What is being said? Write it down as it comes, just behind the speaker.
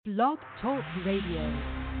Blog Talk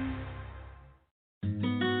Radio.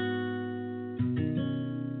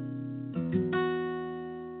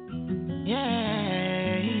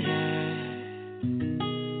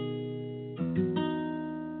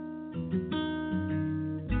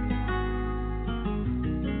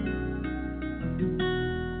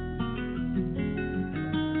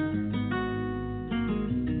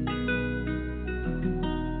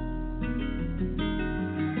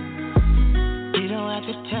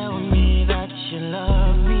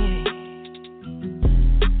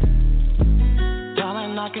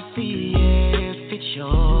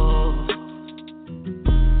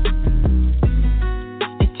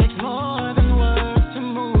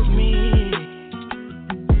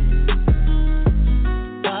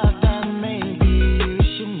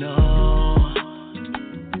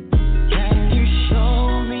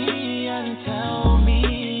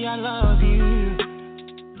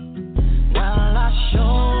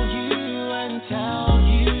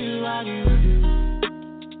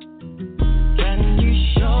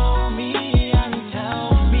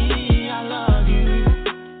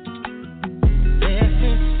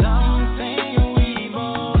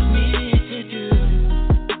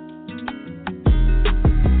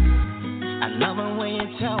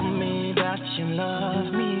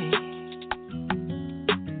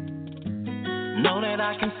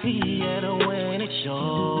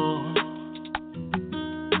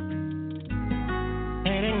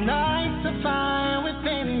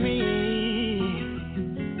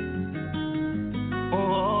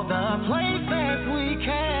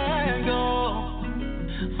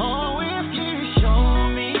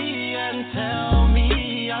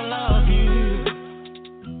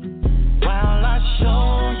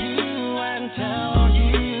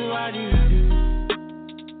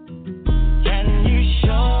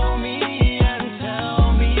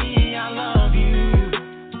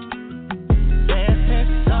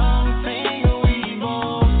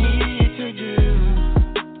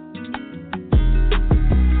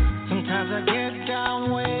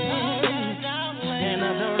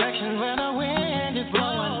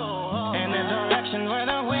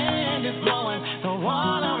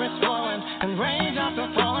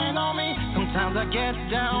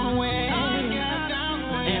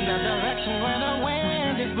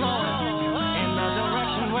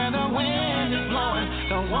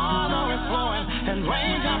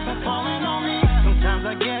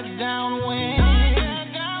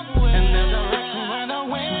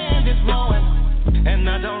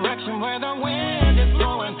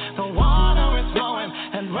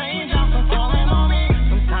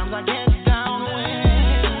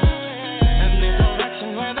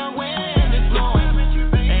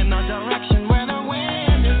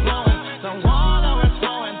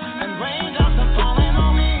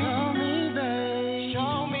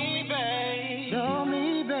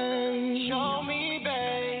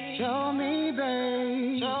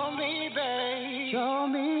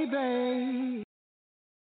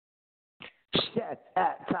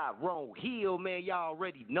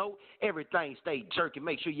 Know everything stay jerking.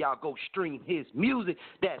 Make sure y'all go stream his music.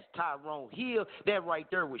 That's Tyrone Hill. That right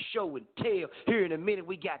there was show and tell. Here in a minute,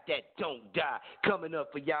 we got that Don't Die coming up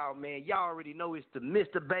for y'all, man. Y'all already know it's the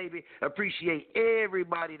Mr. Baby. Appreciate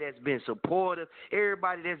everybody that's been supportive,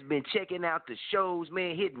 everybody that's been checking out the shows,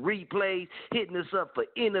 man, hitting replays, hitting us up for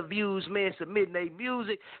interviews, man, submitting their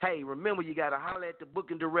music. Hey, remember, you got to holler at the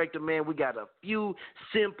booking director, man. We got a few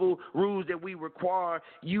simple rules that we require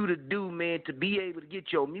you to do, man, to be able to get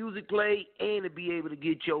your music played and to be able to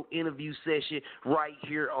get your interview session right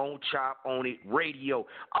here on Chop On It Radio.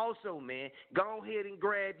 Also, man, go ahead and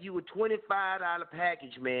grab you a $25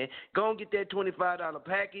 package, man. Go and get that $25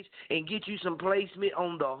 package and get you some placement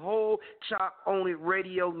on the whole Chop On It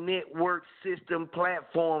Radio network system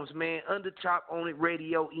platforms, man, under Chop On It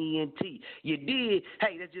Radio ENT. You did?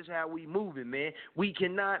 Hey, that's just how we moving, man. We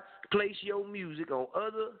cannot place your music on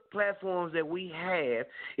other platforms that we have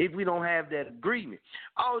if we don't have that agreement.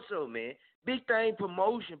 Also, man, big thing,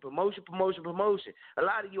 promotion. A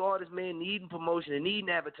lot of you artists, man, needing promotion and needing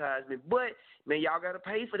advertisement, but, man, y'all got to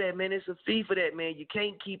pay for that, man. It's a fee for that, man. You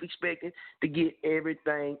can't keep expecting to get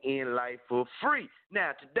everything in life for free.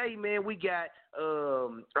 Now, today, man, we got,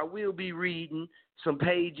 I will be reading some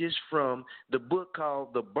pages from the book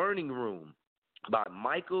called The Burning Room by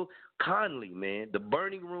Michael Conley, man. The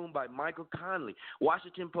Burning Room by Michael Conley.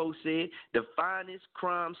 Washington Post said, the finest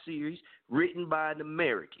crime series written by an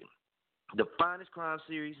American. The finest crime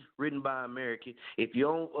series written by an American. If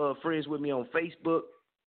you're friends with me on Facebook,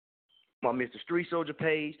 my Mr. Street Soldier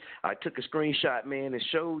page. I took a screenshot, man, and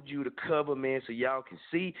showed you the cover, man, so y'all can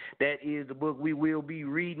see that is the book we will be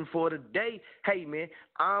reading for today. Hey, man,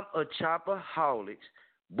 I'm a Chopaholics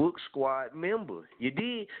Book Squad member. You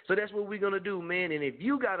did? So that's what we're going to do, man. And if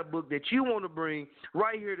you got a book that you want to bring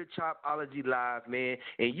right here to Chopology Live, man,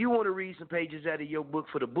 and you want to read some pages out of your book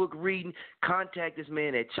for the book reading, contact us,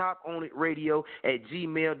 man, at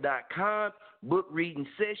choponItRadio@gmail.com, book reading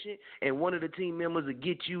session, and one of the team members will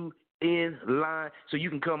get you in line so you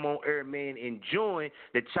can come on air, man, and join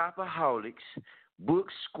the Chopaholics Book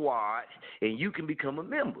Squad, and you can become a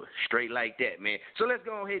member straight like that, man. So let's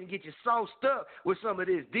go ahead and get you sauced up with some of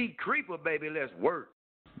this D Creeper, baby. Let's work.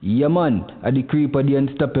 Yeah, man. At the Creeper, the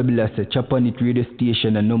unstoppable, I say, Chop on It radio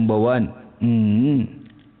station, and number one.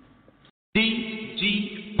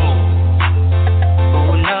 DGO.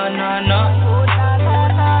 Oh, na, na, na. Oh,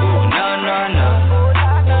 na, na, na.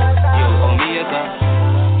 Yo, Omega.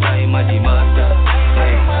 I'm a master.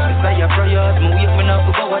 Hey, Messiah prayers, me wake me up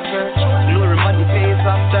to go to church. Glory man the face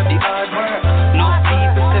after the hard work. No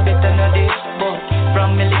people say better than this, but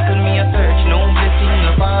from me little me a search. No blessing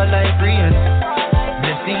a fall like rain.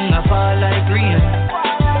 Blessing a fall like rain.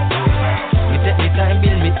 Me take me time,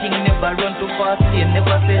 build me thing, never run too fast lane.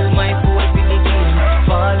 Never sell my soul for the game.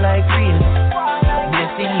 Fall like rain.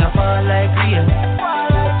 Blessing a fall like rain.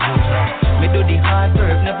 Me do the hard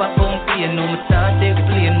work, never complain. No me start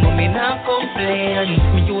explain, but me not complain.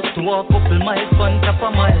 Me used to walk couple miles, fun top a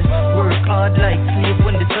mile. Work hard like slave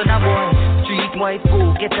when the sun a burn. Street white go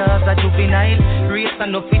get as a juvenile. Race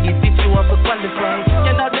enough for this if you have to qualify.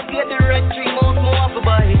 You know to pay the red dream out more have to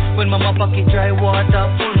buy. When mama pocket dry water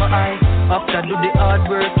full my eye. After do the hard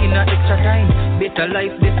work in a extra time. Better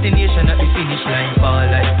life destination at the finish line. Fall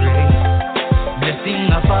like rain. Blessing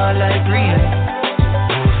a fall like rain.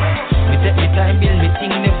 Me take me time, build me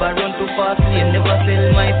thing, never run too fast lane. Never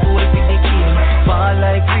sell my soul for the game. Fall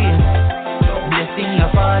like rain. Blessing a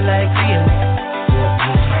fall like rain.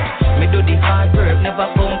 Me do the hard work,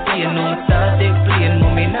 never complain. No start explain,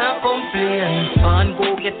 no me not complain. Man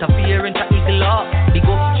go get a parent a eagle up. Big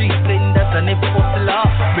up street vendors and never hustler.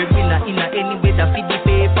 Breadwinner in a any way that feed the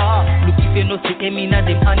paper. Look if you know see him in a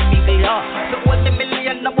them hand me they are. So what the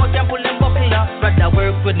million about them pull them buckler. Rather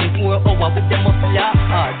work 24 hours with them muffler.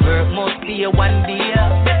 Hard work must be a one day,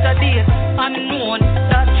 better days unknown.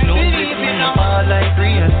 That's no blessing a fall like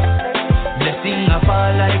rain. Blessing a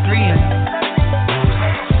fall like rain.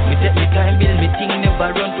 Me take me time, build me thing, never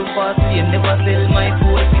run too fast lane. Never sell my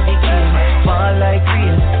soul for the game. Fall like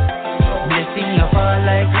rain. Blessing a fall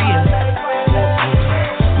like rain.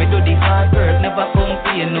 Me do the hard work, never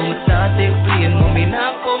complain. No start explain, no me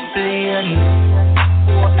not complain.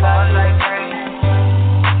 Fall like rain.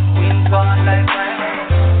 Wind fall like rain.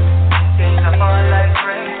 Things a fall like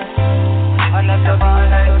rain. Another fall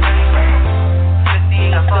like rain.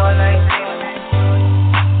 Blessing a fall like rain.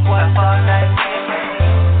 What fall like rain.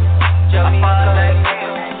 Jamaica fall like rain.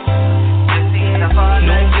 Blessing a fall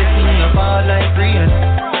like rain. No blessing a fall like rain.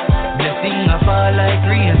 Blessing a fall like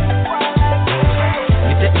rain.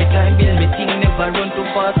 Me take me time, build me thing, never run too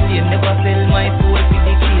fast lane. Never sell my soul for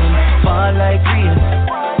the game. Fall like rain.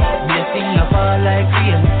 Blessing a fall like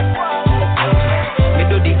rain. Me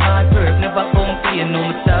do the hard work, never complain. No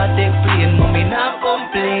me start explain, no me not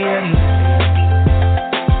complain.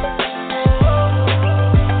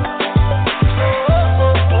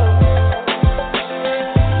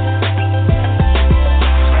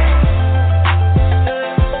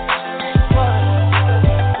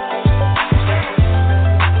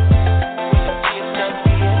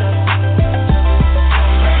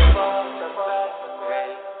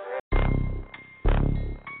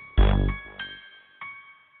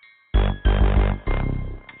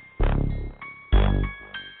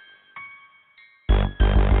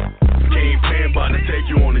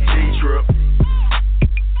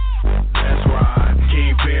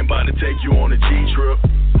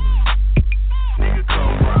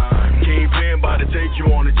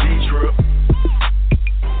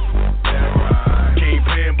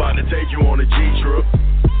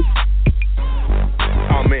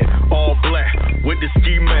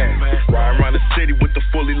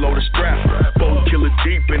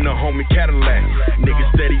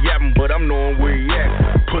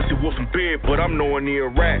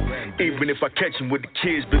 With the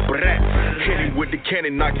kids, big brat. Hit him with the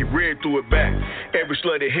cannon, knock it red through it back. Every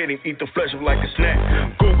slut that hit him, eat the flesh up like a snack.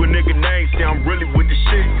 Google nigga name, say I'm really with the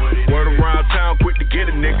shit. Word around town, quick to get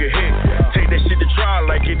a nigga hit. Take that shit to trial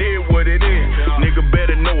like it is what it is. Nigga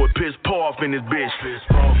better know it, piss pour off in this bitch.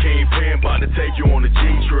 Kingpin about to take you on a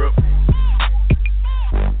G-trip.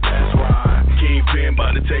 That's right. Kingpin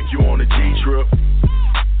about to take you on a G-trip.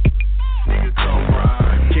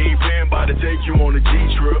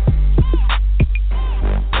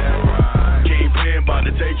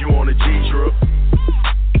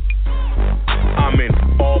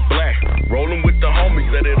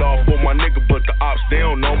 set it off for my nigga, but the ops, they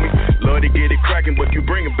don't know me. Love to get it cracking, but you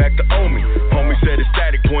bring it back to owe me. Homie said it's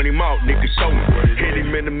static, point him out, nigga show me. Hit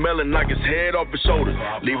him in the melon, knock his head off his shoulders.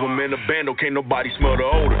 Leave him in a bando, can't nobody smell the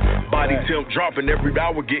odor. Body temp dropping, every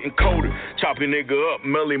hour getting colder. Chop your nigga up,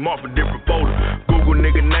 mail him off a different folder. Google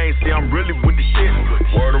nigga name, see I'm really with the shit.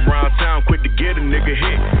 Word around town, quick to get a nigga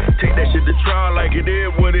hit. Take that shit to trial like it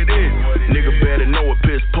is what it is. Nigga better know it,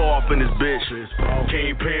 piss pour off in this bitch.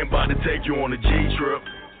 Kingpin bout to take you on a G-trip.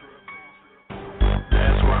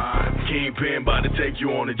 That's right. Kingpin bout to take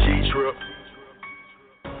you on a G-trip.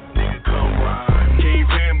 Nigga come ride.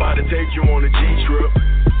 Kingpin bout to take you on a G-trip.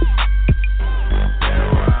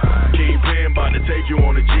 That's right. Kingpin bout to take you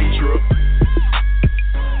on a G-trip.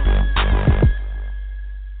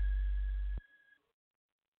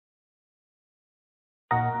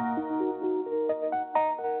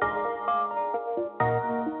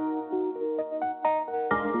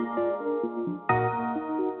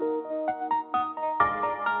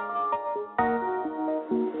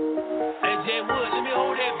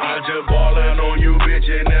 I just ballin' on you, bitch,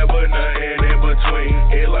 and never nothing in between.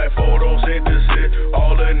 It like photosynthesis,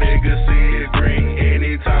 all the niggas see it green.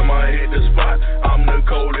 Anytime I hit the spot, I'm the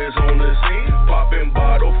coldest on the scene. Poppin'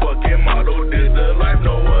 bottle, fucking model, this the life,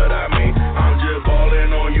 know what I mean. I'm just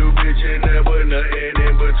ballin' on you, bitch, and never nothing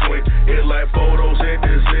in between. It like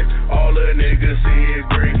photosynthesis, all the niggas see it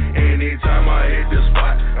green. Anytime I hit the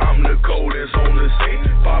spot, I'm the coldest on the scene.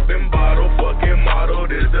 Poppin' bottle, fucking model,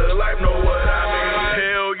 this the life, know what I mean.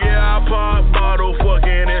 Pop bottle,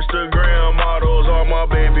 fucking Instagram models. All my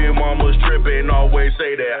baby mamas trippin', always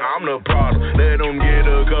say that I'm the problem. Let them get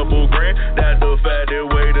a couple grand, that's the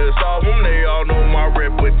fattest way to solve them. They all know my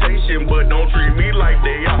reputation, but don't treat me like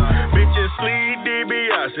they are. Bitches sleep,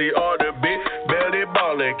 DiBiase, all the bitch, belly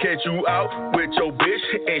ballin'. Catch you out with your bitch,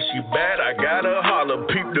 and she bad, I gotta holler.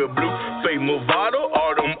 Peep the blue, fake Movado,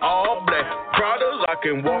 all them all black Pradas. I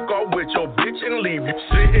can walk off with your bitch and leave you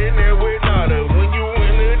sitting there with nada. When you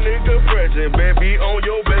nigga present, baby, on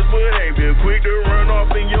your best behavior. Quick to run off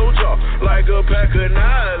in your jaw like a pack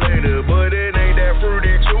annihilator. But it ain't that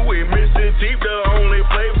fruity chewy. Missing teeth, the only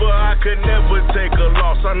flavor. I could never take a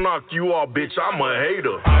loss. I knock you off, bitch, I'm a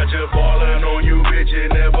hater. I just ballin' on you, bitch, and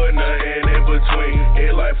never nothing in between.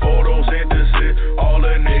 It like photosynthesis, all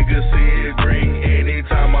the niggas see it green.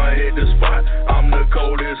 Anytime I hit the spot, I'm the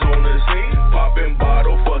coldest on the scene. Poppin'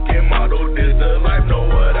 bottle, fucking model, this the life, know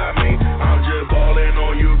what I mean. I'm just ballin'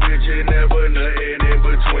 on you, bitch, and never nothing in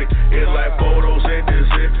between. It's like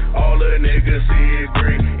photosynthesis, all the niggas see it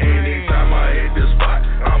green. Anytime I hit the spot,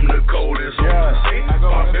 I'm the coldest on the scene.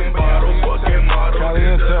 Poppin' bottle, fucking model,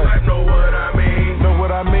 this the life, know what I mean. Know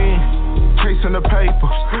what I mean? Chasing the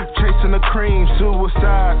papers, chasing the cream,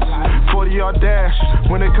 suicides, 40-yard dash.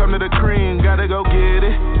 When it come to the cream, gotta go get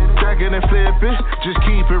it. Stack it and flip it, just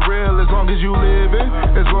keep it real as long as you live it.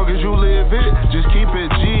 As long as you live it, just keep it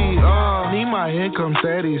G. Need my income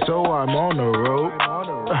steady, so I'm on the road.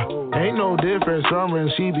 Ain't no difference from when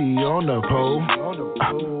she be on the pole.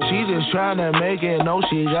 She just tryna make it, know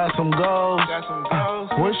she got some goals.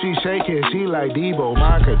 When she shake it, she like Debo,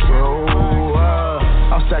 mind control.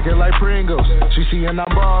 I'll stack it like Pringles. She seein'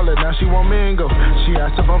 I'm ballin', now she won't mingle. She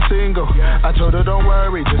asked if I'm single. I told her don't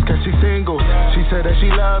worry, just cause she single. She said that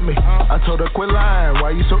she love me. I told her quit lying,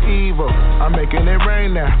 why you so evil? I'm making it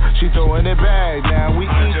rain now. She throwing it back, now we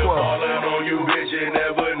equal. I just ballin' on you, bitch, and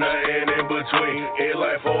never nothing in between. It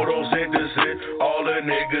like photosynthesis, all the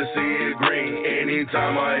niggas see it green.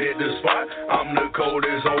 Anytime I hit the spot, I'm the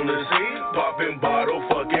coldest on the scene. Poppin' bottle,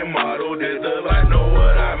 fucking model, this the life, know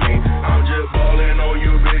what I mean. I'm just ballin' on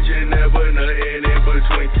you, bitch, and never nothing in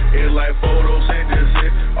between. It's like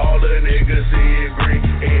photosynthesis, all the niggas see it green.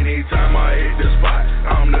 Anytime I hit the spot,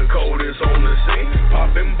 I'm the coldest on the scene.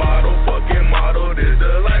 Poppin' bottle, fucking model, this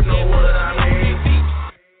the life, know what I mean.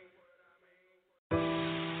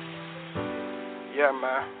 Yeah,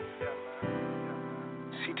 man.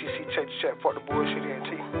 CTC, check the check, fuck the bullshit,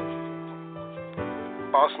 NT.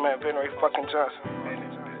 Boss man, Benry fucking Johnson.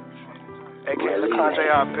 A.K.A. LeCon J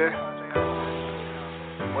out there.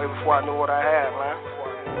 Way before I knew what I had, man.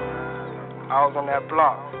 I was on that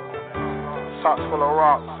block. Socks full of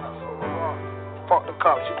rocks. Fuck the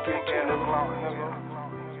cops, you can get in the block, nigga.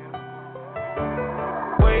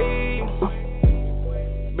 Way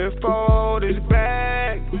before this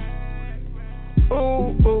bag.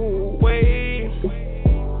 Ooh, ooh, way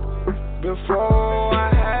before I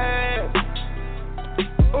had.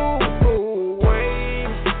 Ooh, ooh, way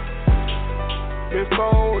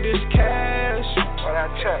before this cash. When I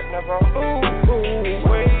check, nigga. Ooh,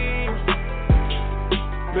 ooh, way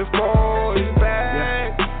before it's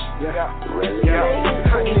back. Yeah.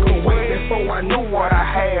 How you gon' wait before I knew what I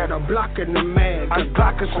had. A block in the mag, a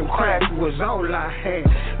block of some crack was all I had.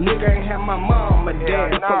 Nigga ain't had my mom and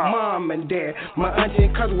dad, but mom and dad. My auntie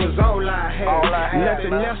and cousin was all I had.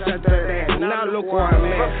 Nothing else after that. Now look where I'm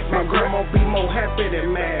at. My grandma be more happy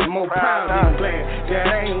than mad, more proud than glad that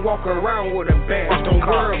I ain't walking around with a badge. Don't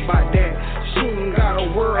worry about that. She ain't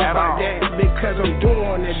gotta worry about that because I'm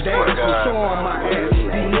doing the dance. I'm showing my ass.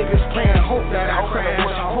 These niggas playing hope that I crash.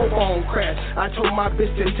 I hope I don't crash. I told my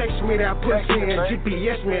bitch to text me that pussy and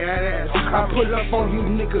GPS me that ass. I pull up on you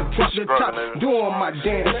niggas, drop the top, doing my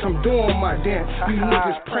dance. I'm doing my dance. You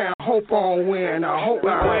niggas praying hope I don't win. I hope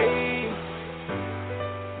I win.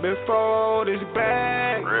 Before this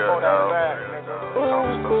bag,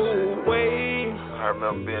 ooh, wait. I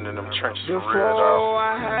remember being in them trenches for Before real, dog.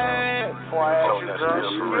 I had, Told that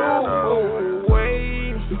still for real, dog. ooh,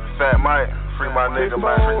 wait. Fat Mike, free my nigga,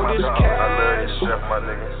 man. Free my dog. I love you, chef, my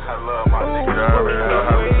nigga. I love my nigga. You already know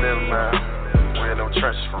how we live, man. We in them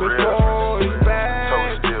trenches for real. Told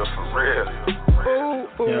still for real.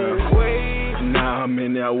 Now I'm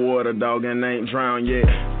in that water, dog, and ain't drowned yet.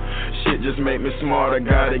 Shit just make me smarter,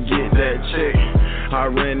 gotta get that check. I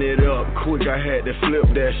ran it up quick, I had to flip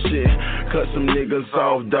that shit. Cut some niggas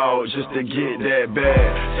off, dog, just to get that bag.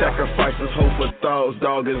 Sacrifices, hope for thoughts,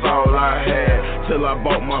 dog, is all I had. Till I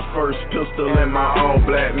bought my first pistol and my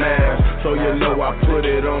all-black mask. So you know I put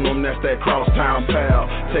it on them, that's that crosstown pal.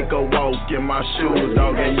 Take a walk in my shoes,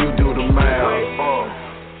 dog, and you do the math.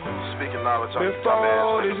 Speaking knowledge on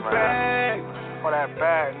Before this bag, for that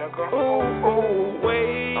bag, nigga. ooh,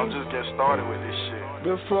 wait. I'm just getting started with this shit.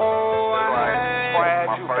 Before I had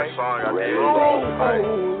my first song I did.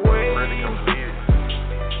 ooh, wait. Really completed.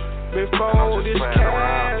 Before this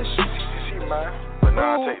cash, But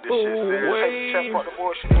now I take this shit serious. Check for the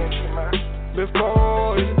bullshit and shit, man.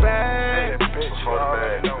 before this bag, Before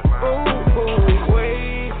the bag. ooh, wait.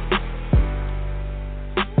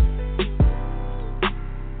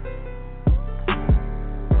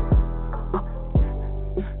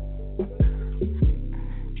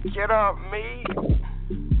 Get up, me.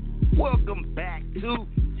 Welcome back to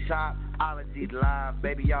Chopology Live,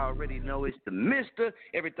 baby. Y'all already know it's the Mister.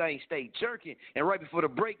 Everything stay jerking. And right before the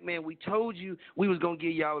break, man, we told you we was going to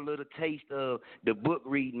give y'all a little taste of the book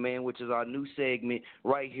reading, man, which is our new segment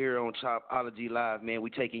right here on Chopology Live, man. We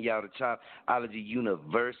taking y'all to Chopology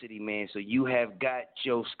University, man. So you have got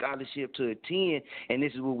your scholarship to attend, and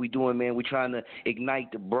this is what we doing, man. We trying to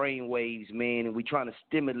ignite the brain waves, man, and we trying to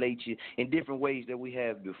stimulate you in different ways that we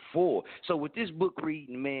have before. So with this book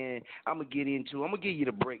reading, man, I'm going to give you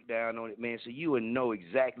the breakdown on it, man, so you will know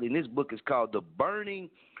exactly. And this book is called The Burning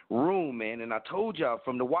Room, man. And I told y'all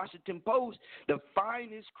from the Washington Post, the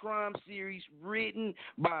finest crime series written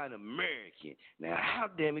by an American. Now, how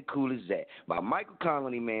damn it cool is that? By Michael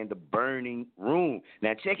Connelly, man, The Burning Room.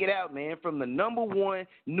 Now, check it out, man. From the #1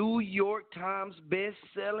 New York Times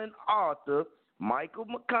best-selling author, Michael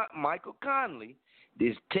Connelly.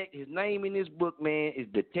 His name in this book, man, is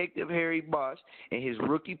Detective Harry Bosch, and his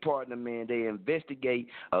rookie partner, man, they investigate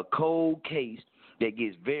a cold case that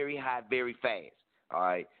gets very hot very fast. All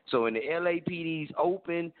right. So in the LAPD's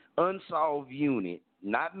open unsolved unit,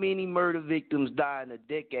 not many murder victims die in a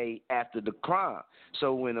decade after the crime.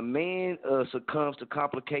 So when a man succumbs to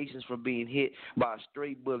complications from being hit by a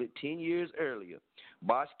stray bullet 10 years earlier,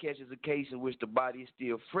 Bosch catches a case in which the body is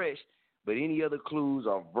still fresh, but any other clues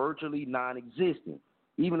are virtually non-existent.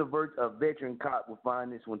 Even a veteran cop will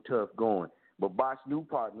find this one tough going. But Bosch's new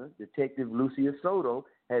partner, Detective Lucia Soto,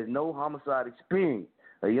 has no homicide experience.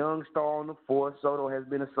 A young star on the force, Soto has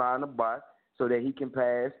been assigned to Bosch so that he can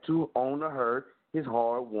pass on to her his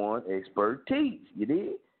hard-won expertise. You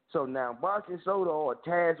did? So now Bosch and Soto are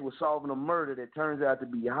tasked with solving a murder that turns out to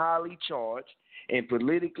be highly charged and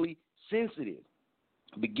politically sensitive.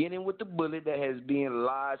 Beginning with the bullet that has been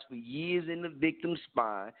lodged for years in the victim's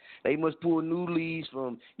spine, they must pull new leads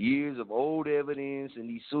from years of old evidence, and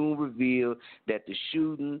he soon revealed that the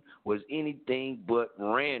shooting was anything but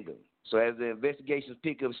random. So as the investigations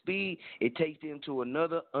pick up speed, it takes them to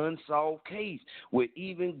another unsolved case with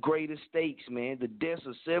even greater stakes, man. The deaths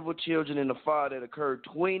of several children in a fire that occurred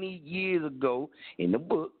 20 years ago in the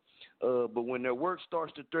book. But when their work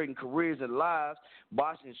starts to threaten careers and lives,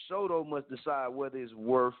 Bosch and Soto must decide whether it's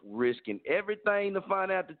worth risking everything to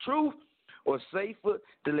find out the truth or safer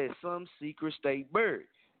to let some secret stay buried.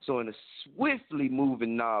 So in a swiftly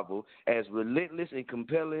moving novel, as relentless and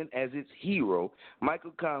compelling as its hero,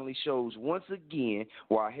 Michael Connelly shows once again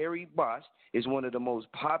why Harry Bosch is one of the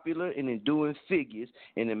most popular and enduring figures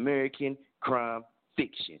in American crime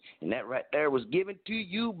fiction. And that right there was given to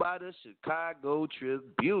you by the Chicago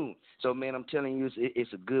Tribune. So, man, I'm telling you,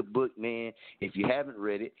 it's a good book, man. If you haven't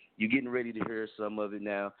read it, you're getting ready to hear some of it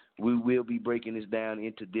now. We will be breaking this down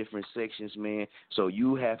into different sections, man. So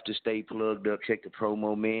you have to stay plugged up. Check the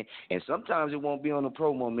promo, man. And sometimes it won't be on the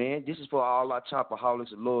promo, man. This is for all our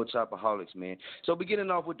chopaholics and loyal chopaholics, man. So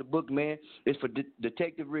beginning off with the book, man, it's for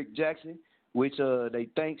Detective Rick Jackson, which they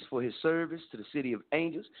thanks for his service to the City of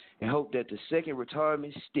Angels and hope that the second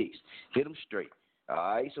retirement sticks. Hit him straight. All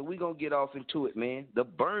right, so we're going to get off into it, man. The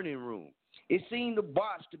burning room. It seemed the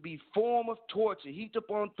botch to be form of torture, heaped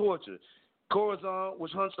upon torture. Corazon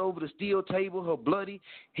was hunched over the steel table. Her bloody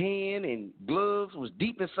hand and gloves was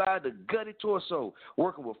deep inside the gutted torso,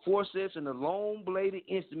 working with forceps and a long-bladed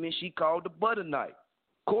instrument she called the butter knife.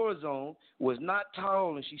 Corazon was not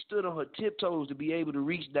tall, and she stood on her tiptoes to be able to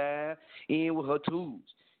reach down in with her tools.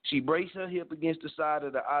 She braced her hip against the side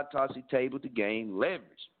of the autopsy table to gain leverage.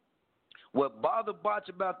 What bothered Botch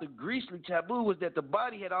about the grisly taboo was that the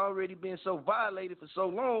body had already been so violated for so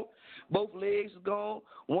long. Both legs were gone,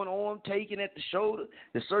 one arm taken at the shoulder,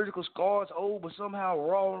 the surgical scars old but somehow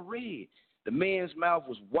raw and red. The man's mouth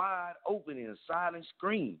was wide open in a silent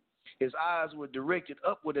scream. His eyes were directed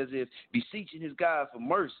upward as if beseeching his God for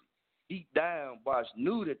mercy. Deep down, Bosch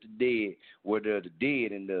knew that the dead were the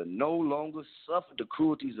dead and no longer suffered the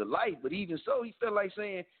cruelties of life. But even so, he felt like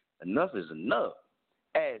saying, enough is enough.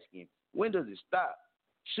 Asking, when does it stop?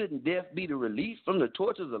 Shouldn't death be the relief from the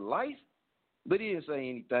tortures of life? But he didn't say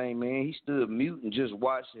anything, man. He stood mute and just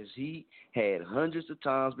watched as he had hundreds of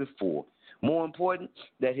times before. More important,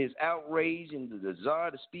 that his outrage and the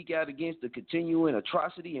desire to speak out against the continuing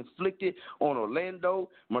atrocity inflicted on Orlando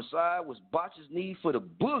Merced was Botch's need for the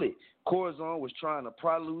bullet Corazon was trying to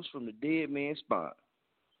pry loose from the dead man's spine.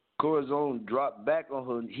 Corazon dropped back on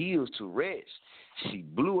her heels to rest. She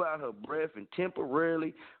blew out her breath and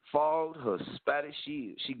temporarily fogged her spatted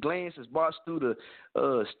shield. She glanced as Botch through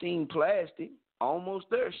the steamed plastic. Almost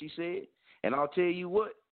there, she said. And I'll tell you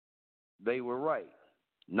what, they were right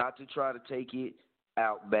not to try to take it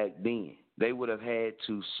out back then. They would have had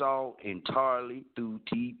to saw entirely through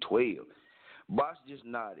T12. Botch just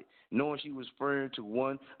nodded, knowing she was referring to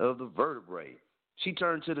one of the vertebrae. She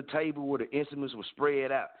turned to the table where the instruments were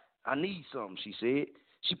spread out. I need something, she said.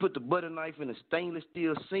 She put the butter knife in a stainless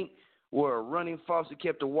steel sink where a running faucet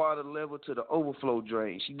kept the water level to the overflow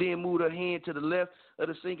drain. She then moved her hand to the left of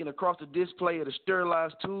the sink and across the display of the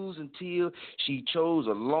sterilized tools until she chose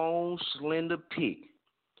a long, slender pick.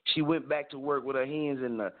 She went back to work with her hands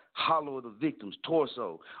in the hollow of the victim's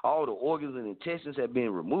torso. All the organs and intestines had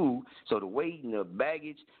been removed, so the weight and the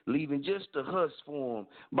baggage, leaving just the husk formed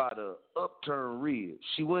by the upturned ribs.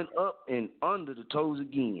 She went up and under the toes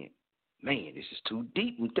again. Man, this is too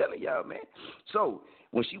deep, I'm telling y'all, man. So,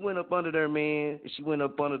 when she went up under there, man, she went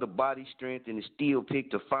up under the body strength and the steel pick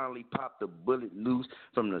to finally pop the bullet loose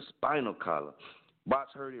from the spinal column. Botch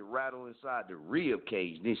heard it rattle inside the rib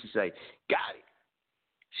cage. Then she say, got it.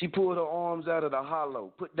 She pulled her arms out of the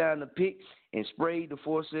hollow, put down the pick, and sprayed the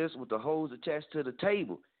forceps with the hose attached to the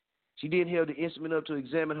table. She then held the instrument up to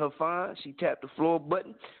examine her find. She tapped the floor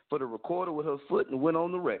button for the recorder with her foot and went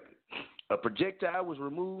on the record. A projectile was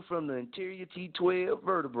removed from the interior T12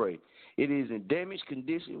 vertebrae. It is in damaged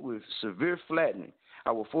condition with severe flattening.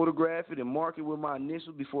 I will photograph it and mark it with my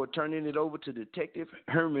initials before turning it over to Detective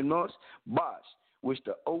Hermanos Bosch, which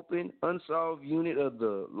the open, unsolved unit of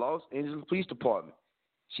the Los Angeles Police Department.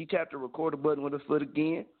 She tapped the recorder button with her foot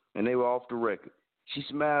again, and they were off the record. She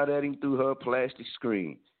smiled at him through her plastic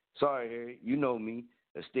screen. Sorry, Harry, you know me,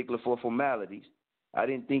 a stickler for formalities. I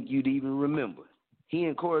didn't think you'd even remember. He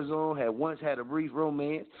and Corazon had once had a brief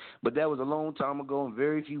romance, but that was a long time ago, and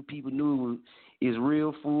very few people knew his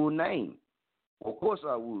real full name. Of course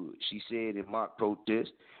I would, she said in mock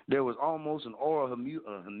protest. There was almost an aura of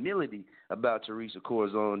humility about Teresa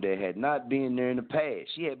Corazon that had not been there in the past.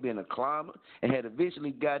 She had been a climber and had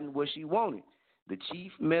eventually gotten what she wanted, the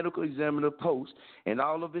chief medical examiner post and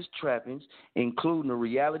all of its trappings, including a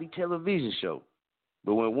reality television show.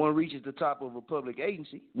 But when one reaches the top of a public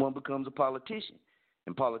agency, one becomes a politician,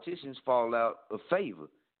 and politicians fall out of favor.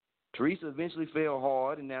 Teresa eventually fell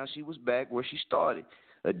hard, and now she was back where she started,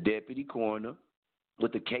 a deputy coroner,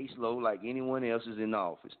 with a caseload like anyone else's in the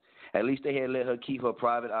office. At least they had let her keep her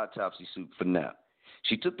private autopsy suit for now.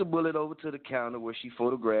 She took the bullet over to the counter where she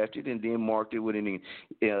photographed it and then marked it with an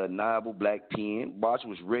undeniable black pen. Botch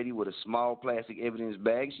was ready with a small plastic evidence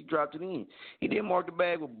bag. She dropped it in. He then marked the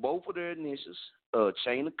bag with both of their initials,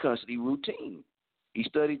 chain of custody routine. He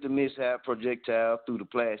studied the mishap projectile through the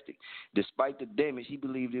plastic. Despite the damage, he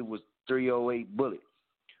believed it was .308 bullet,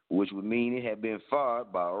 which would mean it had been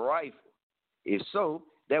fired by a rifle. If so,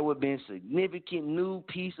 that would have been a significant new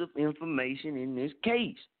piece of information in this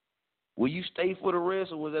case. Will you stay for the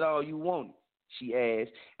rest, or was that all you wanted? She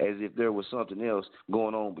asked, as if there was something else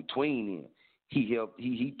going on between them. He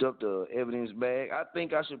heaped up the evidence bag. I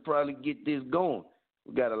think I should probably get this going.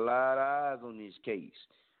 We got a lot of eyes on this case.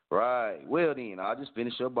 Right. Well, then, I'll just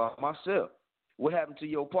finish up by myself. What happened to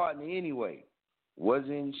your partner anyway?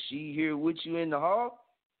 Wasn't she here with you in the hall?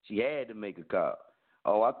 She had to make a call.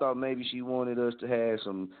 Oh, I thought maybe she wanted us to have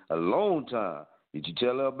some alone time. Did you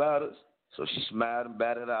tell her about us? So she smiled and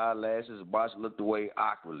batted her eyelashes. Boss looked away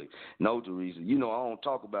awkwardly. No, Teresa, you know I don't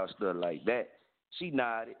talk about stuff like that. She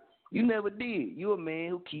nodded. You never did. You a man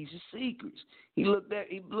who keeps his secrets. He looked back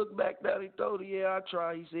down. He told her, yeah, I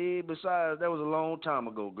try. He said, besides, that was a long time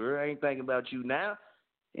ago, girl. I ain't thinking about you now.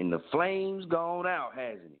 And the flame's gone out,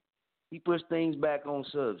 hasn't it? He pushed things back on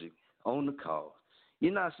subject, on the cause.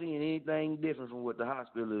 You're not seeing anything different from what the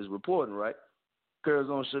hospital is reporting, right?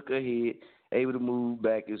 Curzon shook her head, able to move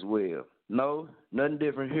back as well. No, nothing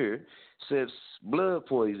different here, except blood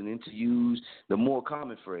poisoning, to use the more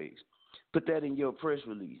common phrase. Put that in your press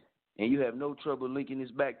release, and you have no trouble linking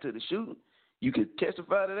this back to the shooting. You could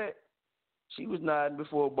testify to that? She was nodding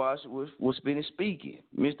before Bosch was finished speaking.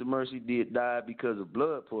 Mr. Mercy did die because of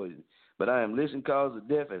blood poisoning, but I am listing cause of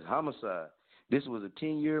death as homicide. This was a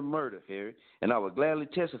 10-year murder, Harry, and I would gladly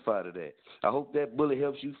testify to that. I hope that bullet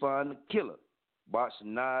helps you find the killer. Bosch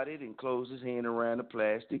nodded and closed his hand around the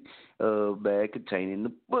plastic bag containing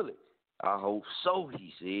the bullet. I hope so,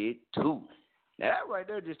 he said, too. Now, that right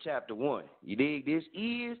there just chapter 1. You dig? This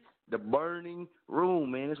is The Burning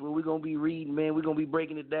Room, man. That's what we're going to be reading, man. We're going to be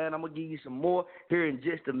breaking it down. I'm going to give you some more here in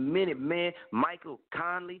just a minute, man. Michael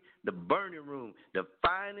Conley, The Burning Room, the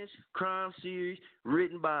finest crime series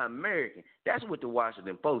written by American. That's what the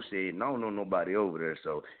Washington Post said, and I don't know nobody over there,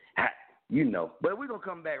 so you know. But we're going to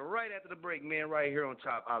come back right after the break, man, right here on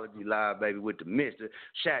Chopology Live, baby, with the Mr.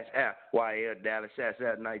 Shouts out YL Dallas. Shouts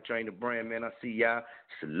out Night Train the Brand, man. I see y'all.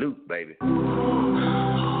 Salute, baby.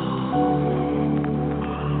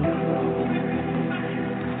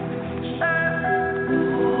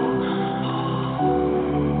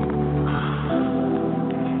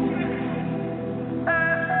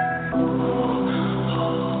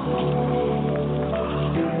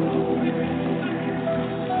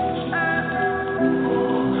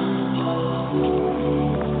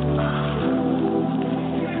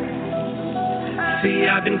 See,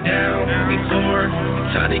 I've been down before,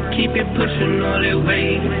 try to keep it pushing all the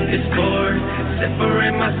way. It's for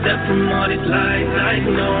separate myself from all these lies I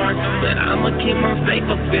ignore, but I'ma keep my faith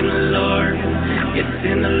up in the Lord. It's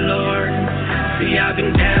in the Lord. See, I've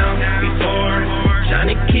been down before,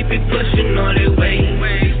 trying to keep it pushing all the way.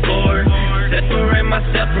 It's for separate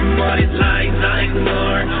myself from all these lies I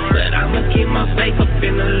ignore, but I'ma keep my faith up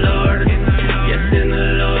in the Lord. Yes, in the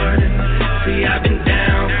Lord. See, I've been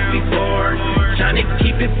down before, trying to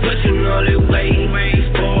keep it pushing all the way.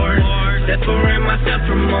 Before separate myself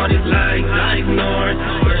from all these lies I ignore,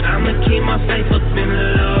 but I'ma keep my faith up in the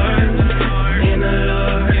Lord. In the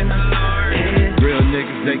Lord. Real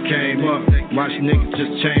niggas, they came up. Watch niggas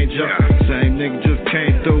just change up. Same nigga just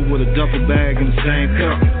came through with a duffel bag and the same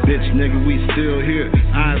cup. Bitch, nigga, we still here.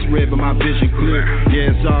 Eyes red, but my vision clear.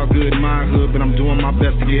 Yeah, it's all good in my hood, but I'm doing my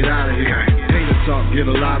best to get out of here. Hater talk,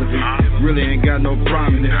 get a lot of it. Really ain't got no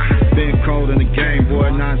problem in it. Been cold in the game,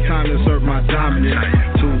 boy. Now it's time to assert my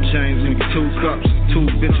dominance. 2 chains and 2 cups.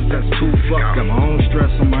 2 bitches, that's 2 fucks. Got my own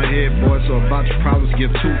stress on my head, boy, so about your problems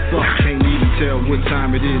give 2 fucks. Can't even tell what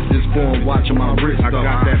time it is. This boy watching my wrist, I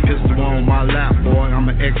got that pistol on my lap, boy. I'm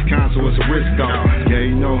an ex-con, so it's a risk off. Yeah,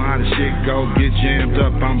 you know how the shit go. Get jammed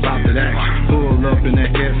up, I'm about to act. Pull up in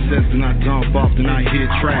that SS, then I dump off, then I hit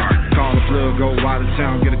track. Call the plug, go out of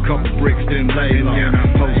town, get a couple bricks, then lay low.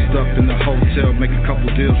 Post up in the hotel, make a couple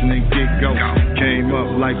deals, and then get go. Came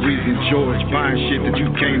up like Reason George, buying shit that you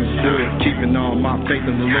can't afford. Keeping all my faith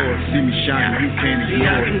in the Lord. See me shining, you can't ignore. See,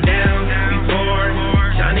 I've been down before,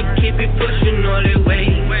 trying to keep it pushing all the way.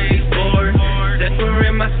 Before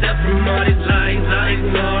separate myself from all these lies I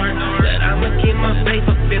ignore, but I'ma keep my faith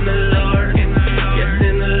up in the Lord. Yes,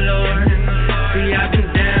 in the Lord. See, I've been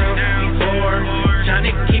down before, trying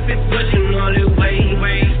to keep it pushing all the way.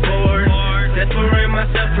 Before separate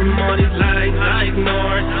myself from all these lies I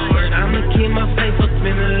ignore, but I'ma keep my faith up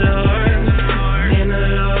in the Lord. In the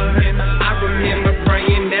Lord. I remember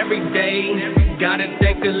praying every day. Gotta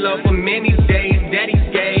thank the Lord for many days that He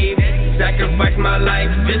gave. Sacrificed my life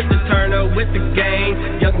just to turn up with the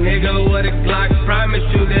game. Young nigga with a Glock, promise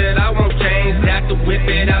you that I won't change. Have to whip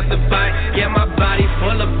it out the fight, yeah, my body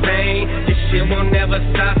full of pain. This shit won't never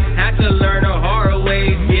stop, had to learn the hard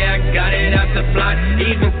ways. Yeah, I got it out the block,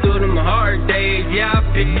 even through them hard days.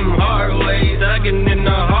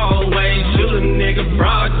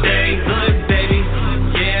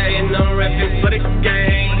 for the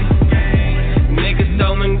game. Niggas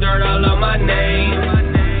throwing dirt all on my name.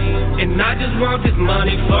 And I just want this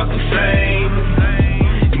money, fucking fame.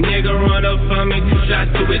 Nigga run up on me, 2 shots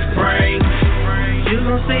to his brain. You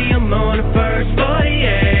gon' see him on the first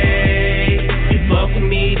 48. You fuck with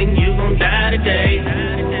me, then you gon' die today.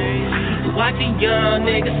 Watch a young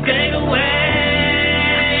nigga skate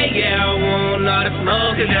away. Yeah, I want all the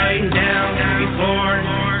smoke today. Down before,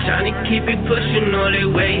 trying to keep it pushing all the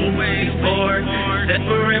way before.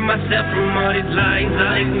 Separate myself from all these lies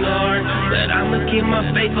I ignore. But I'ma keep my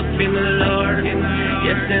faith up in the Lord.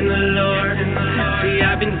 Yes, in the Lord. See,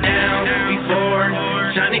 I've been down before,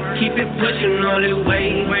 trying to keep it pushing all the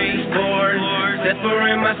way before.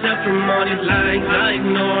 Separate myself from all these lies I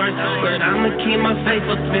ignore. But I'ma keep my faith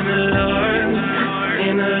up in the Lord.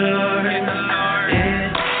 In the Lord.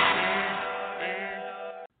 Yeah.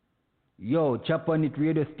 Yo, Chopology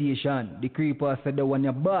radio station. The creeper said the one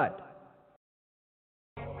you bad.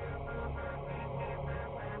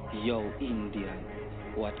 Yo, Indian,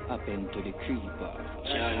 what happened to the creeper?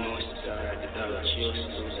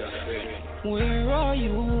 Where are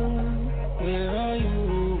you? Where are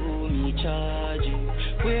you? Me charge you.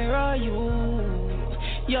 Where are you?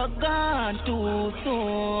 You're gone too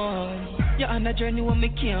soon. You're on a journey where me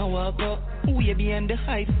can't walk up. Way behind the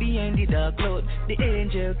heights, behind the dark cloud. The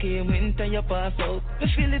angel came into your pass out. Me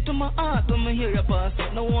feel it to my heart when me hear you pass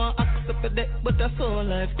out. No one accept the death, but that's all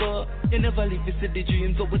life go. You never live to see the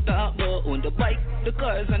dreams what we talk about. On the bike, the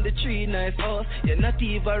cars and the tree nice house. You're not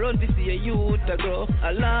even run to see a youth to grow.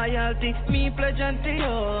 A loyalty, me pledge unto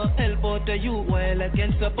you. Help out to you while I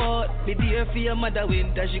can support. Be there for your mother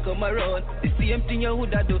winter she come around. The same thing you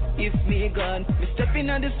woulda do if me gone. Me stepping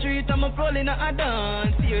on the street, I'm a rolling a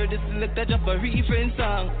dance. Hear the selector drop a reference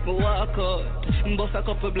song. Me walk out, bust a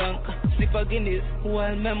couple blank, sip a Guinness,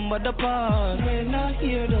 while remember the past. When I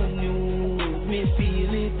hear the news, me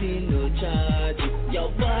feel it in the charge. Your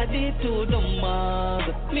body to the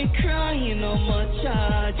mug, me crying on my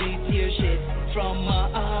charge. Tear shit from my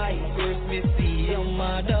eyes. First me see your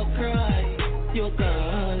mother cry. You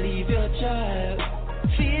can't leave your child.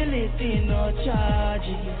 Feel it in no charge.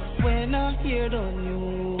 When I hear the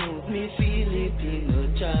news, me feel it in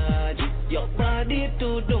no charge. Your body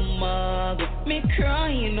to the mug, me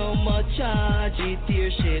crying on my charge.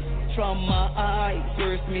 Tear shit from my eyes.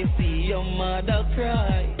 First me see your mother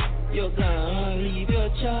cry. You gonna leave your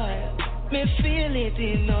child. Me feel it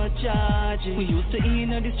in no charge. We used to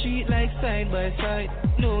in the street like side by side.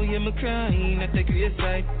 Now you me crying at the great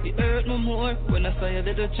side. It hurt me more when I saw your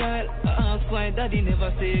little child. I ask why daddy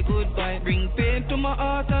never say goodbye. Bring pain to my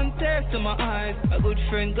heart and tears to my eyes. A good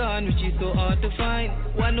friend gone which is so hard to find.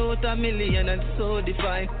 1 out of 1,000,000 and so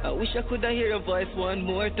defined. I wish I could hear your voice one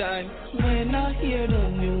more time. When I hear the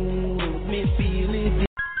news, me feel it.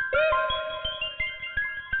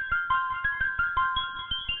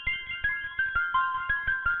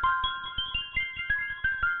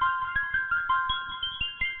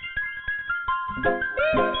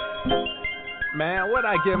 Man, what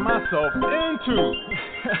I get myself into?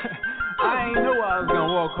 I ain't know I was gonna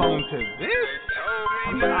walk home to this.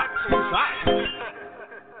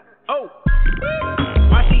 Oh,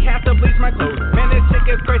 why she have to bleach my clothes? Man, this chick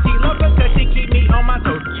is crazy, love her cause she keep me on my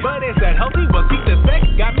toes. But is that healthy? Well, keep the sex,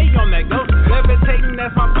 got me on that go. Levitating,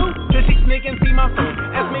 that's my food, till she sneak and see my phone.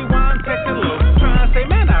 Ask me why I'm texting low, trying to say,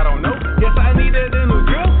 man, I don't know. Yes, I needed a new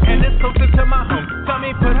girl, and it's closer to my home. Tell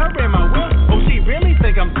me, put her in my will. Oh, she really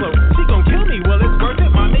think I'm slow. She gon' kill me, well, it's worth it.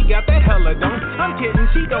 Mommy got that hella dome. I'm kidding,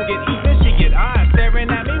 she don't get even, she get eyes staring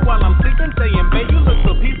at me while I'm sleeping, saying, babe, you look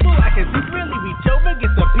so peaceful. I can secretly reach over,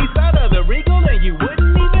 get the piece out of the regal, and you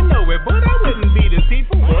wouldn't even know it. But I wouldn't be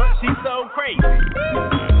deceitful, but she's so crazy.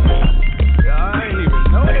 Yeah, I ain't even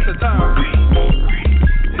know at the time.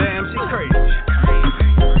 Damn, she crazy.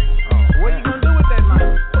 Oh, what you gonna do with that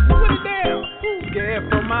knife? Put it down. Yeah,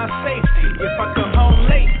 for my safety. If I come home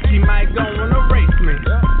late, she might go and erase me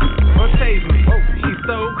or tase me. She's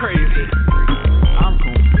so crazy. I'm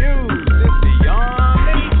confused. It's beyond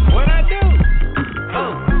me. What I do?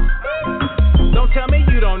 Oh, don't tell me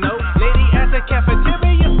you don't know. Lady at the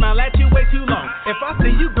cafeteria, smile at you way too long. If I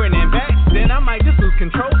see you grinning back, then I might just lose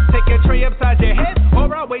control. Take a tray upside your head,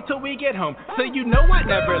 or I'll wait till we get home. So you know I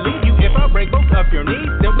never leave you. If I break both of your knees,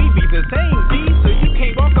 then we be the same G. So you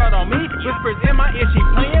can't walk out on me. Whispers in my ear, she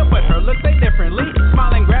playing, but her looks say differently.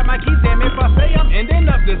 Smile and grab my keys, damn if I say I'm ending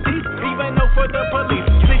up deceased. Even though for the police,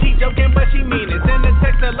 say she joking, but she mean it. Send a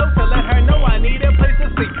text hello to let her know I need a place to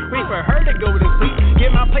sleep. Wait for her to go to sleep,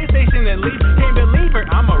 get my PlayStation and leave. Can't believe her,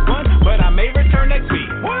 I'ma run, but I may return next week.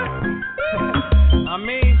 What? I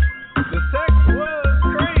mean, the sex was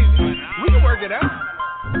crazy. We can work it out.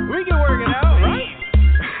 We can work it out.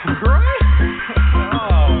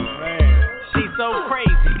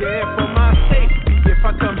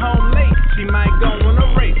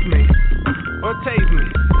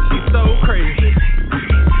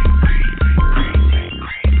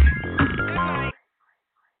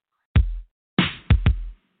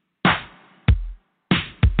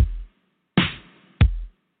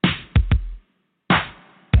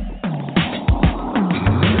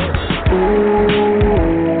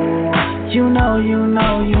 you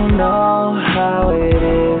know how it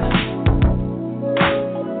is.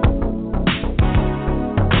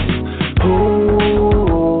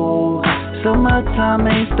 Ooh, summertime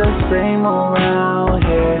ain't the same around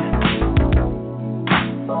here.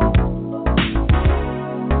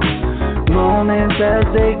 Moments as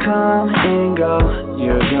they come and go,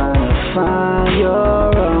 you're gonna find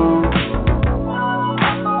your own.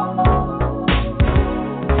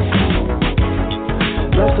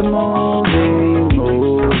 Let's a movie.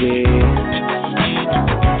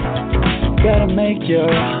 Gotta make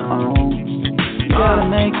your own. Gotta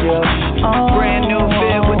make your own. Brand new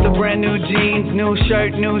fit with the brand new jeans, new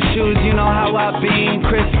shirt, new shoes. You know how I been.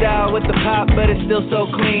 Crystal with the pop, but it's still so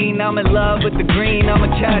clean. I'm in love with the green. I'm a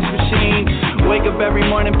cash machine. Wake up every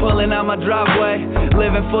morning pulling out my driveway.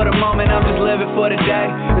 Living for the moment, I'm just living for the day.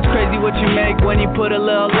 It's crazy what you make when you put a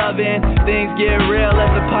little love in. Things get real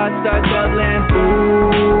as the pot starts bubbling.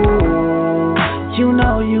 Ooh, you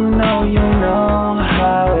know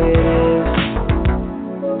how it is.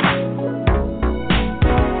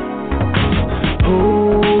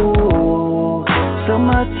 Ooh,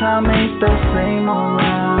 summertime ain't the same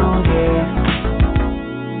around here.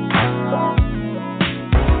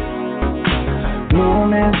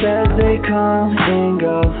 Moments as they come and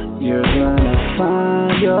go, you're gonna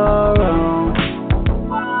find your own.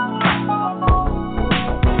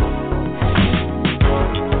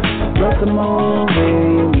 Let's a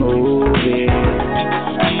movie.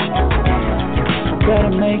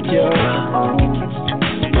 Gotta make your own.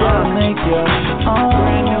 Gotta make your own.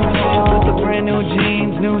 Brand new fit with the brand new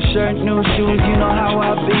jeans, new shirt, new shoes. You know how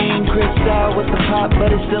I been. Crystal with the pop,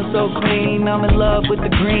 but it's still so clean. I'm in love with the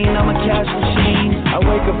green. I'm a cash machine. I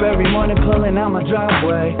wake up every morning pulling out my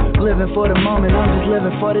driveway. Living for the moment, I'm just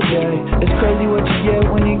living for the day. It's crazy what you get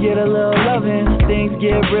when you get a little loving. Things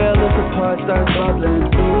get real as the pot starts bubbling.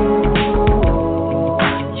 Ooh,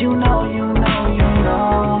 you know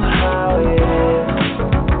how it is.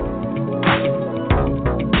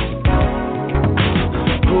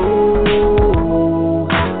 Ooh,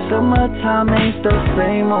 summertime ain't the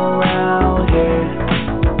same around here.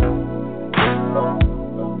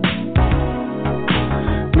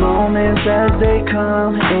 Moments as they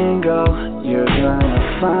come and go, you're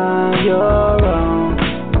gonna find your own.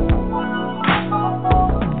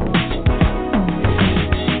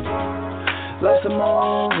 Let's a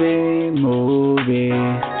movie.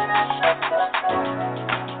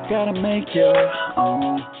 Gotta make your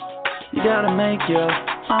own. You gotta make your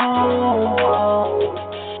own.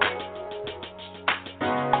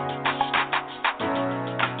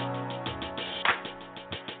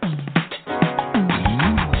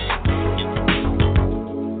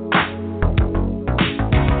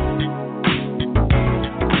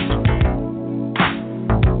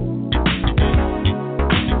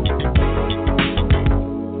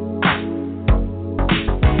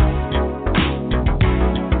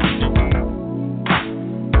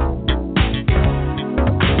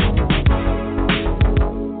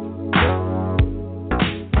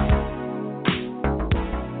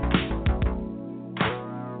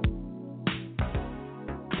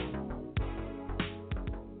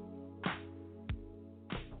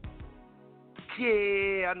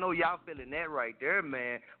 Yeah, I know y'all feeling that right there,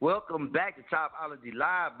 man. Welcome back to Chopology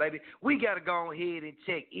Live, baby. We got to go ahead and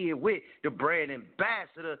check in with the brand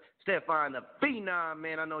ambassador, Stefan the Phenom,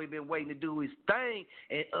 man. I know he's been waiting to do his thing.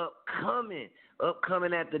 And upcoming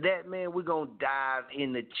after that, man, we're going to dive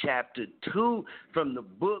into chapter 2 from the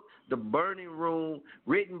book, The Burning Room,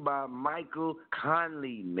 written by Michael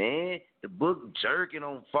Conley, man. The book Jerking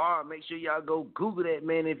on Fire. Make sure y'all go Google that,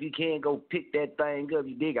 man. If you can, go pick that thing up.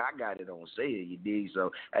 You dig? I got it on sale, you dig?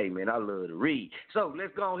 So, hey, man, I love to read. So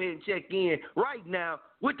let's go ahead and check in right now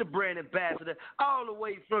with the brand ambassador all the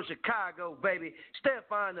way from Chicago, baby,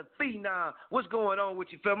 Stefan the Phenom. What's going on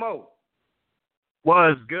with you, Femo?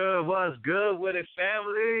 What's good with it,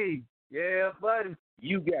 family? Yeah, buddy.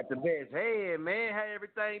 You got the best hand, man. How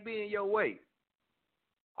everything been your way?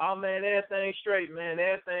 Oh, man, everything straight, man.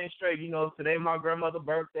 Everything straight. You know, today my grandmother's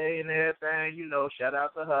birthday and everything. You know, shout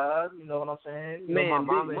out to her. You know what I'm saying? You man, know,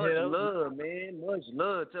 my mama much love, man. Much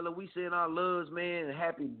love. Tell her we send our loves, man, and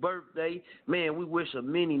happy birthday. Man, we wish her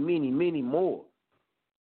many, many, many more.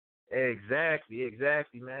 Exactly,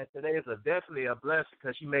 man. Today is definitely a blessing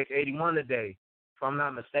because she makes 81 today, if I'm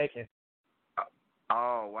not mistaken.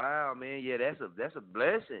 Oh, wow, man. Yeah, that's a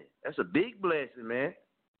blessing. That's a big blessing, man.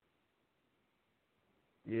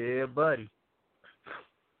 Yeah, buddy.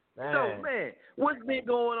 Man. So, man, what's been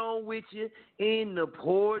going on with you in the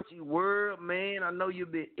poetry world, man? I know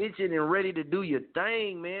you've been itching and ready to do your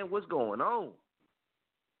thing, man. What's going on?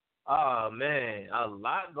 Oh man, a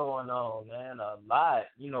lot going on, man. A lot.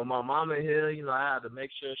 My mama here, I had to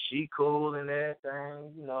make sure she cool and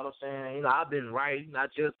everything. You know what I'm saying? I've been writing.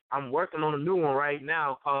 I'm working on a new one right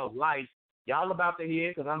now called Life. Y'all about to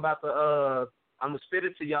hear, because I'm gonna spit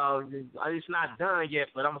it to y'all. It's not done yet,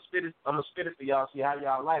 but I'm gonna spit it to y'all, see how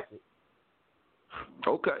y'all like it.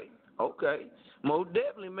 Okay. Most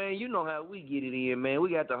definitely, man. You know how we get it in, man. We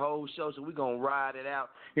got the whole show, so we're going to ride it out.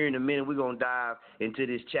 Here in a minute, we're going to dive into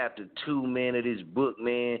this chapter 2, man, of this book,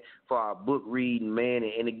 man, for our book reading, man.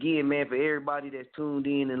 And again, man, for everybody that's tuned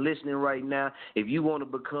in and listening right now, if you want to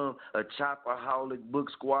become a Chopaholic Book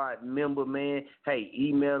Squad member, man, hey,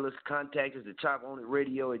 email us, contact us at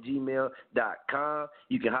choponItradio@gmail.com.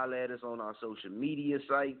 You can holler at us on our social media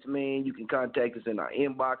sites, man. You can contact us in our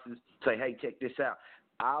inboxes. Say, hey, check this out.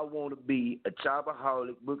 I want to be a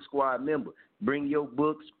Chopaholic Book Squad member. Bring your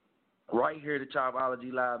books right here to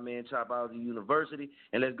Chopology Live, man, Chopology University,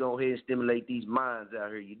 and let's go ahead and stimulate these minds out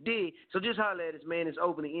here. You dig? So just holler at us, man. It's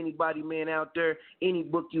open to anybody, man, out there. Any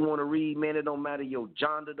book you want to read, man, it don't matter your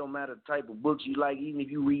genre, don't matter the type of books you like. Even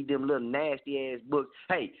if you read them little nasty-ass books,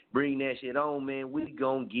 hey, bring that shit on, man. We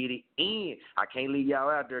gonna get it in. I can't leave y'all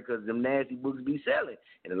out there because them nasty books be selling,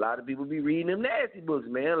 and a lot of people be reading them nasty books,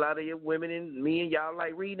 man. A lot of your women and me and y'all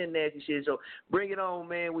like reading nasty shit, so bring it on,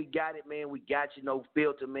 man. We got it, man. We got you, no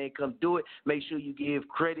filter, man. Come do it. Make sure you give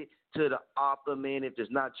credit to the author, man. If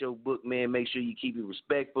it's not your book, man, make sure you keep it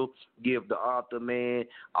respectful. Give the author, man,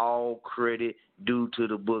 all credit due to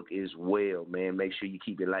the book as well, man. Make sure you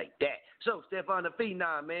keep it like that. So, Stefan the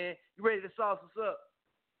Phenom, man, you ready to sauce us up?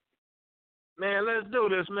 Man, let's do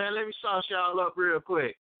this, man. Let me sauce y'all up real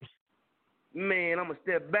quick. Man, I'm going to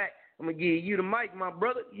step back. I'm going to give you the mic, my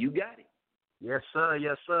brother. You got it. Yes, sir.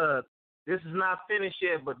 Yes, sir. This is not finished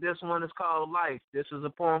yet, but this one is called Life. This is a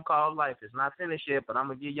poem called Life. It's not finished yet, but I'm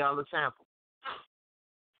going to give y'all a sample.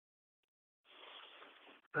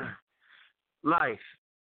 Life.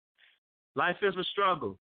 Life is a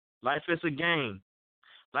struggle. Life is a game.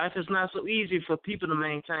 Life is not so easy for people to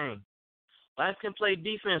maintain. Life can play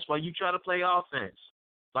defense while you try to play offense.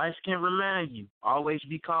 Life can remind you, always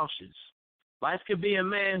be cautious. Life can be a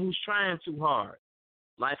man who's trying too hard.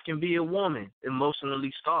 Life can be a woman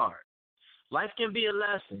emotionally scarred. Life can be a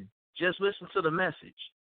lesson. Just listen to the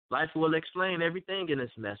message. Life will explain everything in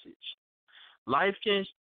its message. Life can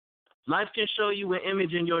show you an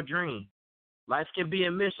image in your dream. Life can be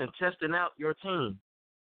a mission testing out your team.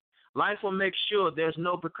 Life will make sure there's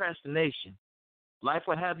no procrastination. Life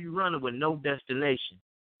will have you running with no destination.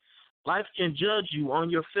 Life can judge you on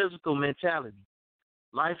your physical mentality.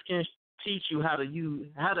 Life can teach you how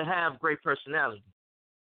to have great personality.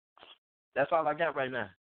 That's all I got right now.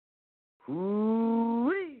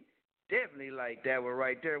 Ooh-wee. Definitely like that one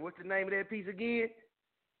right there. What's the name of that piece again?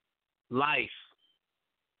 Life.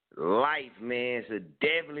 Life, man. So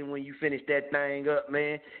definitely when you finish that thing up,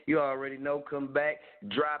 man, you already know, come back,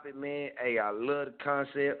 drop it, man. Hey, I love the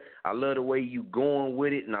concept. I love the way you going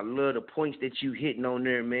with it, and I love the points that you hitting on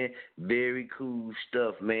there, man. Very cool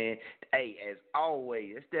stuff, man. Hey, as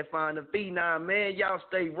always, it's Stefan the Phenom, man. Y'all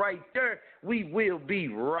stay right there. We will be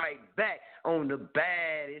right back on the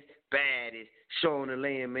baddest show on the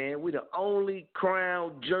land, man. We the only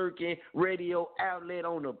crown-jerking radio outlet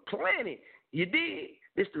on the planet. You dig?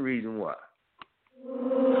 It's the reason why.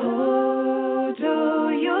 Who do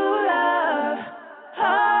you love?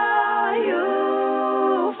 Are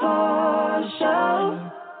you for sure?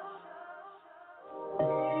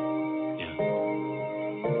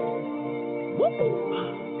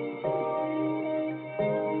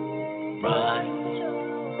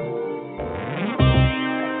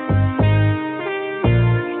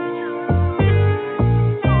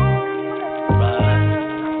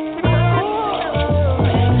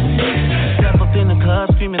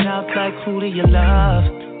 Screaming out like, who do you love?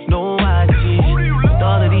 No IG. With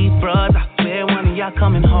all of these bros, I swear one of y'all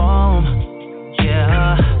coming home.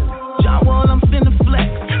 Yeah. John Wall, I'm finna flex.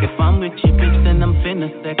 If I'm with you, bitch, then I'm finna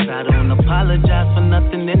sex. I don't apologize for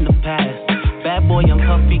nothing in the past. Bad boy, I'm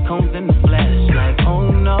puffy combs in the flesh. Like, oh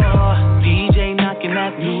no. DJ knocking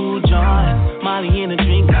that new joint. Molly in a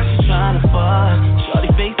drink, now she's trying to fuck. Shorty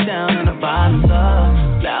face down and the bottom's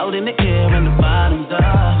up. Loud in the air and the bottom's up.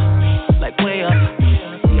 Like way up.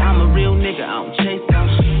 I'm a real nigga, I don't chase them.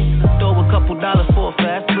 Throw a couple dollars for a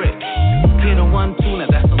fast break. Hit a 1-2, now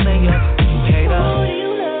that's a layup. Hater. Who do you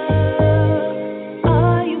love?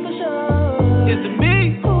 Are you for sure? Is it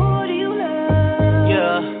me? Who do you love?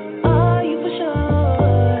 Yeah. Are you for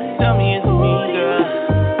sure? Tell me, is it me, girl?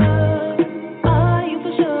 Are you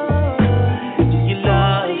for sure? Do you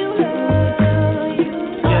love? Do you love?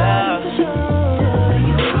 Yeah.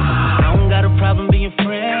 I don't got a problem being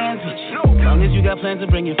friends. plan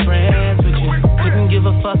to bring your friends with you. Couldn't give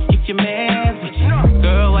a fuck if your man's with you.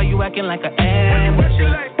 Girl, why you acting like an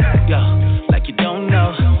amateur? Yo, like you don't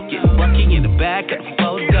know. Getting bucky in the back of the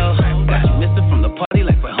photo. Got you missing from the party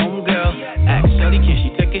like we're homegirl. Ask shorty, can she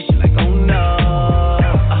take it? She like, oh no.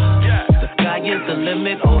 The sky is the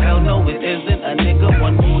limit. Oh hell no, it isn't. A nigga,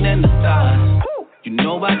 one moon and the stars. You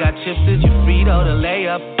know I got chips, is you free though to lay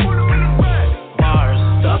up. Bars,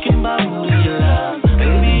 talking about who do you love.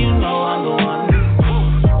 Baby, you know I'm the one.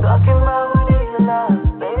 Talking about who do you love.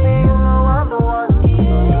 Baby, you know I'm the one. Who do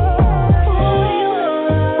you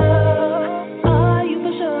love? Are you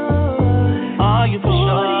for sure? Are you for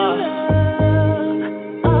sure?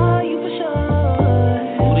 Are you for sure?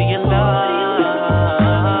 Who do you love?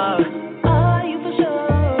 Are you for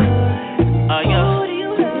sure? Are you?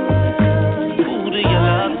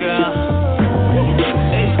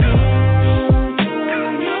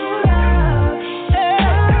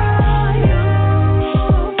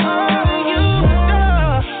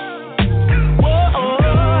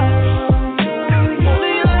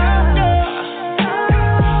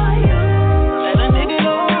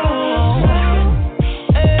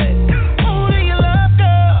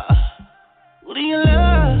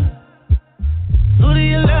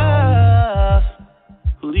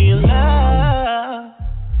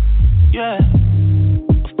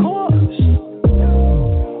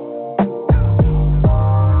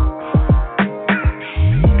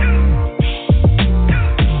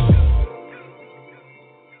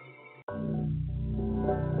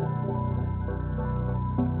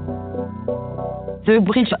 The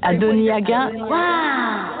bridge Adoniaga.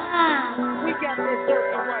 Wow. We got this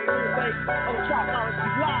circle right here, baby. On Chopology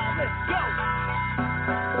Live. Let's go.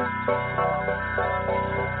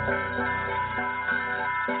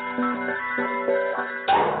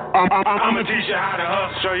 I'ma teach you how to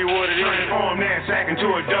hustle, show you what it is. Transform that sack into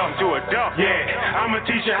a duck, Yeah, I'ma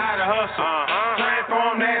teach you how to hustle.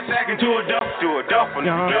 Transform that sack into a duck,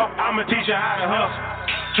 I'ma teach you how to hustle.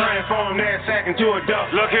 Transform that sack into a duck.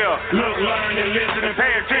 Look here, look, learn, and listen, and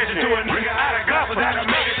pay attention to a nigga out of gospel that'll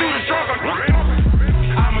make it through the struggle.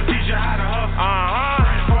 I'ma teach you how to hustle.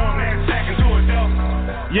 Transform that sack into a duck.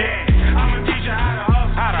 Yeah, I'ma teach you how to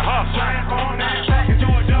hustle. Transform that sack into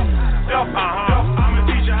a duck. I'ma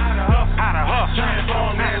teach you how to hustle.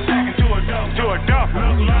 Transform that sack into a duck.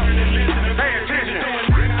 Look, learn, and listen, and pay attention to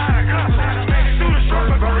a nigga out of gospel that'll make it through the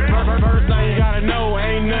struggle. First thing you gotta know,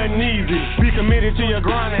 ain't nothing easy. Be committed to your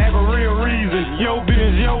grind and have a real reason. Your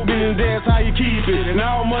business, that's how you keep it. And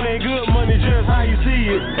all money ain't good money, just how you see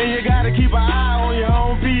it. And you gotta keep an eye on your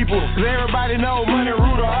own people. Cause everybody know money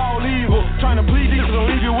root of all evil. Trying to please these will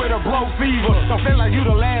leave you with a broke fever. Don't feel like you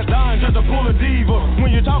the last dime just to pull a diva.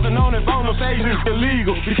 When you're talking on the phone, no stage is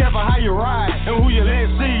illegal. Be careful how you ride and who you let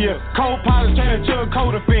see you. Co-pilots turning to a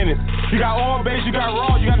co-defendant. You got oil base, you got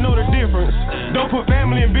raw, you gotta know the difference. Don't put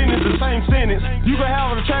family and business in the same sentence. You can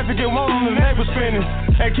have the traffic and one on the neighbor spinning.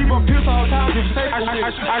 And keep up piss all the time if you say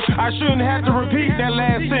I shouldn't have to repeat that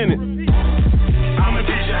last sentence. I'ma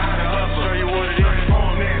teach you how to hustle. Show you what it is.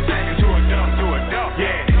 Transform that sack into a duck.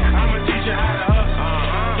 Yeah, I'ma teach you how to hustle.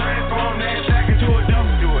 Transform that sack into a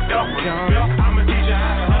duck. I'ma teach you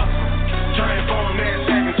how to hustle. Transform that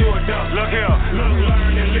sack into a duck. Look here, look,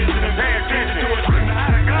 learn, and listen, and pay attention to it.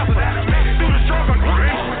 Out of gospel that'll make it through the struggle.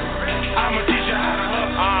 I'ma teach you how to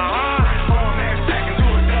hustle. Transform that sack into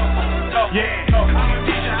a duck. Yeah, I'ma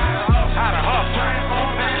teach you how to hustle.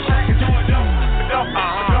 Transform that sack into a duck.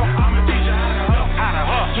 I'ma teach you how to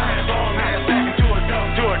hustle. Transform that sack into a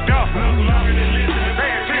duck. Look, learn, and listen, and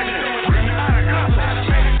pay attention to it. Out of gospel that'll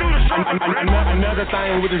make it through the struggle. Another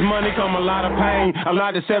thing, with this money come a lot of pain, a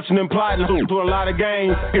lot of deception and plotting to a lot of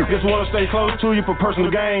gain. Just wanna stay close to you for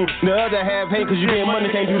personal gain. The other half hate cause you getting money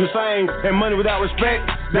can't do the same. And money without respect,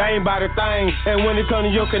 that ain't by the thing. And when it comes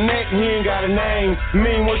to your connect, he ain't got a name.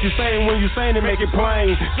 Mean what you saying when you saying it, make it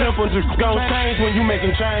plain. Simple, just gon' change when you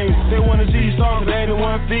making change. They wanna see you start, they ain't the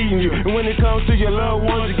one feeding you. And when it comes to your loved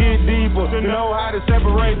ones, you get deeper. To know how to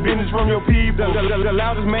separate business from your people. The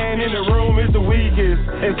loudest man in the room is the weakest.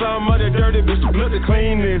 And some other dirty bitch look to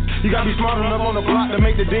clean this. You gotta be smart enough on the block to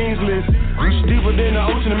make the dean's list. Reach deeper than the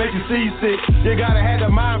ocean to make you seasick. You gotta have the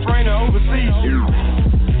mind frame to oversee you.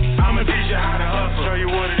 I'ma teach you how to hustle. Show you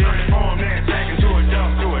what it is. Transform that sack into a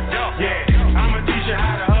duck. Yeah, I'ma teach you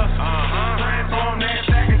how to hustle. Transform that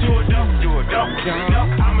sack into a duck.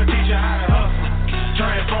 I'ma teach you how to hustle.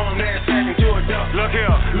 Transform that sack into a duck. Look here,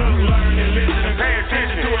 look, learn, and listen, and pay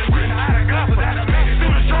attention to it. Out of gospel that'll make it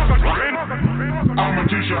through the struggle. I'ma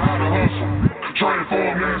teach you how to hustle.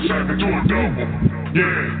 Transform that sack into a double.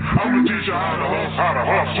 Yeah, I'ma teach you how to hustle.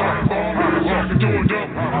 Transform that sack into a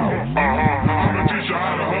double. I'ma teach you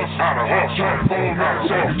how to hustle. Transform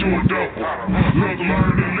outside into a dope. Look,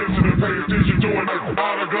 learn, and listen and pay attention to it.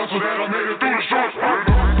 All the hustle that I made it through the streets.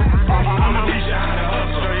 I'ma teach you how to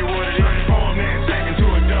hustle. Show you what it is. Transform that sack into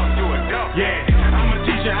a dope. Yeah, I'ma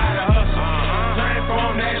teach you how to hustle.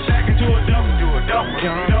 Transform that sack into a dope.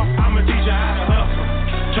 I'ma teach you how to hustle.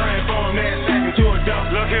 Transform that sack into a dope.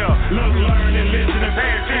 Look here. Look, learn, and listen and pay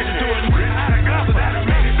attention to it. All the hustle that I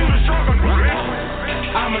made it through the struggle.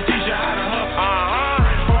 I'ma teach you how to hustle.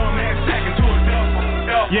 Transform that sack into a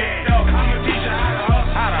dope. Yeah, I'ma teach you how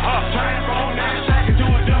to hustle. Transform that sack into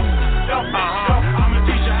a dope. I'ma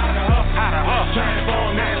teach you how to hustle.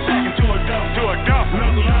 Transform that sack into a dope.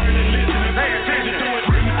 Look, learn, and listen and pay attention to it.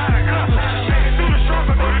 All the hustle that I made it through the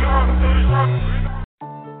struggle.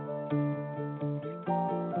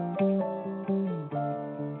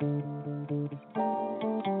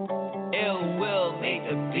 Ill will make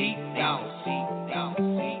the beat down.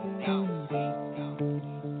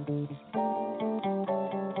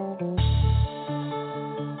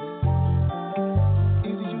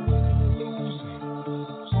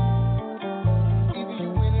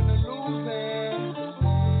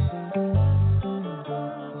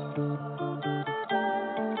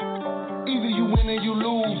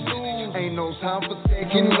 Time for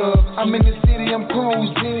second love. I'm in the city, I'm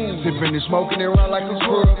cruising. Sipping and smoking around like a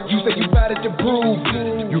scrub. You say you got it to prove.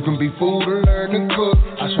 You can be fooled or learn to cook.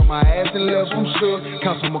 I show my ass and left some shook.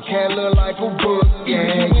 Count some more look like a book.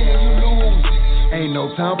 Yeah, you lose. Ain't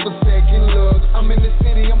no time for second love. I'm in the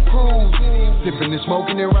city, I'm cruising. Sipping and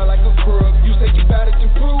smoking around like a scrub. You say you got it to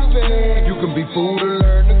prove it. You can be fooled or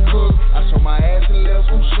learn to cook. I show my ass and left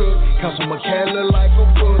some shook. Count some more look like a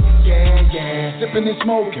book. Yeah. Sipping and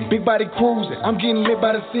smoking, big body cruising. I'm getting lit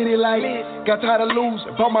by the city like got tired of losing.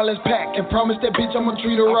 Bought my last pack and promised that bitch I'ma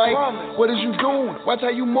treat her right. What is you doing? Watch how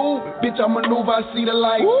you move. Bitch, I maneuver, I see the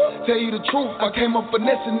light. Tell you the truth, I came up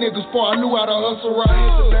finessing niggas before I knew how to hustle right.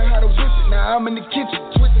 To learn how to whip it, now I'm in the kitchen,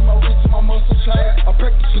 twisting my wrist and my muscles tight. I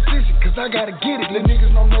practice position, cause I gotta get it. Little niggas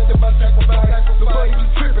know nothing about sacrifice. The buddy, you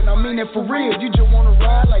tripping, I mean that for real. You just wanna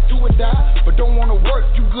ride like do or die, but don't wanna work.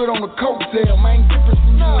 You good on the coattail, man, difference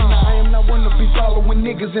from you and I am not one to be following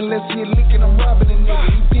niggas unless he licking, I'm robbing a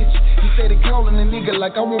nigga. He bitch, he said he calling a nigga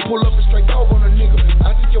like I won't pull up and straight dog on a nigga.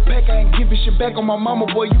 I took your pack, I ain't giving shit back on my mama,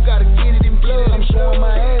 boy, you gotta get it in blood. I'm showing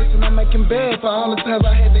my ass and I'm making bad for all the times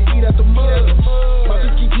I had to eat out the mud. My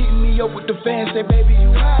bitch keep hitting me up with the fans, say baby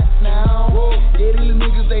you hot now. Yeah, these little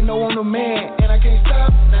niggas, they know I'm the man and I can't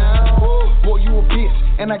stop now. Boy, you a bitch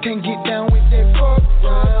and I can't get down with that fuck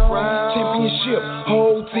round. Championship,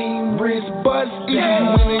 whole team wrist bust. Either you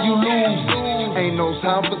win or you lose. Ain't no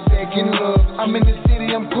time for second love. I'm in the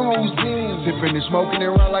city, I'm cruising. Sipping and smoking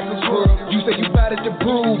around like a scrub. You say you got it to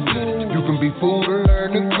prove. You can be fooled or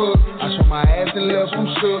learn to cook. I show my ass and left some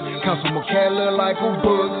shook. Count some more look like a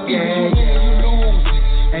book. Yeah, you lose.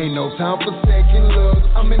 Ain't no time for second love.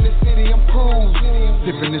 I'm in the city, I'm cruising.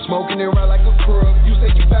 Sipping and smoking around like a scrub. You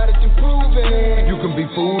say you got it to prove it. You can be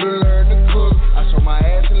fooled or learn to cook. I show my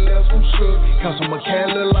ass and left some shook. Count some more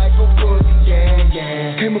look like a book. Yeah.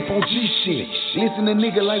 Came up on G shit. Listen to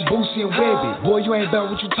nigga like Boosie and Webby. Boy, you ain't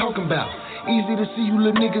about what you talking about. Easy to see you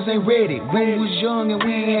little niggas ain't ready. When we was young and we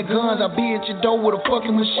ain't had guns, I be at your door with a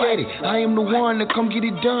fucking machete. I am the one to come get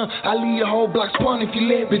it done. I leave your whole block spun if you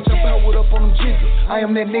let. Bitch, I'm powered up on them jiggers. I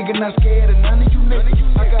am that nigga not scared of none of you niggas.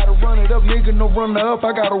 I gotta run it up, nigga, no runner up.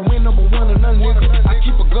 I gotta win number one and none, nigga. I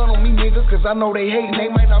keep a gun on me, nigga, cause I know they hatin'. They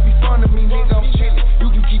might not be fun of me, nigga. I'm chillin'. You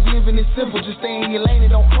can keep living it simple, just stay in your lane and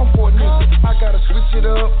don't come for a nigga. I gotta switch it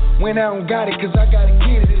up when I don't got it, cause I gotta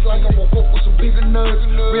get it. It's like I woke up with some bigger nuts.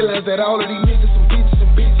 Realize that all of these niggas some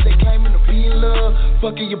bitches, they claiming to be in love.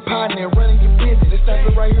 Fucking your partner and running your business. This type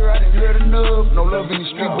of right here, I done heard enough. No love in the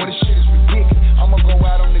street, boy, this shit is ridiculous. I'ma go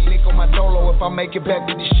out on the lick on my dolo. If I make it back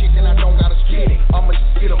with this shit, then I don't gotta split it. I'ma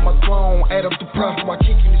just get up my throne, add up the profit while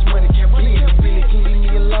kicking this money, can't bleed it. Really can leave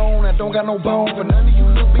me alone, I don't got no bone for none of you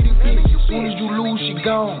little bitty bitches. Soon as you lose, she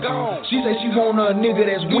gone. She say she want a nigga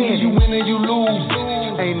that's winning. You win or you lose.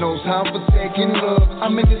 Ain't no time for second love.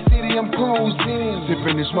 I'm in the city, I'm cruising.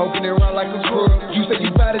 Sipping and smoking around like a scrub. You say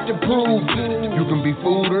you got it to prove. You can be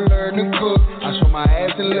fooled or learn to cook. I show my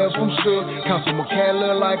ass and left some shook. Count some more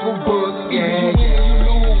look like a book. Yeah, you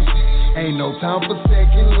lose. Ain't no time for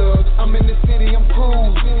second love. I'm in the city, I'm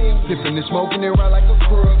cruising. Sipping and smoking around like a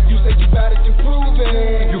scrub. You say you got it to prove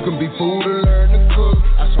it. You can be fooled or learn to cook.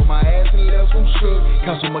 I show my ass and left some shook.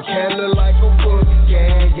 Count some more look like a book.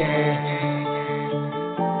 Yeah.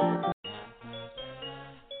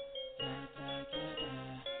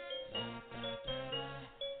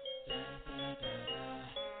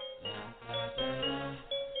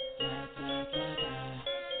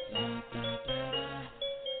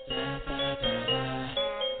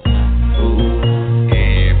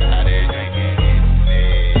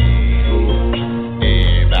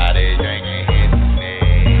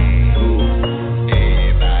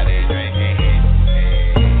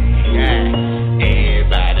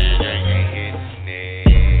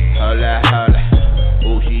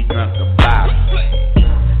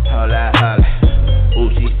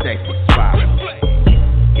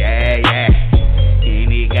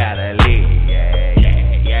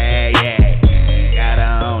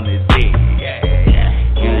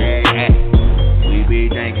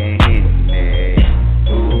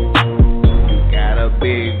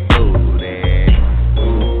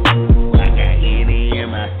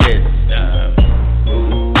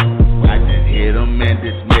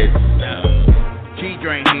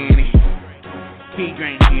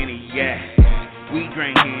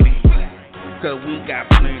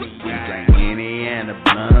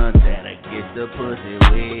 pussy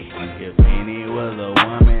wet. If any was a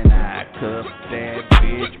woman, I'd cuff that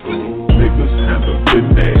bitch. Ooh. Niggas handle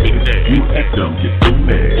business. You act dumb, get in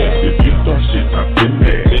there. If you start shit, I'm in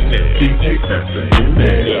there. DJ faster in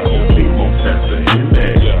there. Be more faster in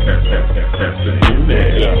there. Faster in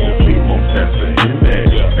there. Be more faster in there.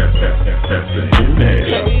 Faster in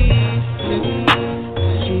there.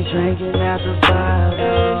 She drinking out the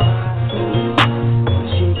bottle.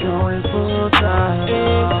 She going full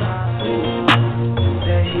throttle.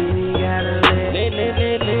 That Henny got her lit.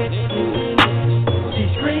 She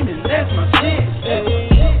screaming, that's my shit.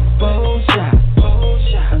 Bowl shot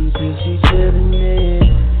until she feeling it.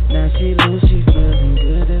 Now she loose, she feeling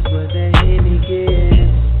good. That's what that Henny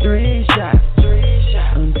get. 3 shots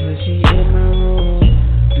until she in my room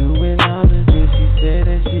doing all the things she said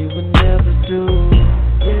that she would never do.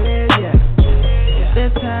 Yeah.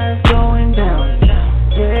 That's how it's going down.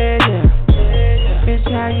 Yeah. Bitch,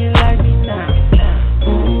 how you like me now?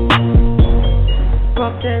 Ooh,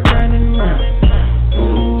 fuck that running round.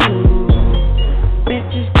 Ooh,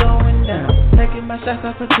 bitch is going down. Taking my shots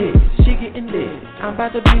off her titties. She getting lit. I'm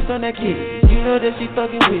about to beast on that kid. You know that she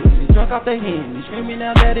fucking with me. Drunk off the Henny. Screaming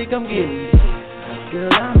out, daddy, come get me.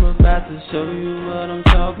 Girl, I'm about to show you what I'm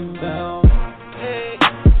talking about.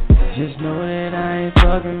 Just know that I ain't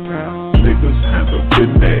fucking around. Niggas handle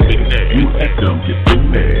business. You act dumb, get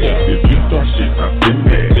in there. If you start shit, I'm in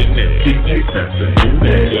there. DJ faster in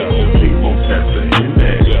there. Be more faster in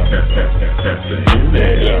there. Faster in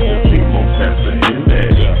there. Be more faster in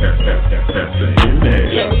there. Faster in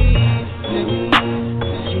there.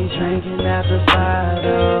 She drinking out the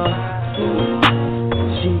bottle.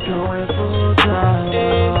 She going full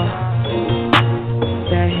throttle.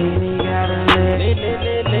 That Henny got her lit.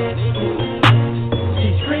 She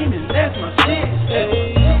screaming, that's my shit.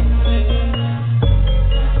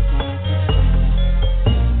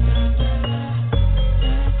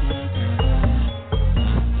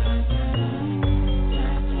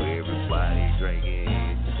 Everybody drinking.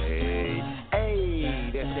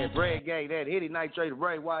 Hey, that's that Brad Gang, that Hitty Nitrate,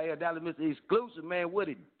 Ray YL, Dallas Mr. Exclusive, man. What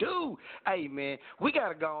it do? Hey, man, we got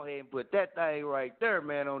to go ahead and put that thing right there,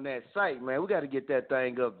 man, on that site, man. We got to get that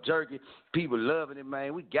thing up jerky. People loving it,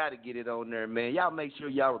 man. We got to get it on there, man. Y'all make sure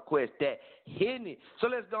y'all request that Henny. So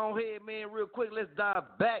let's go ahead, man, real quick. Let's dive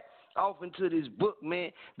back off into this book,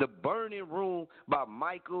 man, The Burning Room by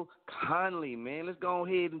Michael Conley, man. Let's go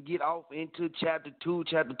ahead and get off into chapter 2.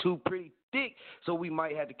 Chapter 2 pretty thick, so we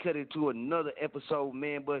might have to cut it to another episode,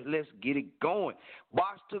 man, but let's get it going.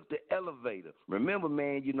 Boss took the elevator. Remember,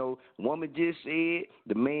 man, you know, woman just said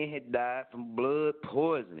the man had died from blood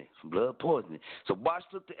poisoning. So Boss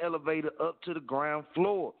took the elevator up to the ground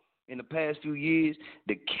floor. In the past few years,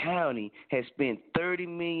 the county has spent $30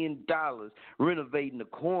 million renovating the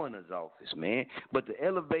coroner's office, man. But the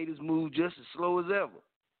elevators move just as slow as ever.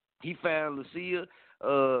 He found Lucia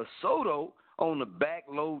Soto on the back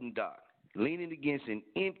loading dock, leaning against an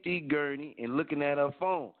empty gurney and looking at her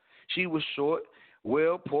phone. She was short,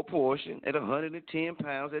 well proportioned, at 110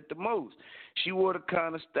 pounds at the most. She wore the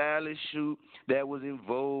kind of stylish suit that was in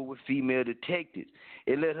vogue with female detectives.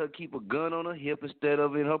 It let her keep a gun on her hip instead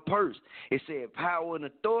of in her purse. It said power and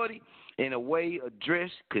authority in a way a dress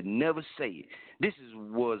could never say it. This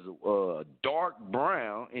was dark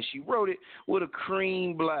brown, and she wrote it with a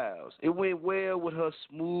cream blouse. It went well with her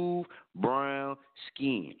smooth brown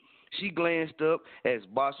skin. She glanced up as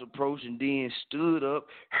Boss approached and then stood up,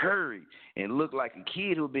 hurried, and looked like a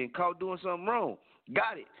kid who had been caught doing something wrong.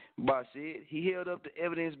 Got it, Boss said. He held up the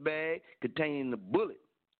evidence bag containing the bullet.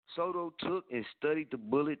 Soto took and studied the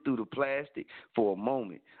bullet through the plastic for a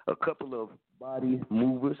moment. A couple of body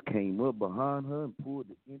movers came up behind her and pulled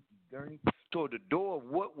the empty gurney toward the door of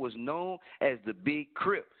what was known as the Big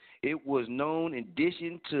Crypt. It was known in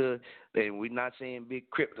addition to, and we're not saying Big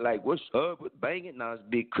Crypt like, what's up with banging? No, it's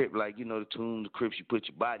Big Crypt like, you know, the tomb, the crypts you put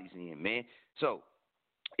your bodies in, man. So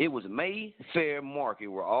it was Mayfair Market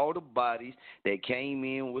where all the bodies that came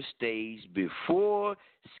in were staged before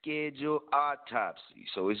scheduled autopsy.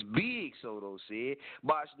 So it's big, Soto said.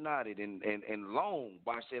 Bosch nodded and long.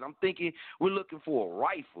 Bosch said, I'm thinking we're looking for a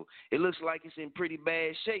rifle. It looks like it's in pretty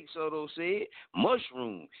bad shape, Soto said.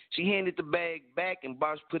 Mushroom. She handed the bag back and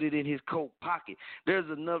Bosch put it in his coat pocket. There's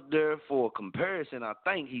enough there for a comparison, I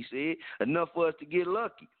think, he said. Enough for us to get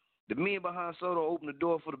lucky. The men behind Soto opened the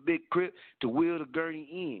door for the Big Crypt to wheel the gurney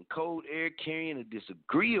in. Cold air carrying a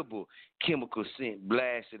disagreeable chemical scent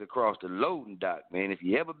blasted across the loading dock, man. If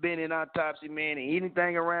you ever been in autopsy, man, and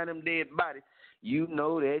anything around them dead bodies, you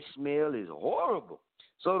know that smell is horrible.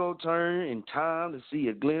 Soto turned in time to see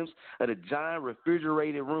a glimpse of the giant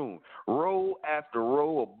refrigerated room. Row after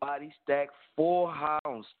row of bodies stacked 4 high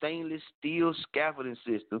on stainless steel scaffolding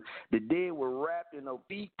system. The dead were wrapped in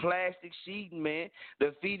opaque plastic sheeting, man.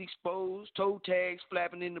 Their feet exposed, toe tags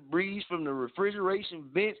flapping in the breeze from the refrigeration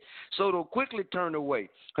vents. Soto quickly turned away.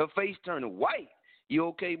 Her face turned white. You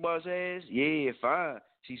okay, boss ass? Yeah, fine,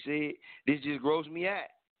 she said. This just grossed me out.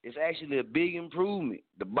 It's actually a big improvement.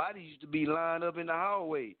 The bodies used to be lined up in the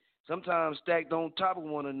hallway, sometimes stacked on top of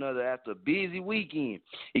one another after a busy weekend.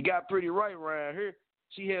 It got pretty right around here.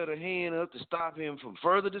 She held her hand up to stop him from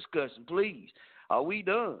further discussion. Please, are we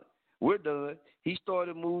done? We're done. He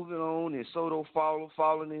started moving on, and Soto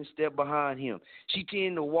following in step behind him. She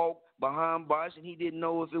tended to walk behind Bosch, and he didn't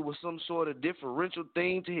know if it was some sort of differential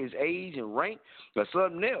thing to his age and rank or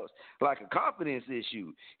something else, like a confidence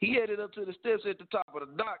issue. He headed up to the steps at the top of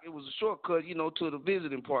the dock. It was a shortcut, to the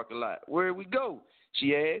visiting parking lot. Where we go?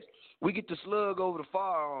 She asked. We get to slug over the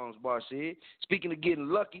firearms, Bosch said. Speaking of getting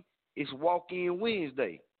lucky, it's walk-in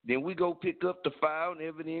Wednesday. Then we go pick up the file and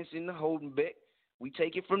evidence in the holding back. We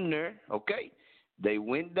take it from there, okay? They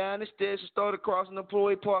went down the stairs and started crossing the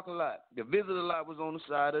employee parking lot. The visitor lot was on the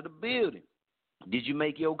side of the building. Did you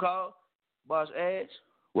make your call? Boss asked.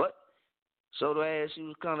 What? Soto asked. She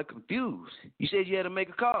was kind of confused. You said you had to make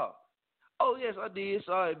a call. Oh, yes, I did.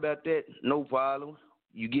 Sorry about that. No problem.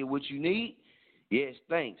 You get what you need? Yes,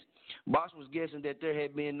 thanks. Boss was guessing that there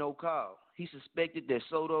had been no call. He suspected that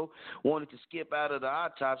Soto wanted to skip out of the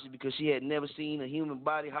autopsy because she had never seen a human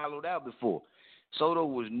body hollowed out before. Soto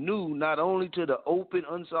was new not only to the open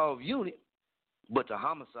unsolved unit, but to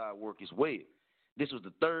homicide work as well. This was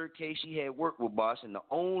the 3rd case she had worked with Bosch and the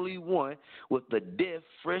only one with the death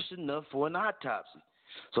fresh enough for an autopsy.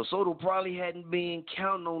 So Soto probably hadn't been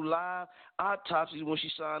counting on live autopsies when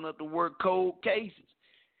she signed up to work cold cases.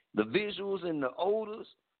 The visuals and the odors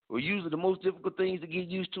were usually the most difficult things to get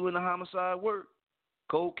used to in the homicide work.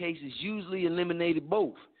 Cold cases usually eliminated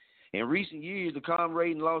both. In recent years, the crime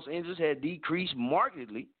rate in Los Angeles had decreased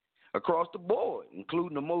markedly across the board,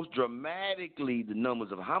 including the most dramatically the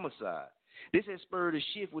numbers of homicide. This has spurred a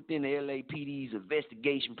shift within the LAPD's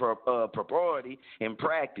investigation priority and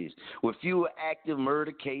practice. With fewer active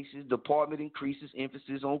murder cases, the department increases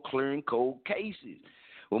emphasis on clearing cold cases.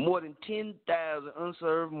 With more than 10,000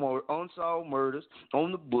 unsolved murders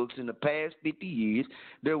on the books in the past 50 years,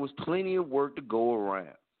 there was plenty of work to go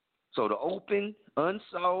around. So the open,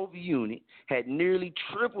 unsolved unit had nearly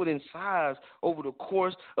tripled in size over the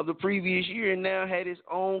course of the previous year and now had its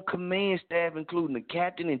own command staff, including a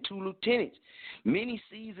captain and 2 lieutenants. Many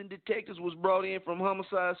seasoned detectives was brought in from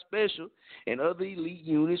Homicide Special and other elite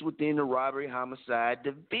units within the Robbery Homicide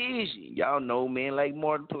Division. Y'all know, man, like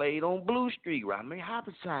Martin played on Blue Street, Robbery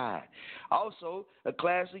Homicide. Also, a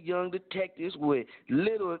class of young detectives with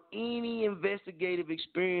little if any investigative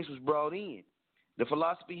experience was brought in. The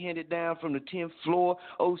philosophy handed down from the 10th floor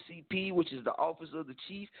OCP, which is the Office of the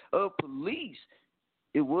Chief of Police,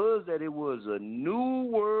 it was a new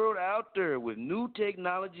world out there with new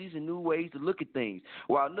technologies and new ways to look at things.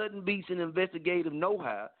 While nothing beats an investigative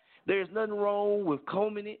know-how, there's nothing wrong with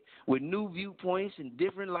combing it with new viewpoints and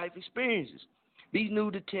different life experiences. These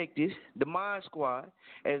new detectives, the Mind Squad,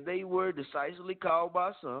 as they were decisively called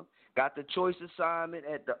by some, got the choice assignment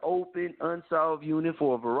at the open, unsolved unit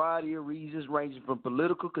for a variety of reasons, ranging from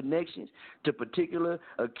political connections to particular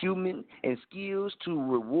acumen and skills to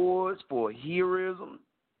rewards for heroism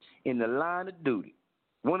in the line of duty.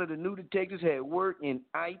 One of the new detectives had worked in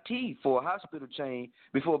IT for a hospital chain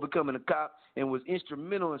before becoming a cop and was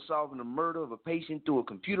instrumental in solving the murder of a patient through a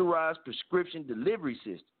computerized prescription delivery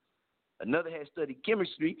system. Another had studied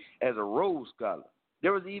chemistry as a Rhodes Scholar.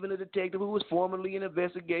 There was even a detective who was formerly an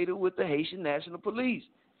investigator with the Haitian National Police.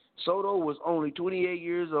 Soto was only 28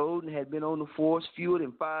 years old and had been on the force fewer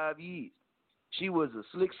than 5 years. She was a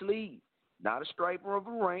slick sleeve, not a striper of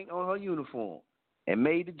a rank on her uniform, and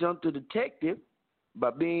made the jump to detective by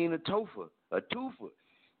being a twofer.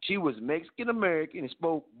 She was Mexican-American and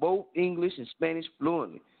spoke both English and Spanish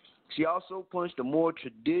fluently. She also punched a more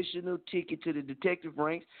traditional ticket to the detective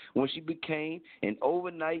ranks when she became an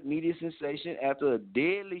overnight media sensation after a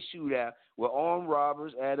deadly shootout with armed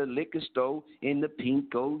robbers at a liquor store in the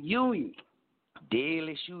Pico Union.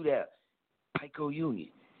 Deadly shootout, Pico Union.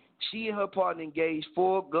 She and her partner engaged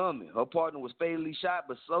 4 gunmen. Her partner was fatally shot,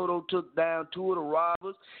 but Soto took down 2 of the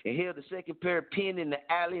robbers and held the second pair pinned in the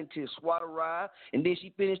alley until SWAT arrived, and then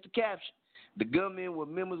she finished the capture. The gunmen were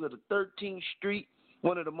members of the 13th Street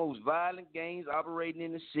one of the most violent gangs operating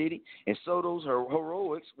in the city, and Soto's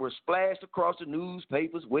heroics were splashed across the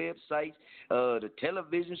newspapers, websites, the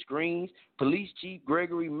television screens. Police Chief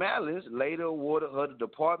Gregory Mallins later awarded her the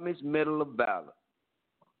Department's Medal of Valor.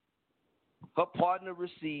 Her partner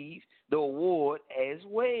received the award as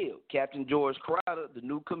well. Captain George Crowder, the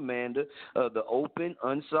new commander of the Open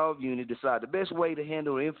Unsolved Unit, decided the best way to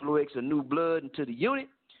handle the influx of new blood into the unit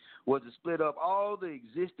was to split up all the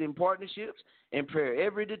existing partnerships and pair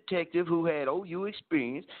every detective who had OU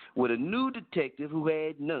experience with a new detective who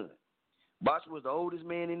had none. Bosch was the oldest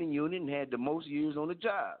man in the unit and had the most years on the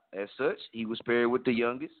job. As such, he was paired with the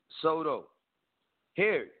youngest, Soto.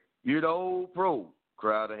 Harry, you're the old pro,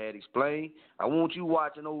 Crowder had explained. I want you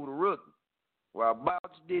watching over the rookie. While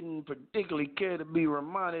Bosch didn't particularly care to be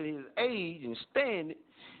reminded of his age and standing,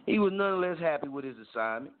 he was nonetheless happy with his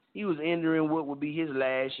assignment. He was entering what would be his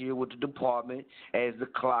last year with the department as the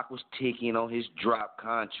clock was ticking on his drop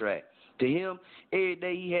contract. To him, every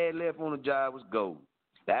day he had left on the job was gold.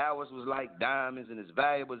 The hours was like diamonds and as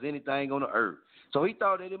valuable as anything on the earth. So he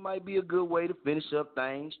thought that it might be a good way to finish up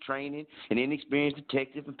things, training an inexperienced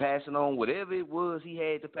detective and passing on whatever it was he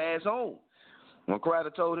had to pass on. When Crowder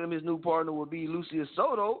told him his new partner would be Lucius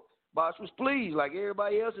Soto, Bosch was pleased. Like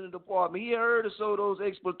everybody else in the department, he had heard of Soto's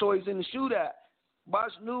exploits in the shootout.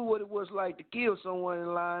 Bosch knew what it was like to kill someone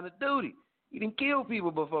in line of duty. He didn't kill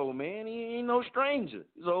people before, man. He ain't no stranger.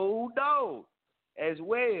 He's an old dog. As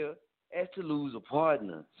well as to lose a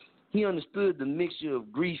partner. He understood the mixture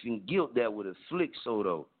of grief and guilt that would afflict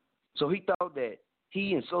Soto. So he thought that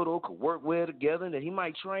he and Soto could work well together and that he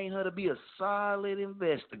might train her to be a solid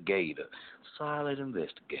investigator.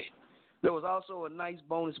 There was also a nice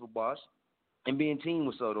bonus for Bosch in being teamed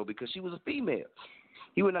with Soto because she was a female.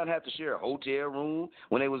 He would not have to share a hotel room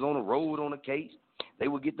when they was on the road on a case. They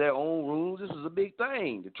would get their own rooms. This was a big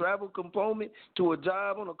thing. The travel component to a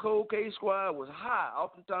job on a cold case squad was high.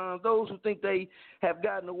 Oftentimes, those who think they have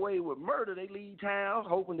gotten away with murder, they leave town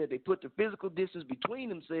hoping that they put the physical distance between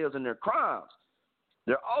themselves and their crimes.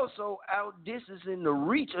 They're also outdistancing the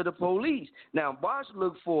reach of the police. Now, Bosch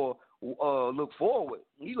looked forward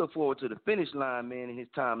to the finish line, man, in his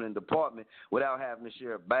time in the department without having to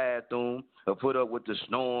share a bathroom or put up with the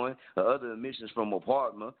snoring or other emissions from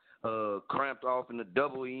apartment, cramped off in a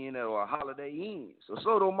double inn or a Holiday Inn. So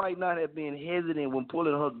Soto might not have been hesitant when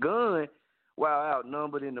pulling her gun while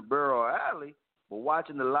outnumbered in the Burrow Alley, but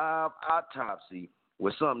watching the live autopsy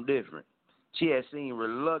was something different. She had seemed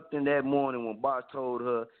reluctant that morning when Bosch told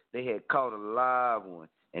her they had caught a live one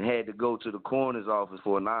and had to go to the coroner's office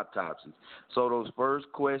for an autopsy. Soto's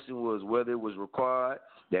first question was whether it was required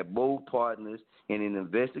that both partners in an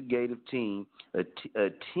investigative team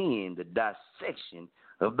attend the dissection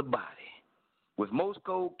of the body. With most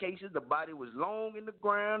cold cases, the body was long in the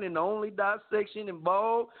ground, and the only dissection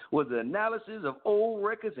involved was the analysis of old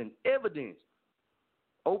records and evidence.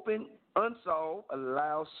 Open Unsolved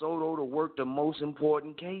allows Soto to work the most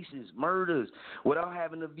important cases, murders, without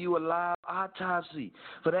having to view a live autopsy.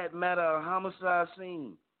 For that matter, a homicide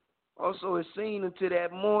scene. Also, it seemed until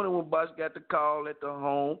that morning when Bosch got the call at the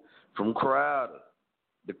home from Crowder.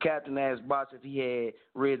 The captain asked Bosch if he had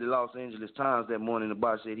read the Los Angeles Times that morning, and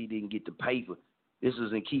Bosch said he didn't get the paper. This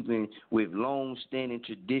was in keeping with long-standing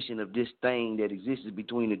tradition of this thing that existed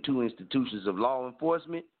between the two institutions of law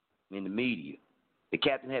enforcement and the media. The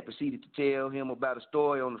captain had proceeded to tell him about a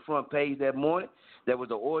story on the front page that morning that was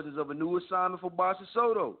the origins of a new assignment for Bosch and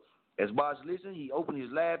Soto. As Bosch listened, he opened his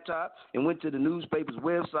laptop and went to the newspaper's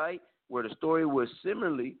website where the story was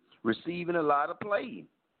similarly receiving a lot of play.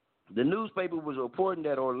 The newspaper was reporting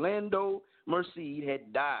that Orlando Merced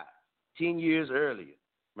had died 10 years earlier.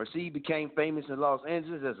 Merced became famous in Los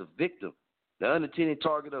Angeles as a victim, the unattended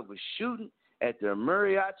target of a shooting at the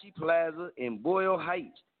Mariachi Plaza in Boyle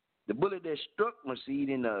Heights. The bullet that struck Merced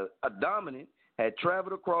in the abdomen had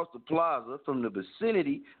traveled across the plaza from the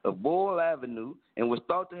vicinity of Boyle Avenue and was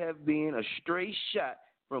thought to have been a stray shot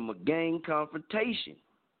from a gang confrontation.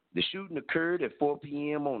 The shooting occurred at 4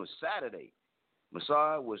 p.m. on a Saturday.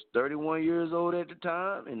 Merced was 31 years old at the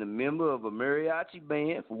time and a member of a mariachi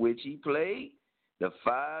band for which he played the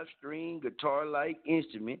 5-string guitar-like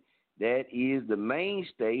instrument that is the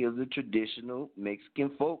mainstay of the traditional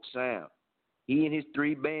Mexican folk sound. He and his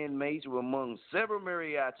 3 bandmates were among several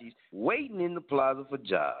mariachis waiting in the plaza for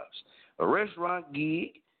jobs, a restaurant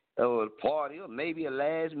gig, or a party, or maybe a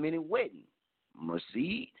last-minute wedding.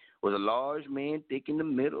 Merced was a large man, thick in the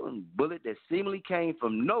middle, and a bullet that seemingly came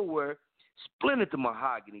from nowhere splintered the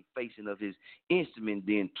mahogany facing of his instrument,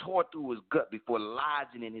 then tore through his gut before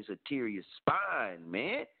lodging in his arterial spine,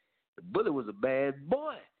 man. The bullet was a bad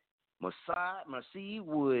boy. Maseed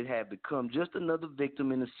would have become just another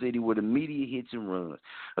victim in a city where the media hits and runs.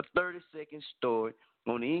 A 30-second story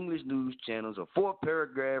on the English news channels, a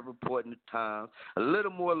 4-paragraph report in the Times, a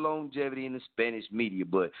little more longevity in the Spanish media,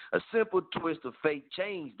 but a simple twist of fate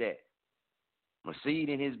changed that.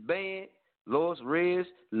 Maseed and his band, Los Reyes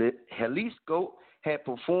Jalisco, had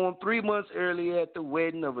performed 3 months earlier at the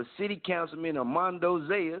wedding of a city councilman, Armando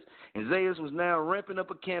Zayas, and Zayas was now ramping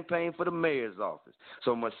up a campaign for the mayor's office.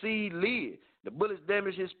 So Maseed lived. The bullets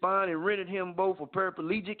damaged his spine and rendered him both a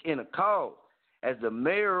paraplegic and a cause. As the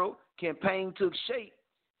mayoral campaign took shape,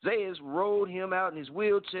 Zayas rode him out in his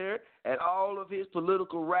wheelchair at all of his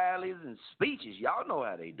political rallies and speeches. Y'all know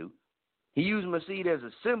how they do. He used Maseed as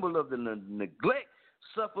a symbol of the neglect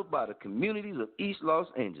suffered by the communities of East Los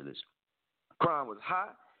Angeles. Crime was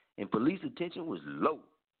high and police attention was low.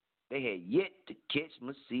 They had yet to catch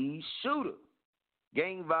Maseed's shooter.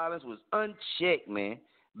 Gang violence was unchecked, man.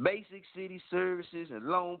 Basic city services and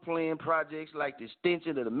long-planned projects like the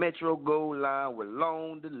extension of the Metro Gold Line were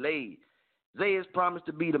long delayed. Zayas promised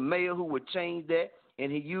to be the mayor who would change that, and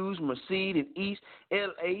he used Maseed in East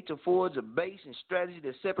L.A. to forge a base and strategy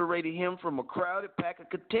that separated him from a crowded pack of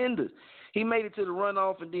contenders. He made it to the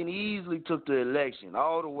runoff and then easily took the election.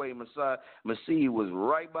 All the way, Maseed was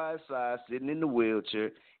right by his side, sitting in the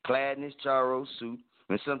wheelchair, clad in his charro suit,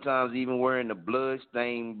 and sometimes even wearing the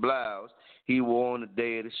blood-stained blouse he wore on the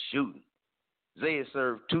day of the shooting. Zayas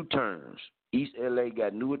served 2 terms. East L.A.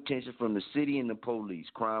 got new attention from the city and the police.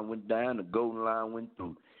 Crime went down, the Golden Line went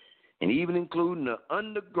through, and even including the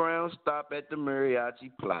underground stop at the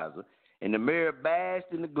Mariachi Plaza, and the mayor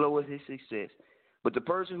basked in the glow of his success. But the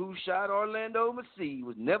person who shot Orlando Maseed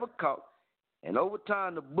was never caught, and over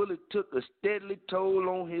time the bullet took a steadily toll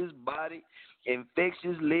on his body.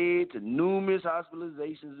 Infections led to numerous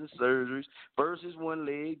hospitalizations and surgeries. First his one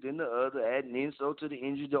leg, then the other, adding insult to the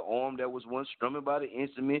injury, the arm that was once strumming by the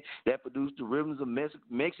instrument that produced the rhythms of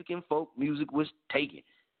Mexican folk music was taken.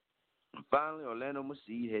 And finally, Orlando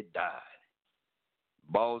Maseed had died.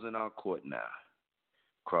 Ball's in our court now.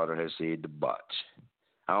 Crowder has said the botch.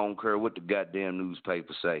 I don't care what the goddamn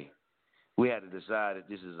newspapers say. We have to decide that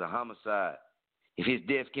this is a homicide. If his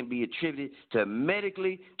death can be attributed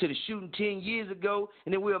medically to the shooting 10 years ago,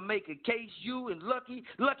 and then we'll make a case, you and Lucky,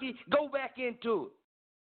 go back into it.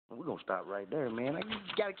 We're going to stop right there, man. I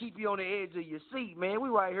got to keep you on the edge of your seat, man. We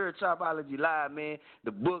right here at Chopology Live, man.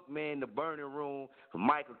 The book, man, The Burning Room from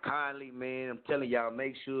Michael Conley, man. I'm telling y'all,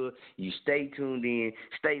 make sure you stay tuned in,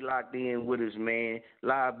 stay locked in with us, man.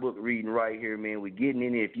 Live book reading right here, man. We're getting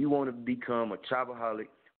in there. If you want to become a Chopaholic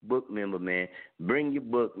book member, man, bring your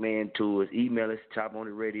book, man, to us. Email us,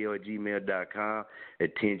 chopontheradio@gmail.com.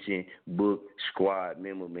 Attention, book squad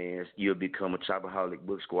member, man. You'll become a Chopaholic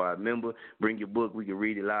book squad member. Bring your book. We can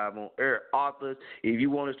read it live on air. Authors, if you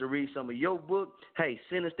want us to read some of your book, hey,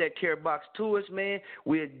 send us that care box to us, man.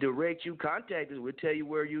 We'll direct you, contact us. We'll tell you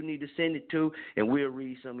where you need to send it to, and we'll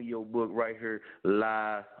read some of your book right here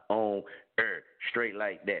live on air. Straight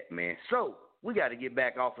like that, man. So, we got to get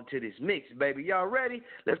back off into this mix, baby. Y'all ready?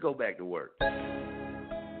 Let's go back to work. Yeah.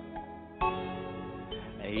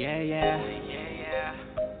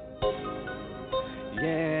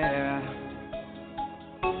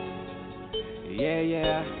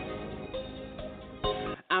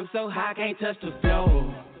 I'm so high, can't touch the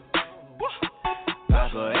floor.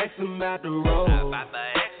 Papa X, I'm out the road.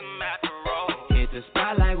 Hit the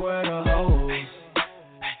spotlight where the hoes.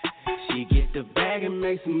 She get the bag and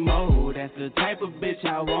make some more. That's the type of bitch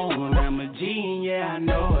I want. I'm a G and yeah, I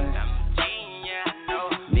know it.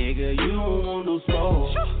 Nigga, you don't want no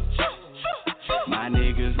smoke. My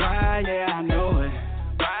niggas ride, yeah, I know it.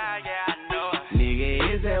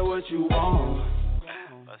 Nigga, is that what you want?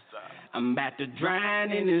 I'm about to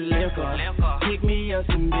drown in this liquor. Pick me up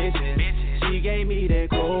some bitches. She gave me that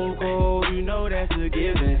cocoa, you know that's a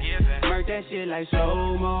given. Murk that shit like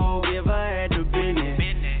slow-mo, give her at the business.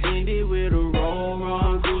 End it with a roll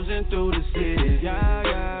run, cruising through the city.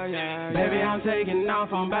 Yeah. Baby, I'm taking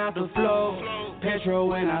off, I'm about to flow. Petrol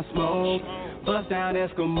when I smoke. Bust down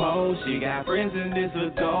Eskimo, she got friends and this a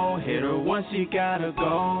go. Hit her once, she gotta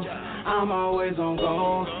go. I'm always on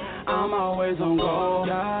go.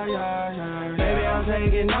 Yeah. Baby, I'm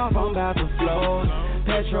taking off, I'm about to flow.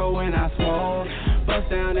 Petrol when I smoke. Bust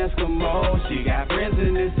down Eskimo, she got friends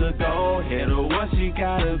and this a go. Hit her once, she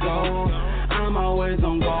gotta go. I'm always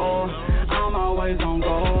on go.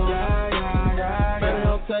 Yeah. Better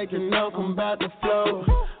help taking milk, I'm about to flow.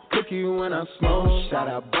 Cookie when I smoke. Shout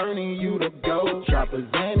out Bernie, you the go. Drop a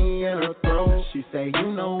Zanny in her throat. She say,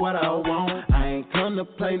 you know what I want. I ain't come to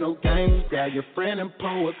play no games. Grab your friend and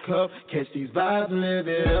pour a cup. Catch these vibes and live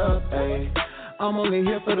it up, ayy. I'm only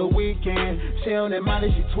here for the weekend. She on that Molly,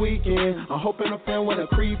 she tweaking. I'm hoping a friend wanna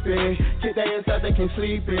creep in. Kick that ass out, they can't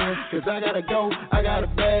sleep in. Cause I gotta go, I got a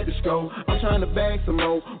bag to score. I'm trying to bag some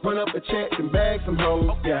more. Run up a check and bag some hoes.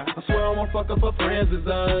 Yeah, I swear I won't fuck up her friends is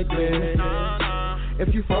ugly.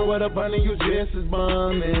 If you fuck with a bunny, you just as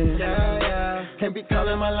bumming. Yeah. Can't be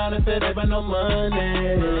calling my line if it ain't about no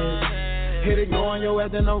money. Hit it, go on your ass,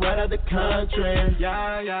 then I'm right out the country.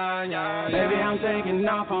 Yeah. Baby, I'm taking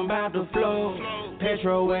off, I'm about to flow.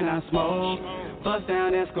 Petrol when I smoke. Bust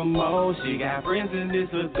down Eskimo. She got friends in this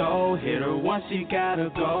a go. Hit her once, she gotta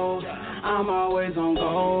go. I'm always on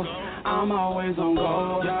go. I'm always on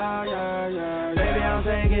go. Yeah. Baby, I'm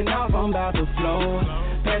taking off, I'm about to flow.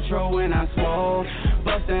 Petrol when I smoke.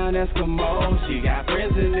 Bust down Eskimo. She got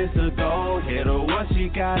friends in this a go. Hit her once, she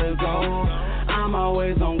gotta go. I'm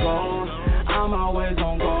always on go. I'm always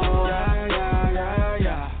on go.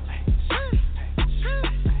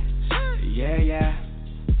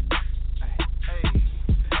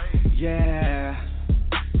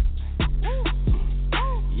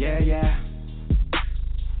 Yeah.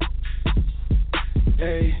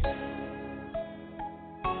 Hey.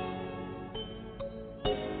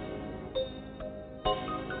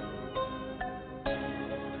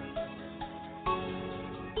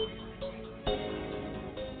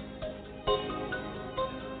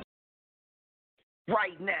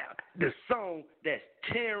 Right now, the song that's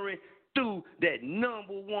tearing through that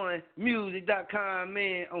 #1 music.com,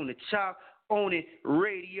 man, on the Chop On It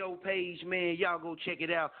radio page, man. Y'all go check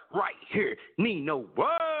it out right here. Nino,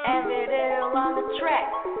 what? Evidell on the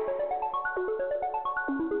track.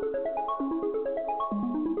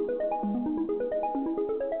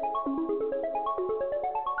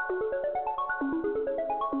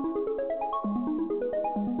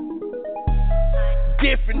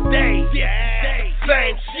 Different days,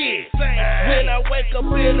 same shit. When I wake up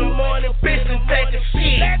in the morning, bitch, and take a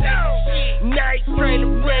shit. Night train to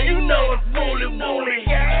bring, you know it's woolly.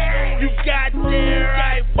 You got there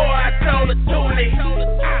right, boy, I told her Toolie.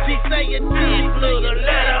 She say you did blue, the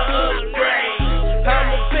letter upgrade. I'm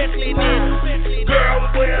a Bentley nigga, girl,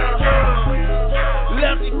 well,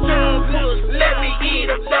 lucky tongue, let me eat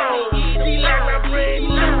a bone. She like my bread,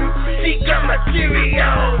 she got my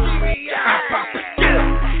Cheerios. I pop a skip,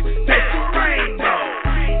 take a rainbow.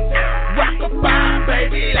 Rock a bar,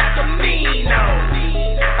 baby, like a Nino.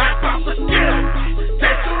 I pop a skip,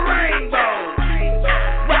 take a rainbow.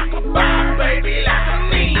 Rock a bar, baby, like a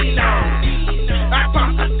Nino. I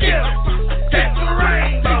pop a skip, take a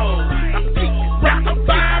rainbow. Rock a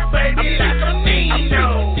bar, baby, like a Nino.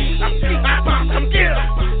 I pop a skip,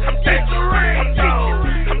 take a rainbow.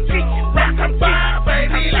 Rock a bar,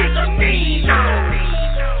 baby, like a Nino.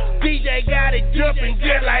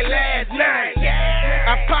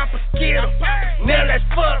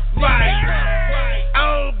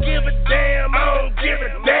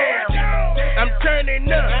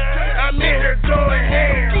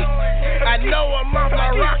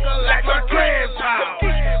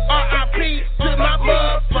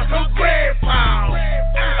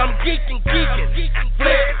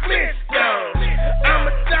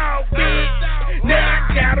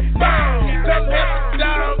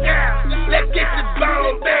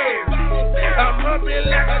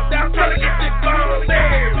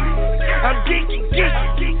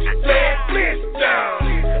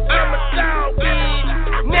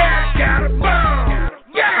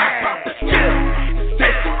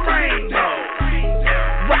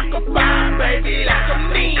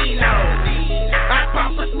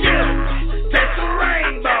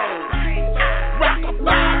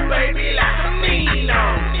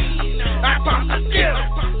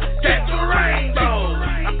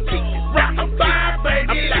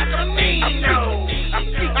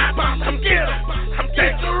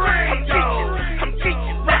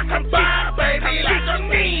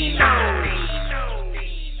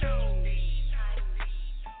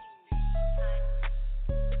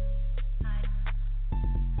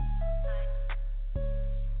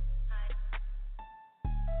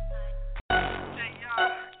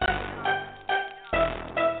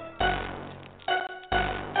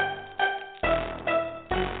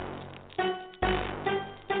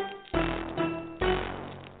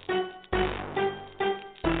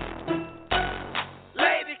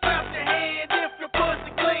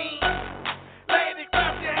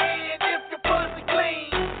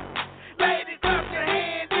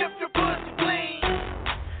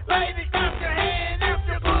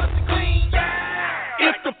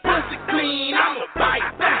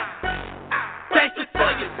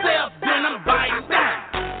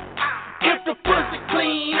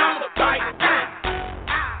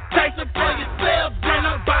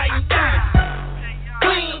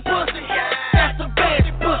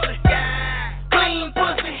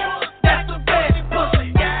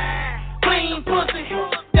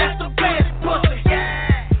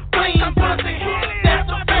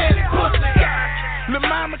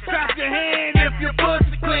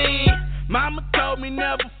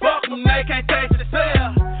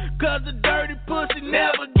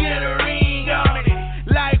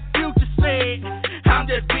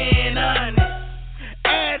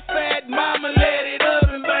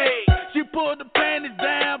 pull the panties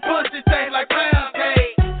down, pussy taste like pound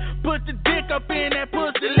cake. Put the dick up in that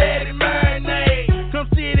pussy, let it marinate. Come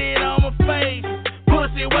sit it on my face,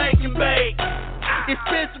 pussy wake and bake.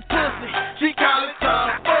 Expensive pussy, she call it Tom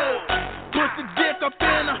Ford. Put the dick up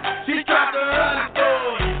in her, she dropped her $100.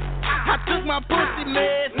 I took my pussy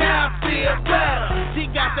meds, now I feel better. She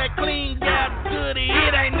got that clean, got goodie,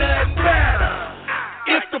 it ain't nothing better.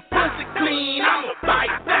 If the pussy clean, I'ma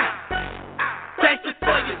bite that. Taste it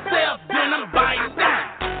for yourself, then I'm biting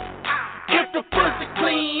that. If the pussy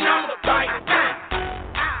clean, I'ma bite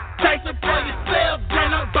that. Taste it for yourself,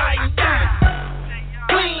 then I'm biting that.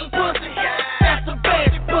 Clean pussy, that's a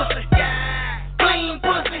baby pussy. Clean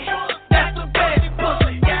pussy, that's a baby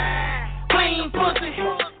pussy. Clean pussy,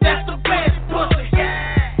 that's a baby pussy.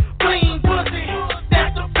 Clean pussy,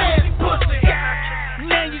 that's a baby pussy.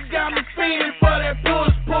 Now you got me feeling for that puss.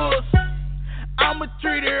 I'ma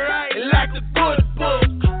treat it right like the good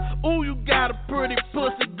book. Ooh, you got a pretty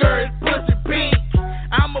pussy, girl, it's pussy pink.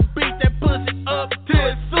 I'ma beat that pussy up till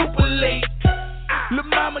it's super leak. Lil'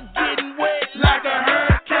 mama getting wet like a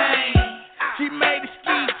hurricane. She made it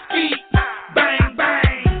skeet, bang,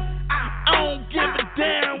 bang. I don't give a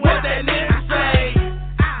damn what that nigga say.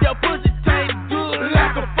 Your pussy tastes good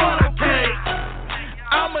like a funnel cake.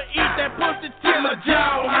 I'ma eat that pussy till my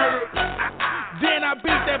jaw hurt. Then I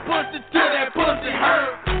beat that pussy till that pussy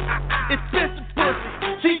hurt. Expensive pussy,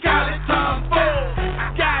 she call it Tom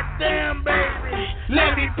Ford. Goddamn baby,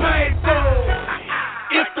 let me pay for it.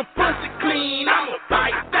 If the pussy clean, I'ma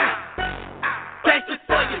bite that. Taste it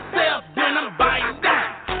for yourself, then I'm biting that.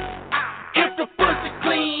 If the pussy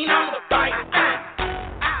clean, I'ma bite that.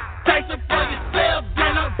 Taste it for yourself,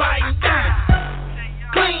 then I'm biting that.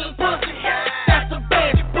 Clean pussy, that's a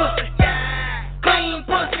baby pussy. Clean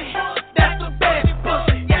pussy, that's a baby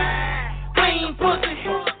pussy. Clean pussy,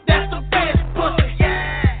 that's a baby pussy.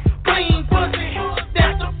 Clean pussy,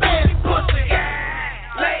 that's a baby pussy.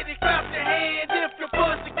 Ladies, clap your hands if your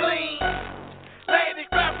pussy clean. Ladies,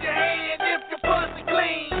 clap your hands if your pussy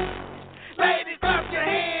clean. Ladies, clap your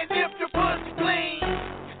hands if your pussy clean.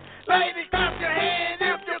 Ladies, clap your hands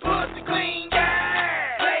if your pussy clean.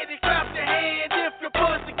 Ladies, clap your hands if your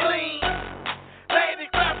pussy clean. Ladies,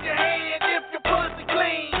 clap your hands if your pussy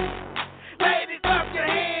clean. Ladies, clap your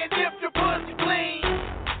hands if your pussy clean.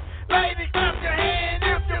 Ladies, clap your hands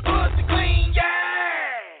if your pussy clean.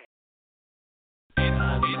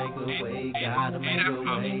 Gotta make a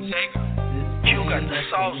way. You got the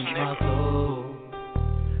sauce, nigga.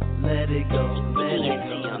 Let it go.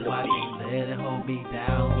 Why can't let it hold me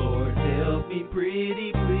down? Lord, help me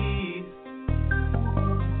pretty please.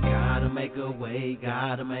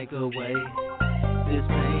 Gotta make a way. This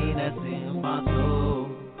pain that's in my soul.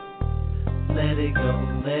 Let it go.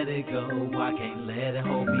 Why can't let it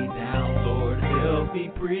hold me down? Lord, help me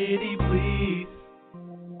pretty please.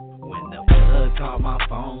 When the plug call my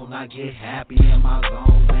phone, I get happy in my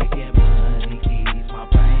zone, making money, ease my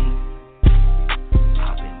pain.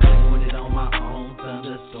 I've been doing it on my own,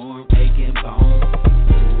 thunderstorm, aching bones.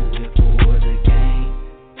 Do it for the game.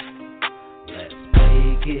 Let's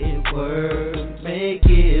make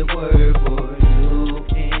it work for you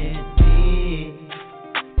and me.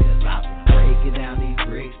 Cause I've been breaking down these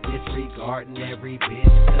bricks, disregarding every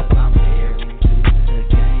bitch, cause I'm married to the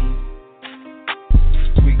game.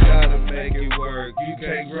 We gotta make it work. You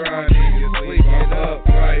can't grind in your sleep. I'm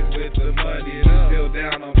upright with the money and still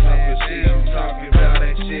down on top of shit. I'm talking about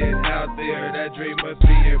that shit out there. That dream must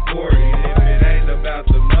be important. If it ain't about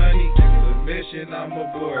the money, the mission I'm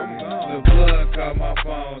aborting. The plug called my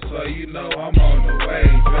phone, so you know I'm on the way.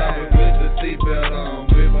 Driving with the seatbelt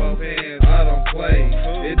on, with both hands. I don't play.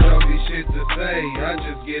 It don't be shit to say. I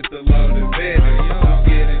just get the load of advantage. Don't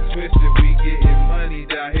get it twisted. We getting money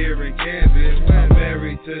down here in Kansas. I'm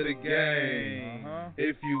married to the game.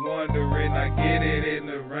 If you wondering, I get it in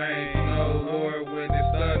the rain. Snow or when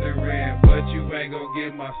it's thundering, but you ain't gon'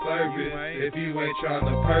 get my service if you ain't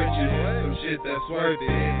tryna purchase some shit that's worth it.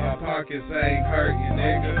 My pockets ain't hurting,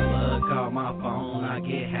 nigga. Plug call my phone, I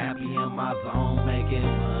get happy in my zone, making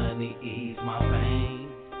money, ease my pain.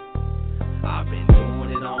 I've been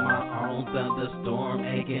doing it on my own, thunderstorm,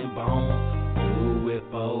 aching bones. Do it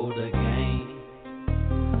for the game.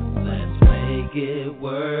 Let's make it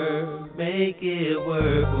work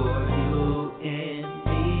for you and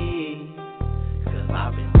me. Cause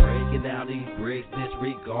I've been breaking down these bricks,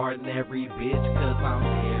 disregarding every bitch, cause I'm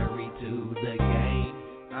married to the game.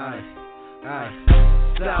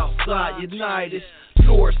 South side united,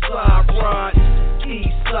 north side riding,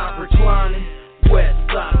 east side reclining, west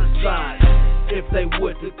side deciding. If they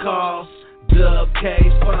would the cause, Dub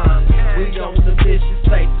K's fine. We on the mission,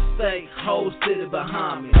 state to state, whole city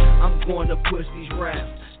behind me. I'm wanna push these raps,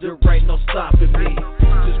 there ain't no stopping me.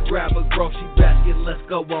 Just grab a grocery basket, let's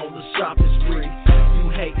go on the shopping spree. You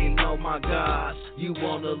hating, oh my gosh, you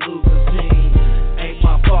wanna lose a team. Ain't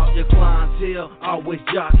my fault, your clientele always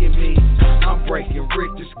jocking me. I'm breaking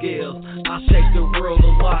Richter scales, I shake the world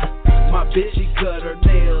a lot. My bitch, she cut her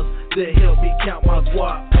nails to help me count my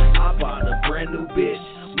guap. I bought a brand new bitch,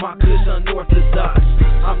 my kush unorthodox.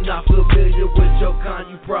 I'm not familiar with your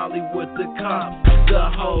kind, you probably with the cops. The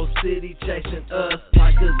whole city chasing us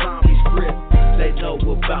like a zombie script. They know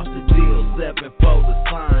about the deal, 7 for the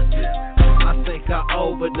scientists. I think I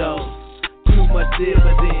overdosed, too much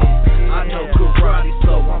dividend. I know karate,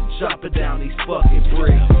 so I'm chopping down these fucking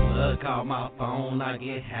bricks. Call my phone, I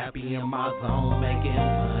get happy in my zone, making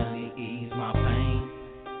money ease my pain.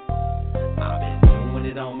 I've been doing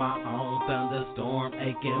it on my own, thunderstorm,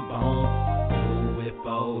 aching bones. Do it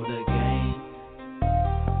for the game.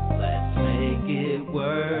 Let's make it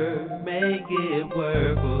work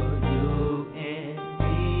for you and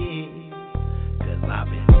me. Cause I've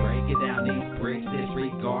been breaking down these bricks,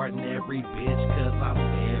 disregarding every bitch, cause I'm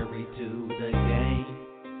married to the game.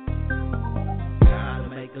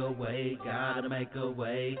 Gotta make a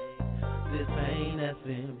way. This pain that's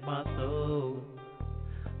in my soul.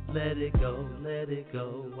 Let it go,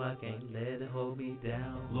 I can't let it hold me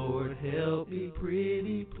down. Lord, help me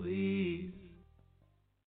pretty please.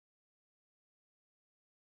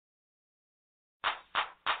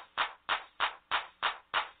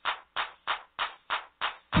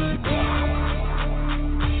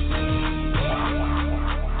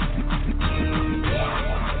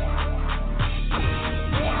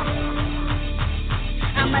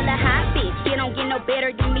 I'm a hot bitch, you don't get no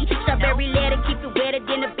better than me. Strawberry letter, keep it wetter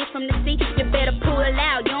than a bitch from the sea. You better pull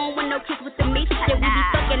out, you don't want no kiss with the meat. Yeah, we be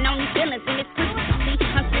fucking on these villains in this pussy, see.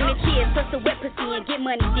 I'm spinning cheers, plus a wet pussy and get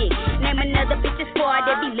money dick. Name another bitch's squad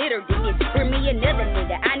that be littered than this. Bring me another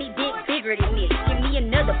nigga, I need dick bigger than this. Give me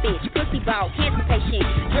another bitch, pussy ball, cancer patient.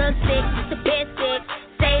 Drug sex, it's the best sex.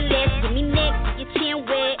 Say less, give me next, your chin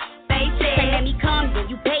wet. Face sex, say let me come, then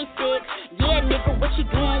you basic. Yeah, nigga, what you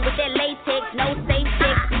doing with that latex? No safe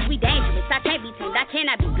sex, bitch, we dangerous. I can't be tamed, I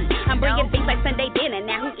cannot be beat. I'm bringing beef like Sunday dinner,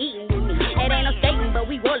 now who eating with me? It ain't no skating, but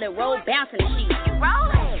we roll, bouncing the shit. You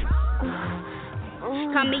rollin'?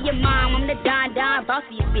 Call me your mom, I'm the Don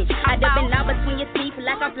bossy bitch. I done been out between your teeth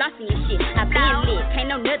like I'm flossing your shit. I been lit, can't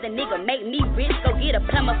no other nigga make me rich. Go get a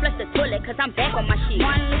plumber, flush the toilet, cause I'm back on my shit.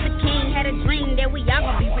 Martin Luther King had a dream that we all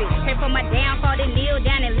gon' be rich. Pray for my downfall, then kneel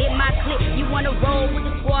down and lit my clip. You wanna roll with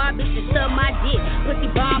the squad, bitch, and suck my dick. Pussy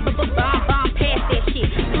bomb, pass that shit.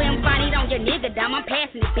 Slim Bonnie on your nigga dime, I'm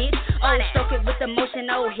passing it, bitch. Oh, soak it with emotion,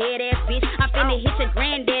 old head ass bitch. I'm finna hit your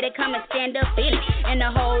granddaddy, come and stand up in it. In the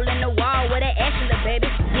hole in the wall with an Ashla, baby.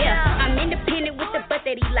 Yeah, I'm independent with the butt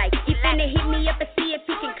that he like. He finna hit me up and see if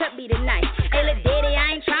he can cut me tonight. Hey, little daddy,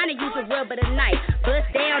 I ain't tryna use a rubber tonight. Bust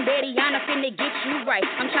down, daddy, I'm finna get you right.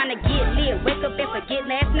 I'm tryna get lit, wake up and forget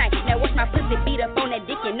last night. Now watch my pussy beat up on that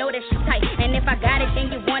dick, you know that she tight. And if I got it, then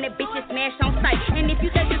you want it, bitch, it's smash on sight. And if you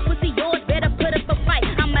think this pussy yours, better put up a fight.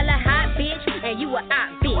 I'm a little hot bitch, and you a op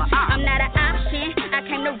bitch. I'm not an option, I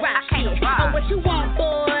came to rock shit. Oh, what you want,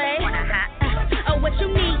 boy? Oh, what you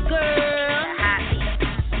need, girl?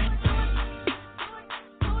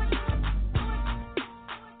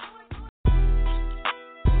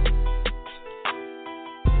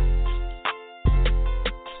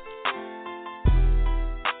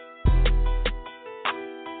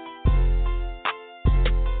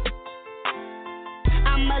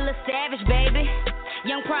 Savage, baby,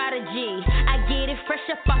 young prodigy. I get it fresh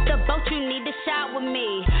up off the boat, you need to shop with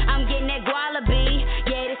me. I'm getting that gualaby,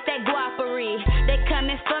 yeah, this that guapery. They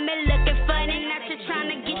coming for me, looking funny, not just trying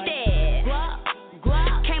to get that.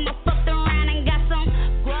 Guap, came up, fucked around and got some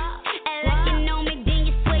guap. And like you know me, then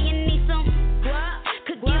you swear you need some guap.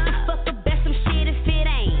 Could give a fuck about some shit if it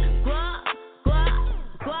ain't guap.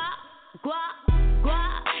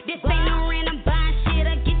 This ain't no random buying shit,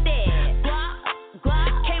 I get that.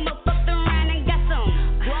 Came up, fucked around and got some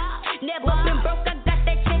guap. Never been broke, I got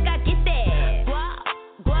that check, I get that. Guap.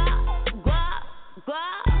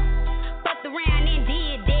 Fucked around and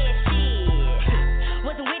did that shit.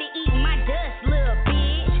 Wasn't with it eating my dust, little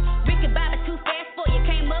bitch. Ricky Bobby too fast for you,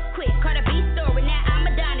 came up quick. Caught a beat story, now I'm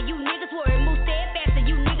Madonna. You niggas worry, move steadfast,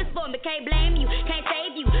 you niggas for me. Can't blame you, can't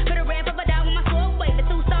save you. Put a rap of a dog with my sword waving.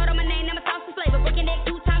 Threw salt on my name, now my sauce is flavor. Breaking neck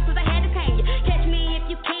 2 times cause I had to tame you. Catch me if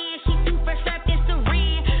you can, she too fresh up this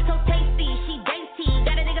Saran. So tasty, she dainty.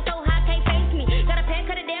 Got a nigga so hot, can't face me. Got a pack,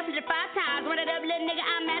 cut it down, 5 times. Run it up, little nigga,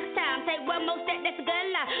 I'm out of time. Take one more step, that's a good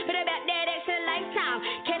lie. Put about that extra lifetime.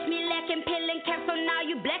 Catch me lacking, peeling caps on all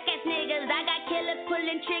you black ass niggas. I got killers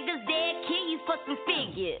pulling triggers, dead kill you for some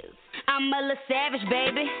figures. I'm a little savage,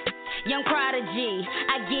 baby. Young prodigy,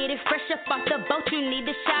 I get it fresh up off the boat. You need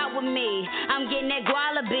to shout with me. I'm getting that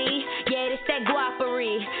gualaby, yeah, this that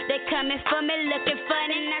guapery. They coming for me, looking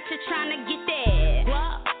funny, not you trying to get that.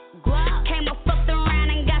 Guap, guap. Came up, fucked around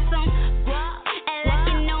and got some guap. And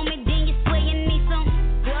like you know me, then you swear you need some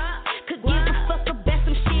guap. Could give a fuck about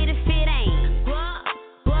some shit if it ain't guap,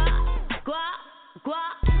 guap, guap,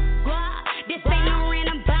 guap, guap. This ain't no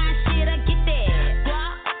random buying shit, I get that.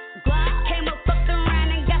 Guap, guap. Came up, fucked around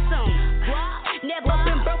and got some guap. Never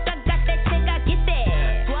been broke, I got that check, I get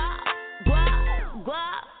that. Guap, guap,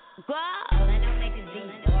 guap, guap.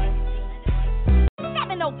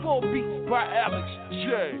 704 Beats by Alex J.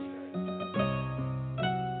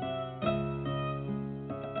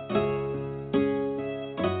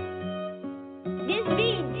 This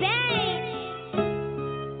beat bang.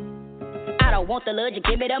 I don't want the love, just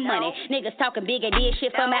give me the money. Niggas talking big and did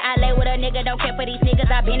shit for me. I lay with a nigga, don't care for these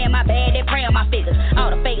niggas. I been in my bag, they pray on my figures.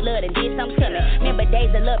 All the fake love that did something to me. Remember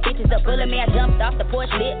days of love, bitches up bullying me. I jumped off the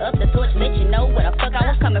porch, lit up the torch, let you know where the fuck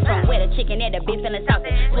I was coming from. Where the chicken and the beef feeling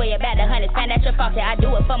saucy. Swear about the hundreds, find out your fault. I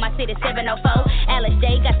do it for my city, 704. Alex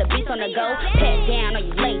J got the beats on the go. Pat down or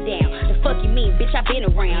you lay down. The fuck you mean, bitch? I been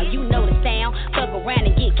around. You know the sound. Fuck around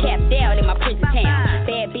and get capped out in my prison town.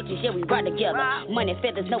 Bad bitches, yeah, we ride together. Money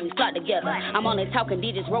feathers, know we flock together. I'm only talking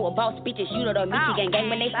digits, roll with boss speeches. You know the Michigan gang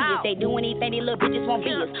when they see us. They do anything, these little bitches won't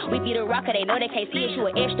be us. We be the rocker, they know they can't see us. You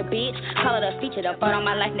an extra bitch. Call it a feature, the fun on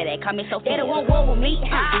my life, now they call me so they don't want war with me,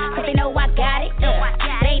 cause they know I got it.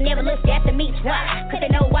 They ain't never looked after me twice, cause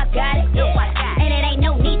they know I got it. And it ain't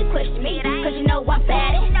no need to question me, cause you know I'm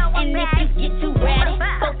bad it. And if you get too ratty,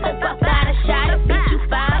 go by the shot, bitch you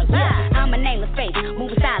foul, yeah. I'm a nameless face,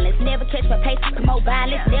 moving silence, never catch my pace, promote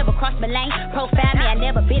violence, never cross my lane, profile me, I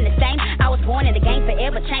never been the same. I was born in the game,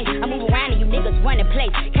 forever change. I move around and you niggas running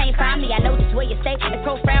place. Can't find me, I know just where you stay. It's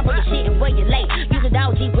profile where you shit and where you lay. Use a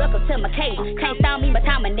dog G, welcome to my cave. Can't stop me, my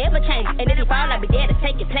time will never change. And if you fall, I'll be there to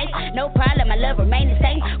take your place. No problem, my love remain the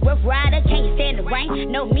same. Rough rider, can't you stand the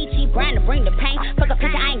rain? No me, cheap brand to bring the pain. Fuck a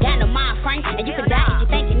picture, I ain't got no mind frame. And you can die if you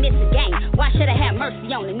thinking this a game. Why should I have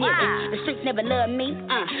mercy on the nigga? The streets never loved me,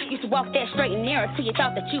 Used to walk that straight and narrow till you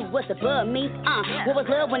thought that you was above me, What was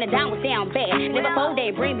love when the down was down bad? Never before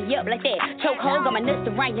they bring me up like that. Choke hold on my nuts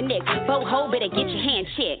around your neck. Boat hold, better get your hand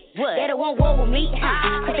checked. What? They don't want war with me,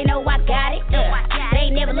 cause they know I got it. They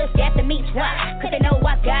ain't never looked after me twice, cause they know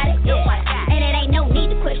I got it. And it ain't no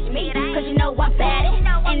need to question me, cause you know I'm bad it.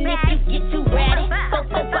 And if you get too ratty,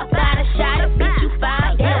 go by the shot, bitch you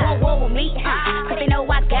foul. They don't want war with me, cause they know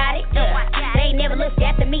I got it. They ain't never looked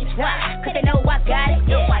after me twice, cause they know I got it.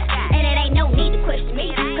 And it ain't no need to question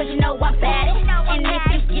me, cause you know I'm bad it. And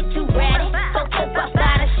if you get too ratty, go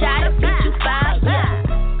by the shot, bitch you foul, yeah.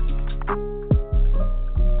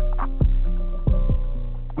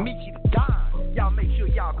 Michi the Don, y'all make sure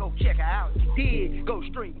y'all go check her out. If you did, go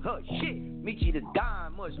stream her shit. Michi the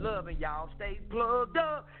Don, much love and y'all stay plugged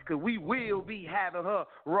up, cause we will be having her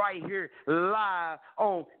right here live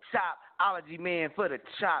on Chopology, man, for the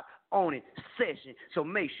Chop On It session. So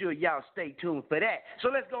make sure y'all stay tuned for that. So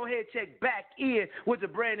let's go ahead and check back in with the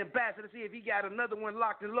brand ambassador, see if he got another one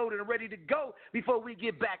locked and loaded and ready to go before we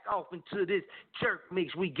get back off into this jerk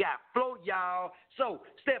mix we got flow, y'all. So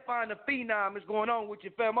Stefan the Phenom is going on with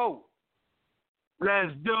your famo.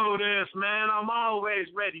 Let's do this, man. I'm always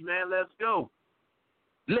ready, man. Let's go.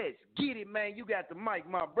 Let's get it, man. You got the mic,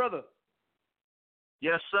 my brother.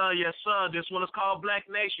 Yes, sir. Yes, sir. This one is called Black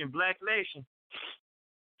Nation. Black Nation.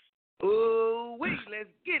 Ooh, let's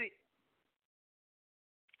get it.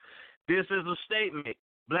 This is a statement.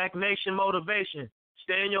 Black Nation motivation.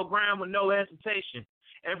 Stand your ground with no hesitation.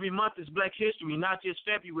 Every month is Black History, not just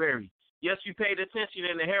February. Yes, you paid attention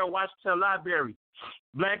in the Harold Washington Library.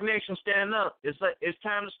 Black Nation, stand up. It's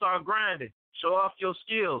time to start grinding. Show off your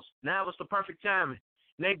skills. Now is the perfect timing.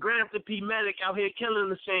 Nate Graham to P. Medic out here killing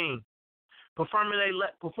the scene. Performing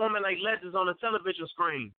like legends on the television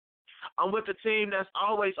screen. I'm with a team that's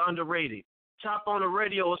always underrated. Chop on the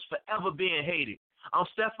radio is forever being hated. I'm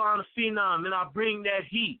Stefan the Phenom, and I bring that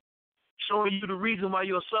heat. Showing you the reason why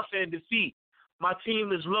you're suffering defeat. My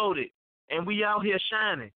team is loaded, and we out here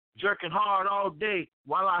shining. Jerking hard all day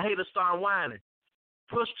while our haters start whining.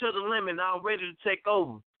 Push to the limit, now I'm ready to take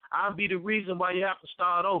over. I'll be the reason why you have to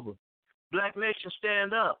start over. Black Nation,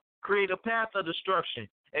 stand up. Create a path of destruction.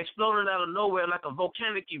 Exploding out of nowhere like a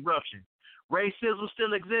volcanic eruption. Racism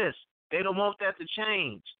still exists. They don't want that to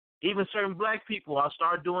change. Even certain black people are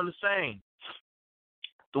start doing the same.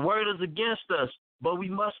 The word is against us, but we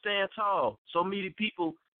must stand tall. So many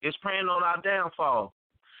people is praying on our downfall.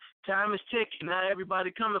 Time is ticking. Now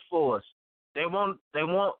everybody coming for us. They want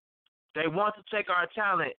to take our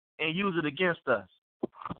talent and use it against us.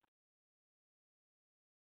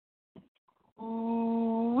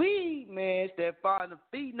 Ooh-wee, man, Stephon the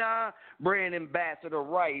Phenom, brand ambassador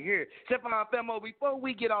right here. Stephon Femo, before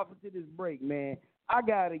we get off into this break, man, I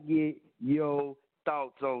got to get your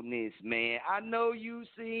thoughts on this, man. I know you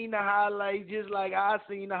seen the highlights just like I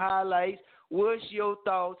seen the highlights. What's your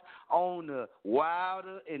thoughts on the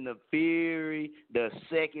Wilder and the Fury, the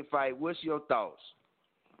second fight? What's your thoughts?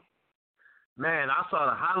 Man, I saw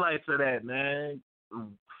the highlights of that, man.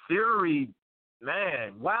 Fury,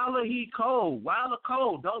 man, Wilder, he cold. Wilder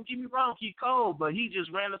cold. Don't get me wrong, he cold, but he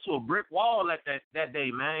just ran into a brick wall that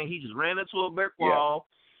day, man. He just ran into a brick wall,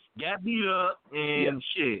 got beat up, and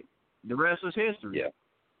shit. The rest is history. Yeah.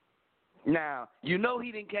 Now, you know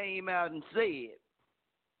he done came out and said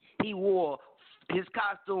his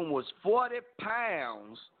costume was 40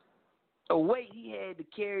 pounds a weight he had to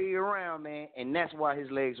carry around, man, and that's why his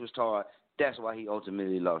legs was tired. That's why he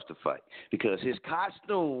ultimately lost the fight. Because his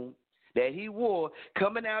costume that he wore,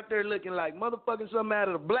 coming out there looking like motherfucking something out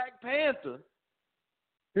of the Black Panther,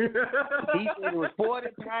 he said it was 40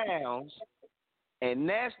 pounds, and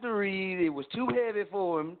that's the reason it was too heavy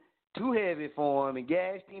for him, and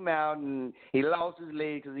gassed him out, and he lost his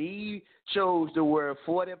leg because he chose to wear a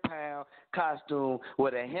 40-pound costume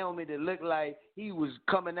with a helmet that looked like he was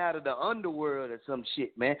coming out of the underworld or some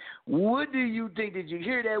shit, man. What do you think? Did you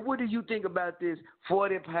hear that? What do you think about this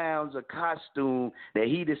 40 pounds of costume that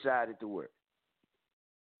he decided to wear?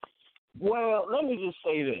 Well, let me just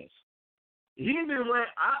say this.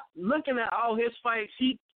 Looking at all his fights,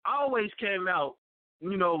 he always came out,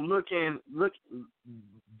 looking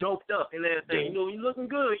doped up and everything. He's looking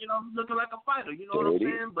good, looking like a fighter, you know what I'm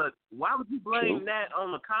saying? But why would you blame that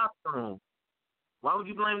on the costume? Why would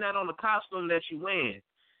you blame that on the costume that you wearing?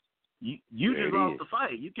 You just lost the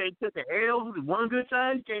fight. You can't take an L one good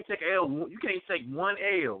time. You can't take an L. You can't take one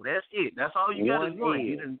L. That's it. That's all you got is one.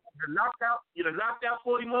 You done knocked out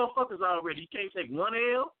 40 motherfuckers already. You can't take one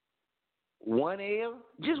L. One L?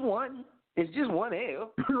 Just one. It's just one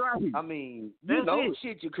L. Right. I mean, that's it.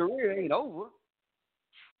 Shit, your career ain't over.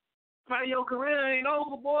 Man, your career ain't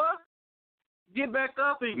over, boy. Get back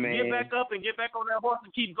up and get back on that horse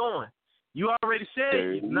and keep going. You already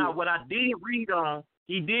said now what I did read on.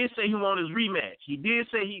 He did say he wanted his rematch. He did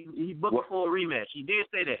say he booked for a rematch. He did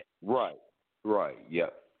say that. Right. Yeah.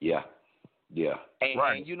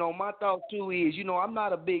 And my thought too is, I'm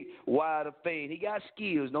not a big Wilder fan. He got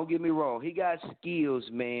skills. Don't get me wrong. He got skills,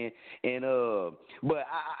 man. And but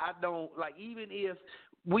I don't like, even if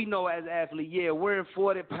we know as athletes, wearing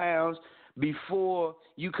 40 pounds before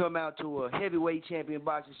you come out to a heavyweight champion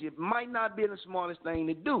boxing ship might not be the smartest thing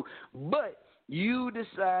to do. But you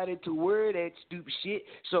decided to wear that stupid shit,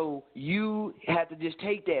 so you have to just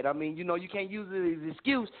take that. I mean, you can't use it as an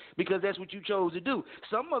excuse because that's what you chose to do.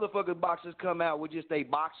 Some motherfucking boxers come out with just their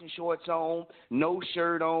boxing shorts on, no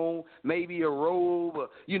shirt on, maybe a robe,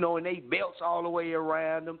 and they belts all the way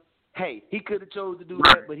around them. Hey, he could have chose to do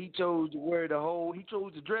that, but he chose to he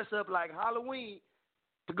chose to dress up like Halloween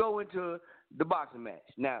to go into the boxing match.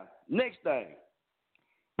 Now, next thing,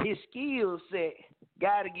 his skill set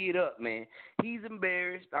got to get up, man. He's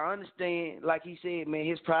embarrassed. I understand. Like he said, man,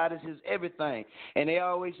 his pride is his everything. And they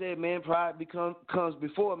always say, man, pride comes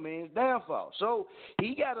before man's downfall. So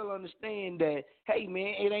he got to understand that, hey,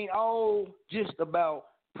 man, it ain't all just about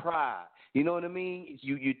pride. You know what I mean?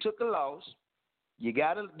 You took a loss. You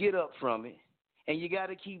got to get up from it. And you got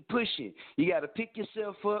to keep pushing. You got to pick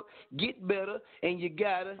yourself up, get better, and you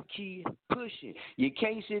got to keep pushing. You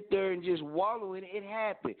can't sit there and just wallow in it. It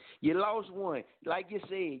happened. You lost one. Like you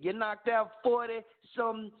said, you knocked out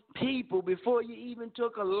 40-some people before you even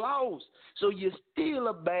took a loss. So you're still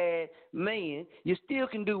a bad man. You still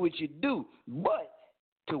can do what you do. But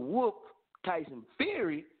to whoop Tyson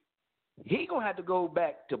Fury, he going to have to go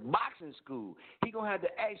back to boxing school. He going to have to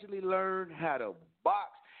actually learn how to box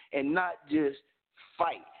and not just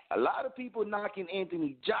fight. A lot of people knocking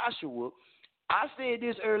Anthony Joshua. I said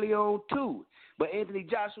this early on too, but Anthony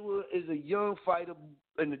Joshua is a young fighter,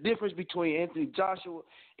 and the difference between Anthony Joshua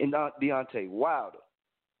and Deontay Wilder.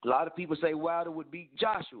 A lot of people say Wilder would beat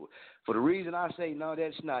Joshua. For the reason I say no,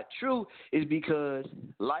 that's not true is because,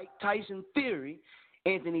 like Tyson Fury,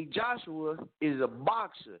 Anthony Joshua is a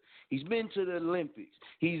boxer. He's been to the Olympics.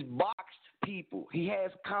 He's boxed people. He has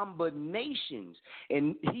combinations,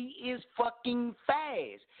 and he is fucking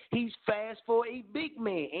fast. He's fast for a big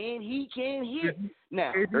man, and he can hit.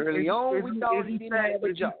 Now, early on, we thought he didn't have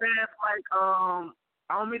a job. Is he fast like,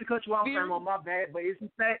 I don't mean to cut you off, on my bad, but is he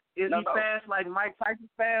fast? He fast like Mike Tyson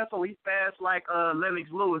fast, or he fast like Lennox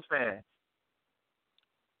Lewis fast?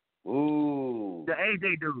 Ooh. The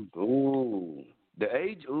AJ dude. Ooh. The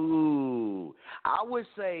age, ooh, I would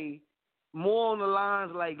say more on the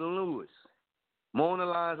lines like Lewis. More on the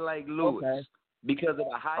lines like Lewis. Okay. Because of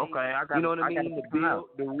the height, you know what I mean, the build,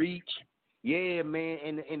 the reach. Yeah,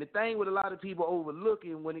 man, and the thing with a lot of people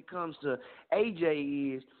overlooking when it comes to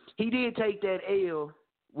AJ is he did take that L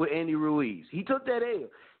with Andy Ruiz. He took that L.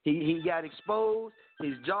 He got exposed,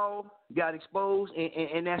 his jaw got exposed,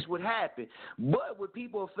 and that's what happened. But what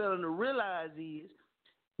people are failing to realize is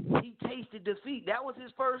he tasted defeat. That was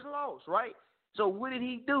his first loss, right? So what did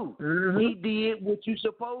he do? Mm-hmm. He did what you're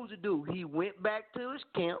supposed to do. He went back to his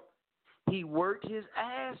camp. He worked his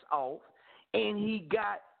ass off, and he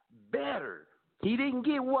got better. He didn't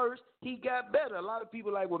get worse. He got better. A lot of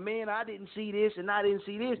people are like, well, man, I didn't see this and I didn't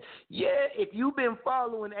see this. Yeah, if you've been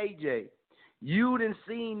following AJ, you done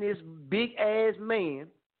seen this big-ass man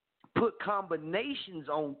put combinations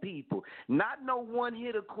on people. Not no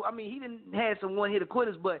one-hitter. I mean, he didn't have some one-hitter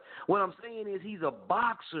quitters, but what I'm saying is he's a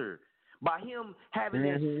boxer. By him having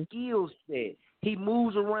that skill set, he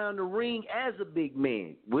moves around the ring as a big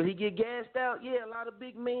man. Will he get gassed out? Yeah, a lot of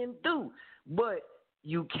big men do. But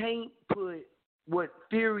you can't put what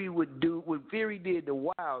Fury would do, what Fury did to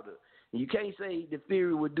Wilder. You can't say that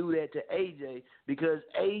Fury would do that to AJ because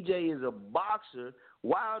AJ is a boxer.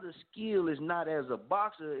 Wilder's skill is not as a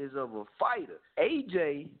boxer, is of a fighter.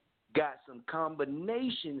 AJ got some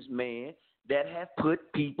combinations, man, that have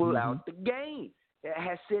put people out the game. That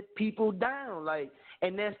has set people down,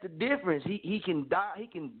 and that's the difference. He can duck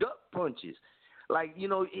punches,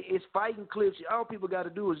 it's fighting clips. All people got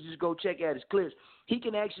to do is just go check out his clips. He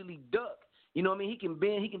can actually duck. You know what I mean? He can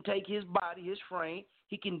bend. He can take his body, his frame.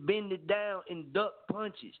 He can bend it down and duck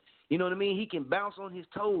punches. You know what I mean? He can bounce on his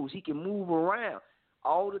toes. He can move around.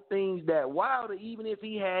 All the things that Wilder, even if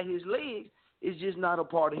he had his legs, is just not a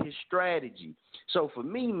part of his strategy. So for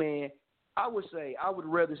me, man, I would say I would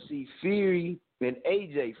rather see Fury and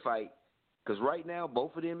AJ fight, because right now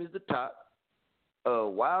both of them is the top.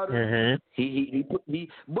 Wilder,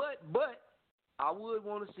 but I would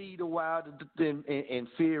want to see the Wilder and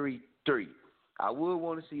Fury 3. I would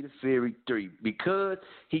want to see the Fury 3 because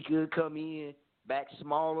he could come in back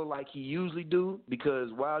smaller like he usually do,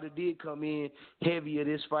 because Wilder did come in heavier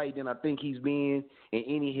this fight than I think he's been in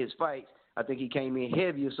any of his fights. I think he came in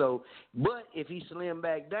heavier. So, but if he slim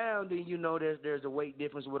back down, then you know there's a weight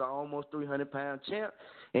difference with an almost 300-pound champ,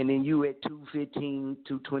 and then you at 215,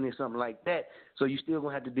 220, something like that. So you still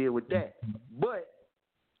gonna have to deal with that. But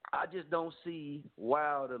I just don't see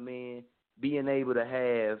Wilder, man, being able to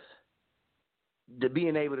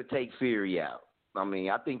take Fury out. I mean,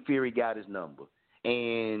 I think Fury got his number,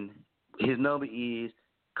 and his number is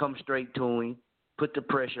come straight to him, put the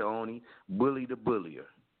pressure on him, bully the bullier.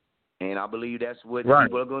 And I believe that's what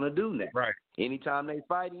people are going to do now. Right. Anytime they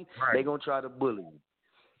fighting, they're going to try to bully him.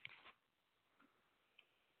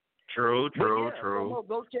 True.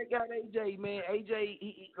 Go check out AJ, man. AJ,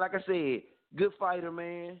 he, like I said, good fighter,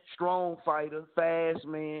 man. Strong fighter, fast,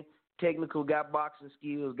 man. Technical, got boxing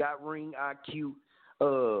skills, got ring IQ,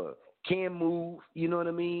 can move, you know what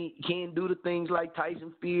I mean? Can do the things like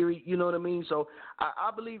Tyson Fury, you know what I mean? So I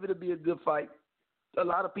believe it'll be a good fight. A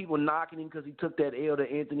lot of people knocking him because he took that L to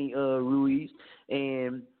Anthony Ruiz,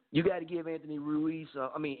 and you got to give Andy Ruiz,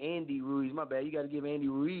 my bad. You got to give Andy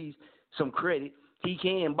Ruiz some credit. He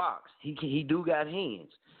can box. He do got hands.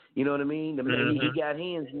 You know what I mean? He got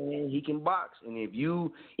hands, man. He can box. And if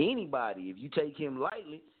you take him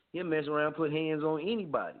lightly, he'll mess around, put hands on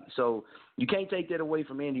anybody. So you can't take that away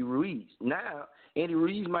from Andy Ruiz. Now, Andy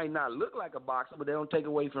Ruiz might not look like a boxer, but they don't take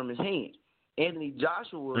away from his hands. Anthony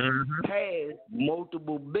Joshua has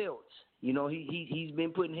multiple belts. You know, he's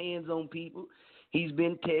been putting hands on people. He's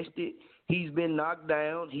been tested. He's been knocked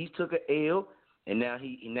down. He's took an L, and now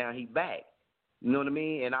he back. You know what I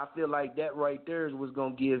mean? And I feel like that right there is what's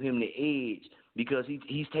gonna give him the edge, because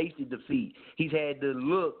he's tasted defeat. He's had to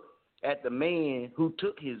look at the man who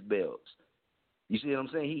took his belts. You see what I'm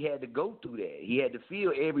saying? He had to go through that. He had to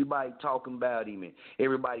feel everybody talking about him and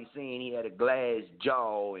everybody saying he had a glass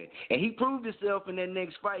jaw. And he proved himself in that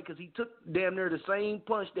next fight, because he took damn near the same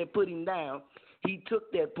punch that put him down. He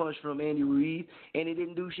took that punch from Andy Ruiz, and it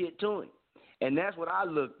didn't do shit to him. And that's what I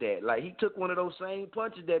looked at. Like, he took one of those same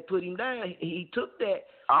punches that put him down. He took that.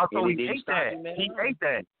 Also, he ate that. He ate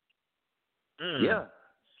that.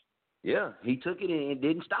 Yeah. He took it and it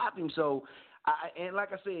didn't stop him. So, and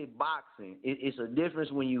like I said, boxing, it's a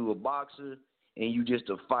difference when you a boxer and you just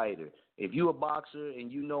a fighter. If you a boxer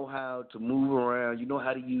and you know how to move around, you know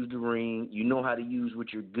how to use the ring, you know how to use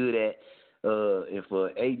what you're good at. And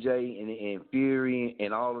for AJ and Fury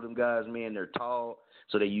and all of them guys, man, they're tall,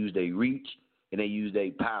 so they use their reach and they use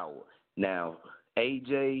their power. Now,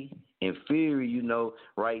 AJ And Fury, you know,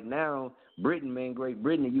 right now, Britain, man, Great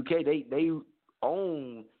Britain, the UK, they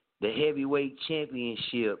own the heavyweight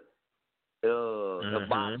championship of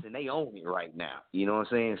boxing. They own it right now. You know what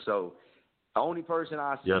I'm saying? So the only person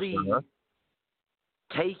I see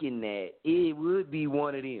taking that, it would be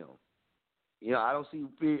one of them. You know, I don't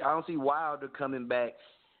see Wilder coming back,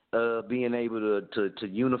 being able to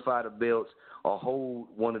unify the belts or hold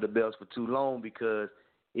one of the belts for too long, because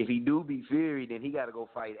if he do beat Fury, then he got to go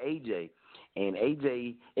fight AJ. And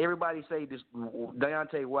AJ, everybody say this,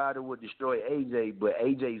 Deontay Wilder would destroy AJ, but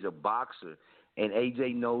AJ's a boxer, and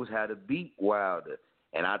AJ knows how to beat Wilder.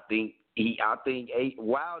 And I think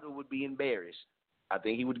Wilder would be embarrassed. I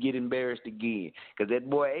think he would get embarrassed again, because that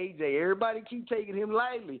boy AJ, everybody keep taking him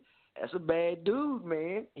lightly. That's a bad dude,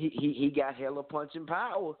 man. He got hella punching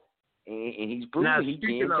power, and he's proven he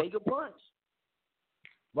can take a punch.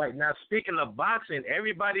 Right, now speaking of boxing,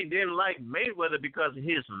 everybody didn't like Mayweather because of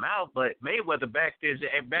his mouth, but Mayweather backed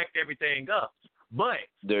everything up. But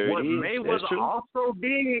what Mayweather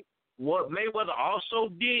also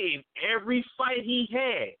did in every fight he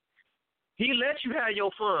had, he let you have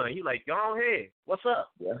your fun. He like, go ahead. What's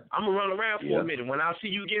up? Yeah. I'm going to run around for a minute. When I see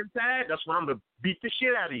you getting tired, that's when I'm going to beat the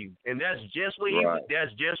shit out of you. And that's just what he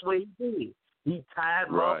did. He tired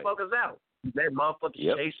motherfuckers out. He let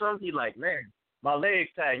motherfuckers chase him. He like, man, my legs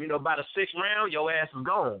tired. You know, by the 6th round, your ass is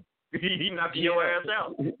gone. He knocking your ass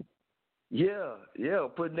out. Yeah,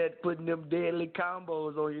 putting them deadly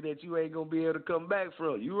combos on you that you ain't going to be able to come back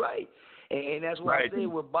from. You right. And that's why I say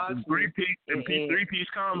with boxing. Three-piece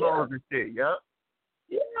combos and shit,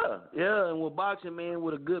 Yeah, and with boxing, man,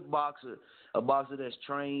 with a good boxer, a boxer that's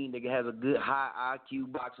trained, that has a good high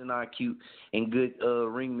IQ, boxing IQ, and good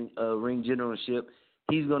ring generalship,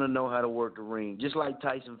 he's going to know how to work the ring, just like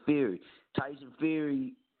Tyson Fury. Tyson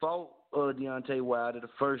Fury fought Deontay Wilder the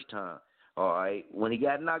first time, all right? When he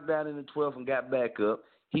got knocked out in the 12th and got back up,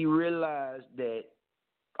 he realized to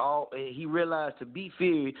beat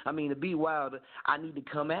Wilder, I need to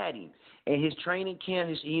come at him. And his training camp,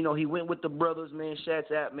 he went with the brothers, man,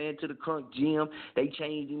 shats out, man, to the Crunk gym. They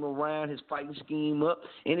changed him around, his fighting scheme up,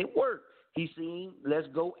 and it worked. He seen, let's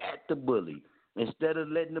go at the bully. Instead of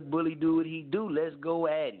letting the bully do what he do, let's go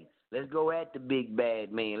at him. Let's go at the big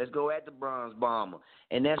bad man. Let's go at the bronze bomber.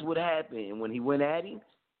 And that's what happened. And when he went at him,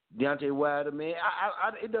 Deontay Wilder, man,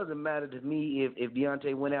 it doesn't matter to me if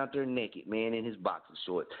Deontay went out there naked, man, in his boxing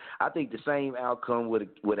shorts. I think the same outcome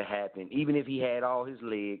would have happened. Even if he had all his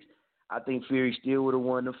legs, I think Fury still would have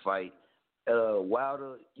won the fight.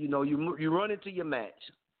 Wilder, you run into your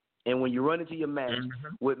match. And when you run into your match,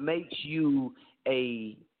 what makes you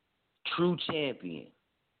a true champion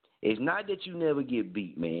is not that you never get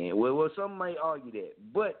beat, man. Well, some might argue that.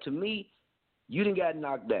 But to me, you done got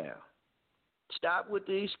knocked down. Stop with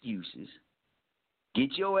the excuses.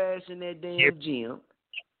 Get your ass in that damn gym.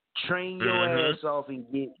 Train your ass off and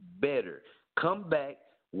get better. Come back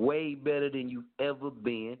way better than you've ever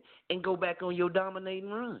been and go back on your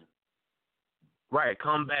dominating run. Right.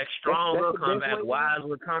 Come back stronger, come back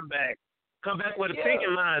wiser, come back with a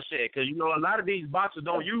thinking mindset. Because, a lot of these boxers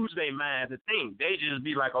don't use their mind to think. They just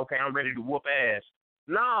be like, okay, I'm ready to whoop ass.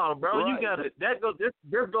 No, bro, you got to, this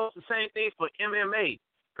goes the same thing for MMA.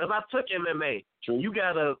 Because I took MMA. True. You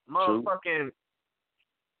got to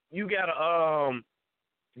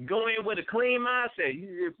go in with a clean mindset.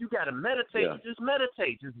 If you got to meditate, just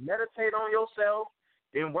meditate. Just meditate on yourself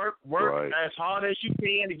and work as hard as you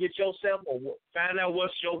can to get yourself, or find out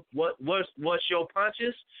what's your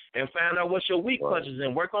punches and find out what's your weak punches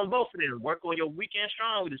and work on both of them. Work on your weak and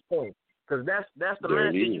strong at this point. Because that's the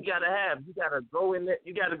mindset you gotta have. You gotta go in there.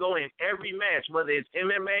 You gotta go in every match, whether it's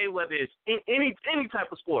MMA, whether it's any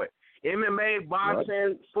type of sport. MMA,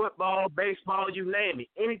 boxing, football, baseball, you name it.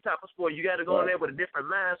 Any type of sport, you gotta go in there with a different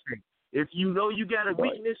mindset. If you know you got a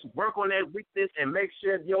weakness, work on that weakness and make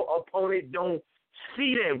sure your opponent don't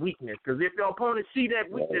see that weakness. Because if your opponent see that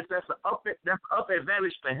weakness, that's an up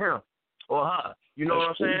advantage for him or her. You know what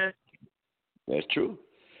I'm saying? That's true.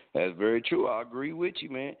 That's very true. I agree with you,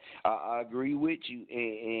 man. I agree with you.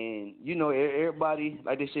 And everybody,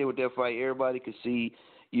 like they said with that fight, everybody could see,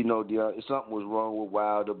 something was wrong with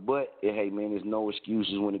Wilder. But, hey, man, there's no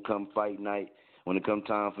excuses when it comes fight night. When it comes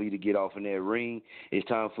time for you to get off in that ring, it's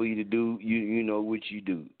time for you to do, you know what you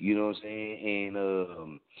do. You know what I'm saying?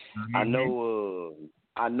 And I know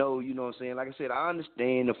I know, you know what I'm saying? Like I said, I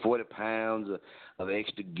understand the 40 pounds of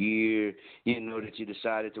extra gear, you know, that you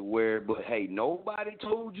decided to wear. But, hey, nobody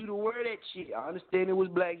told you to wear that shit. I understand it was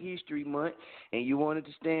Black History Month, and you wanted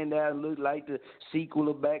to stand out and look like the sequel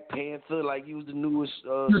of Black Panther, like you was the newest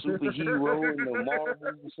superhero in the Marvels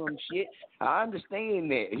or some shit. I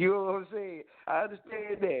understand that. You know what I'm saying? I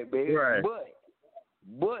understand that, man. Right.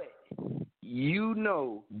 But you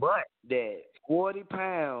know that 40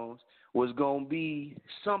 pounds was going to be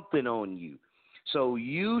something on you. So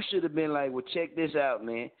you should have been like, well, check this out,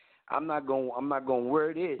 man. I'm not going to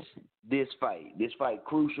wear this fight. This fight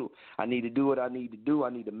crucial. I need to do what I need to do. I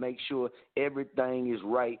need to make sure everything is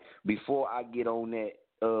right before I get on that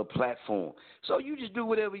platform. So you just do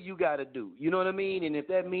whatever you got to do. You know what I mean? And if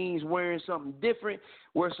that means wearing something different,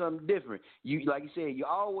 wear something different. You, like you said, you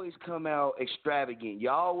always come out extravagant.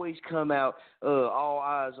 You always come out all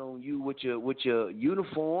eyes on you with your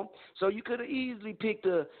uniform. So you could have easily picked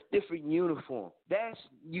a different uniform. That's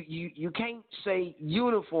you can't say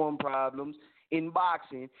uniform problems in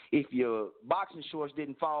boxing if your boxing shorts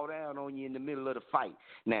didn't fall down on you in the middle of the fight.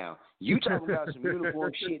 Now, you talking about some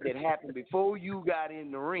uniform shit that happened before you got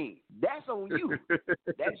in the ring. That's on you.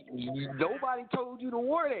 Nobody told you to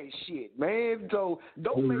wear that shit, man. So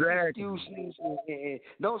don't make excuses and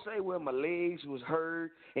don't say, well, my legs was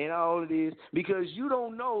hurt and all of this, because you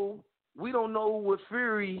don't know. We don't know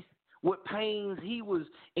what pains he was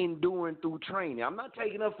enduring through training. I'm not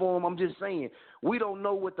taking up for him. I'm just saying we don't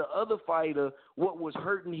know what the other fighter, what was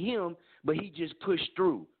hurting him, but he just pushed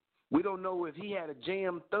through. We don't know if he had a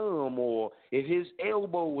jammed thumb or if his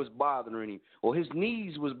elbow was bothering him or his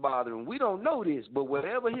knees was bothering him. We don't know this, but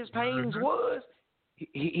whatever his pains was,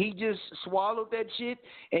 he just swallowed that shit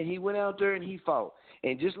and he went out there and he fought.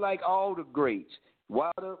 And just like all the greats,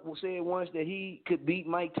 Wilder said once that he could beat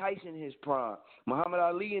Mike Tyson in his prime, Muhammad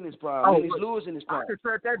Ali in his prime, Lennox Lewis in his prime. I can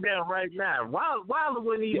shut that down right now. Wilder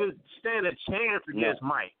wouldn't even stand a chance against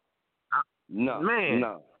Mike. No,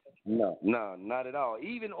 not at all.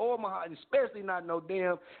 Even Muhammad, especially not no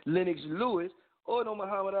damn Lennox Lewis or no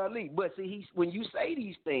Muhammad Ali. But see, when you say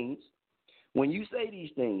these things,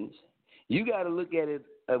 you got to look at it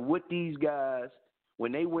of what these guys,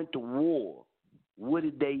 when they went to war, what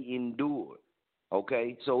did they endure?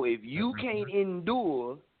 Okay, so if you can't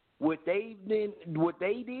endure what they did,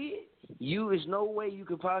 there's no way you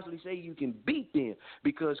could possibly say you can beat them,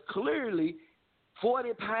 because clearly 40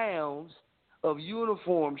 pounds of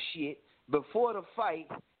uniform shit before the fight,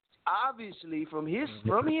 obviously from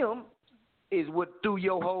him, is what threw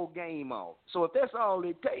your whole game off. So if that's all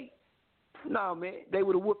it takes, nah, man, they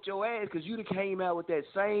would have whooped your ass, because you'd have came out with that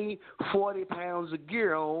same 40 pounds of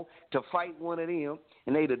gear on to fight one of them,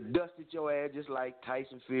 and they'd have dusted your ass just like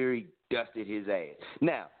Tyson Fury dusted his ass.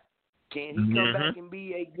 Now, can he come back and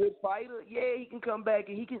be a good fighter? Yeah, he can come back,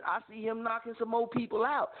 and I see him knocking some more people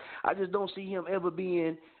out. I just don't see him ever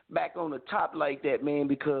being back on the top like that, man,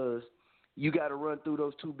 because you got to run through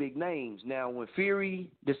those two big names. Now, when Fury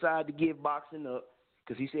decided to give boxing up,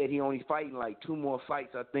 because he said he only fighting like 2 more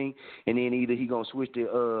fights, I think, and then either he going to switch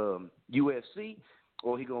to UFC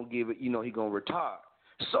or he going to give it, he going to retire.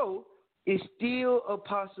 So it's still a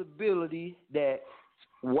possibility that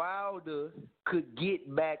Wilder could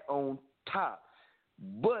get back on top.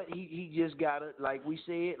 But he just got to, like we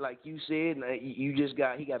said, like you said,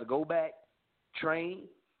 he got to go back, train,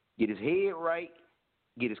 get his head right,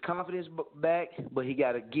 get his confidence back, but he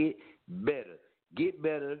got to get better. Get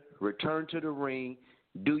better, return to the ring,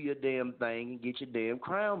 do your damn thing, and get your damn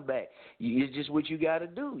crown back. It's just what you got to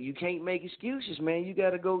do. You can't make excuses, man. You got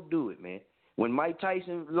to go do it, man. When Mike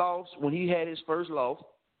Tyson lost, when he had his first loss,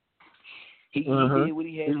 he did what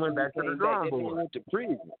he had to do. He went back to the drawing board. He went to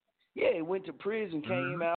prison. Yeah, he went to prison,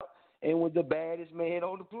 came out, and was the baddest man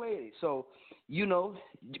on the planet. So,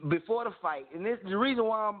 before the fight, and this the reason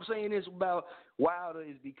why I'm saying this about Wilder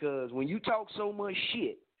is because when you talk so much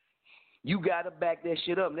shit, you got to back that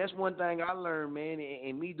shit up. And that's one thing I learned, man,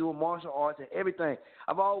 and me doing martial arts and everything.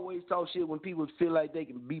 I've always talk shit when people feel like they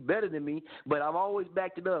can be better than me, but I've always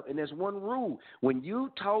backed it up. And there's one rule. When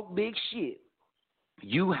you talk big shit,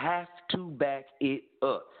 you have to back it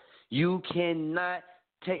up. You cannot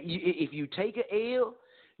take – if you take an L,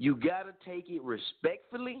 you got to take it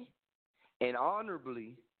respectfully and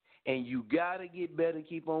honorably, and you got to get better and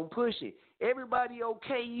keep on pushing. Everybody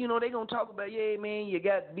okay, they going to talk about, yeah, man, you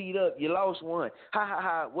got beat up, you lost one,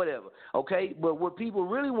 whatever, okay? But what people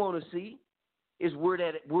really want to see is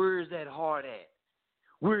where is that heart at?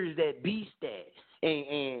 Where is that beast at?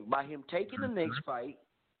 And by him taking the next fight,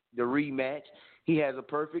 the rematch, he has a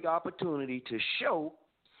perfect opportunity to show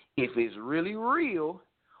if it's really real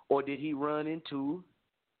or did he run into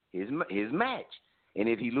his match. And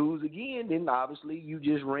if he lose again, then obviously you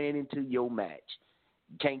just ran into your match.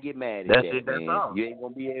 You can't get mad at That's that, it. That's man. all. You ain't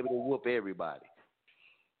gonna be able to whoop everybody.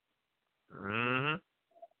 Mhm.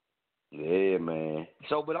 Yeah, man.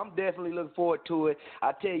 So, but I'm definitely looking forward to it.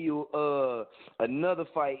 I tell you, another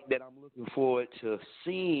fight that I'm looking forward to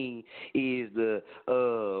seeing is the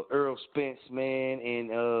Earl Spence, man, and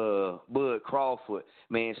Bud Crawford,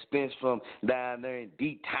 man. Spence from down there in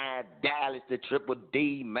D-Town, Dallas, the Triple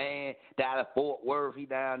D, man. Dallas, Fort Worth, he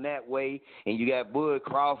down that way. And you got Bud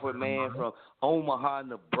Crawford, man, from Omaha,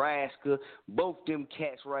 Nebraska. Both them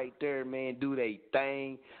cats right there, man, do they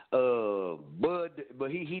thing. Bud,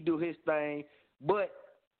 but he do his thing. But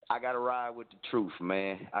I gotta ride with the truth,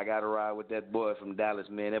 man. I gotta ride with that boy from Dallas,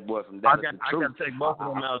 man. That boy from Dallas. I gotta take both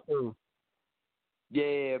of them out too.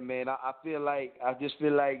 Yeah, man. I just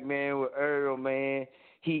feel like, man, with Earl, man,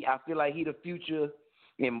 I feel like he the future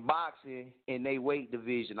in boxing in they weight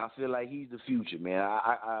division. I feel like he's the future, man.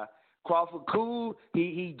 Crawford cool.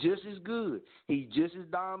 He just as good. He just as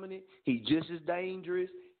dominant. He just as dangerous.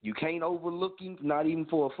 You can't overlook him, not even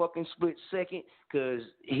for a fucking split second, because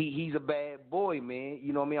he's a bad boy, man.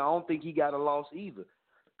 You know what I mean? I don't think he got a loss either.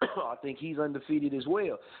 I think he's undefeated as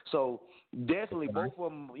well. So definitely both of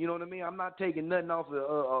them, you know what I mean? I'm not taking nothing off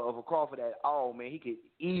of a Crawford at all, man. He could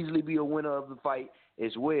easily be a winner of the fight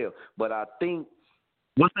as well. But I think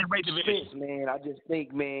what's that weight division? Spence, man, I just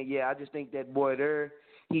think that boy there,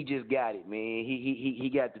 he just got it, man.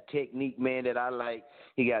 He got the technique, man, that I like.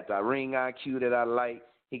 He got the ring IQ that I like.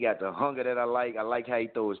 He got the hunger that I like. I like how he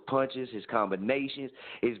throws punches, his combinations.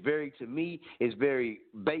 It's very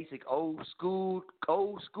basic, old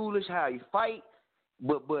schoolish how he fight,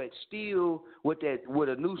 but still with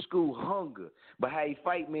a new school hunger. But how he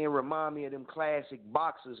fight, man, remind me of them classic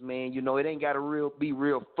boxers, man. You know, it ain't got to be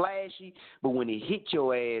real flashy, but when it hit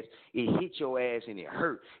your ass and it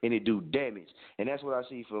hurt and it do damage. And that's what I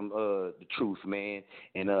see from the truth, man.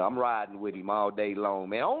 And I'm riding with him all day long,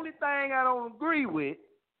 man. Only thing I don't agree with,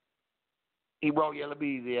 he brought Yellow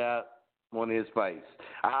Beezy out one of his fights.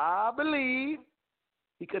 I believe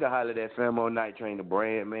he could have hollered at Famo Night Train the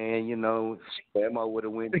brand, man. You know, Famo would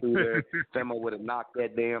have went through there. Famo would have knocked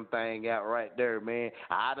that damn thing out right there, man.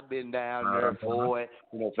 I'd have been down there for it.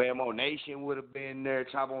 You know, Famo Nation would have been there.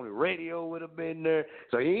 Chopology Radio would have been there.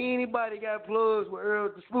 So anybody got plugs with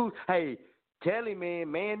Earl the Smooth, hey, tell him,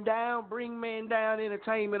 man down, bring man down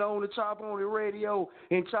entertainment on the Chopology Radio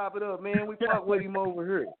and chop it up, man. We fuck with him over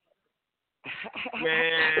here.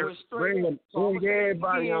 Man, bring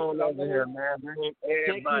everybody on over here, man. Bring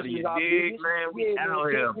everybody. You dig, man? We out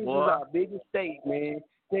here, boy. Texas is our biggest state, man.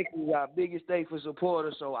 Texas is our biggest state for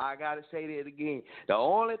supporters, so I got to say that again. The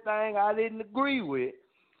only thing I didn't agree with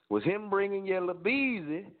was him bringing Yellow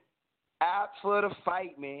Beezy out for the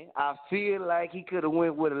fight, man. I feel like he could have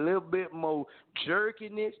went with a little bit more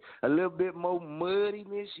jerkiness, a little bit more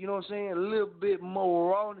muddiness, you know what I'm saying? A little bit more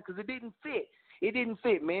rawness, because it didn't fit. It didn't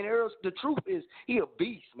fit, man. Earl, the truth is, he a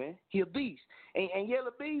beast, man. He a beast. And Yellow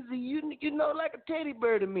Beezy, you know, like a teddy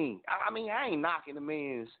bear to me. I mean, I ain't knocking the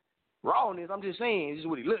man's rawness. I'm just saying, this is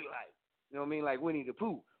what he look like. You know what I mean? Like Winnie the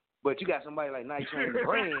Pooh. But you got somebody like Night Train the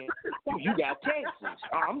Brand, you got Texas.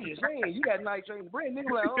 I'm just saying, you got Night Train the Brand.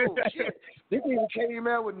 Nigga like, oh, shit. This nigga came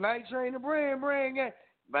out with Night Train the Brand gang.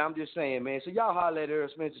 But I'm just saying, man. So y'all holler at Earl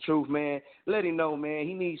Spence the truth, man. Let him know, man.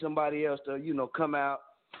 He needs somebody else to, you know, come out.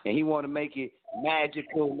 And he want to make it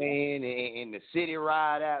magical, man, and the city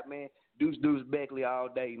ride out, man. Deuce Beckley all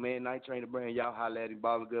day, man. Night Train the Brand, y'all holler at him,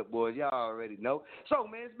 Ball Gut Boys. Y'all already know. So,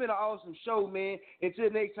 man, it's been an awesome show, man. Until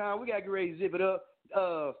next time, we got to get ready to zip it up.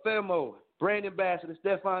 Famo, Brand Ambassador,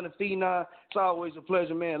 Stefan the Phenom. It's always a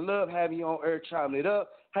pleasure, man. Love having you on Earth, chopping it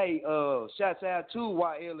up. Hey, shouts out to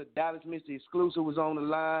YL at Dallas, Mr. Exclusive was on the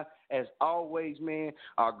line. As always, man,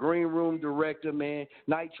 our green room director, man,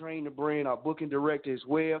 Night Train the Brand, our booking director as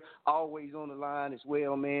well, always on the line as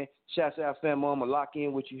well, man. Shouts out, Famo. I'm going to lock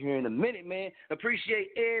in with you here in a minute, man.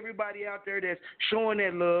 Appreciate everybody out there that's showing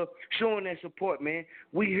that love, showing that support, man.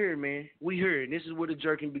 We here, man. We here. And this is where the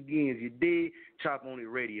jerking begins. You dig? Chopology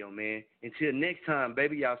Radio, man. Until next time,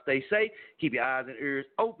 baby, y'all stay safe. Keep your eyes and ears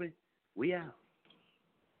open. We out.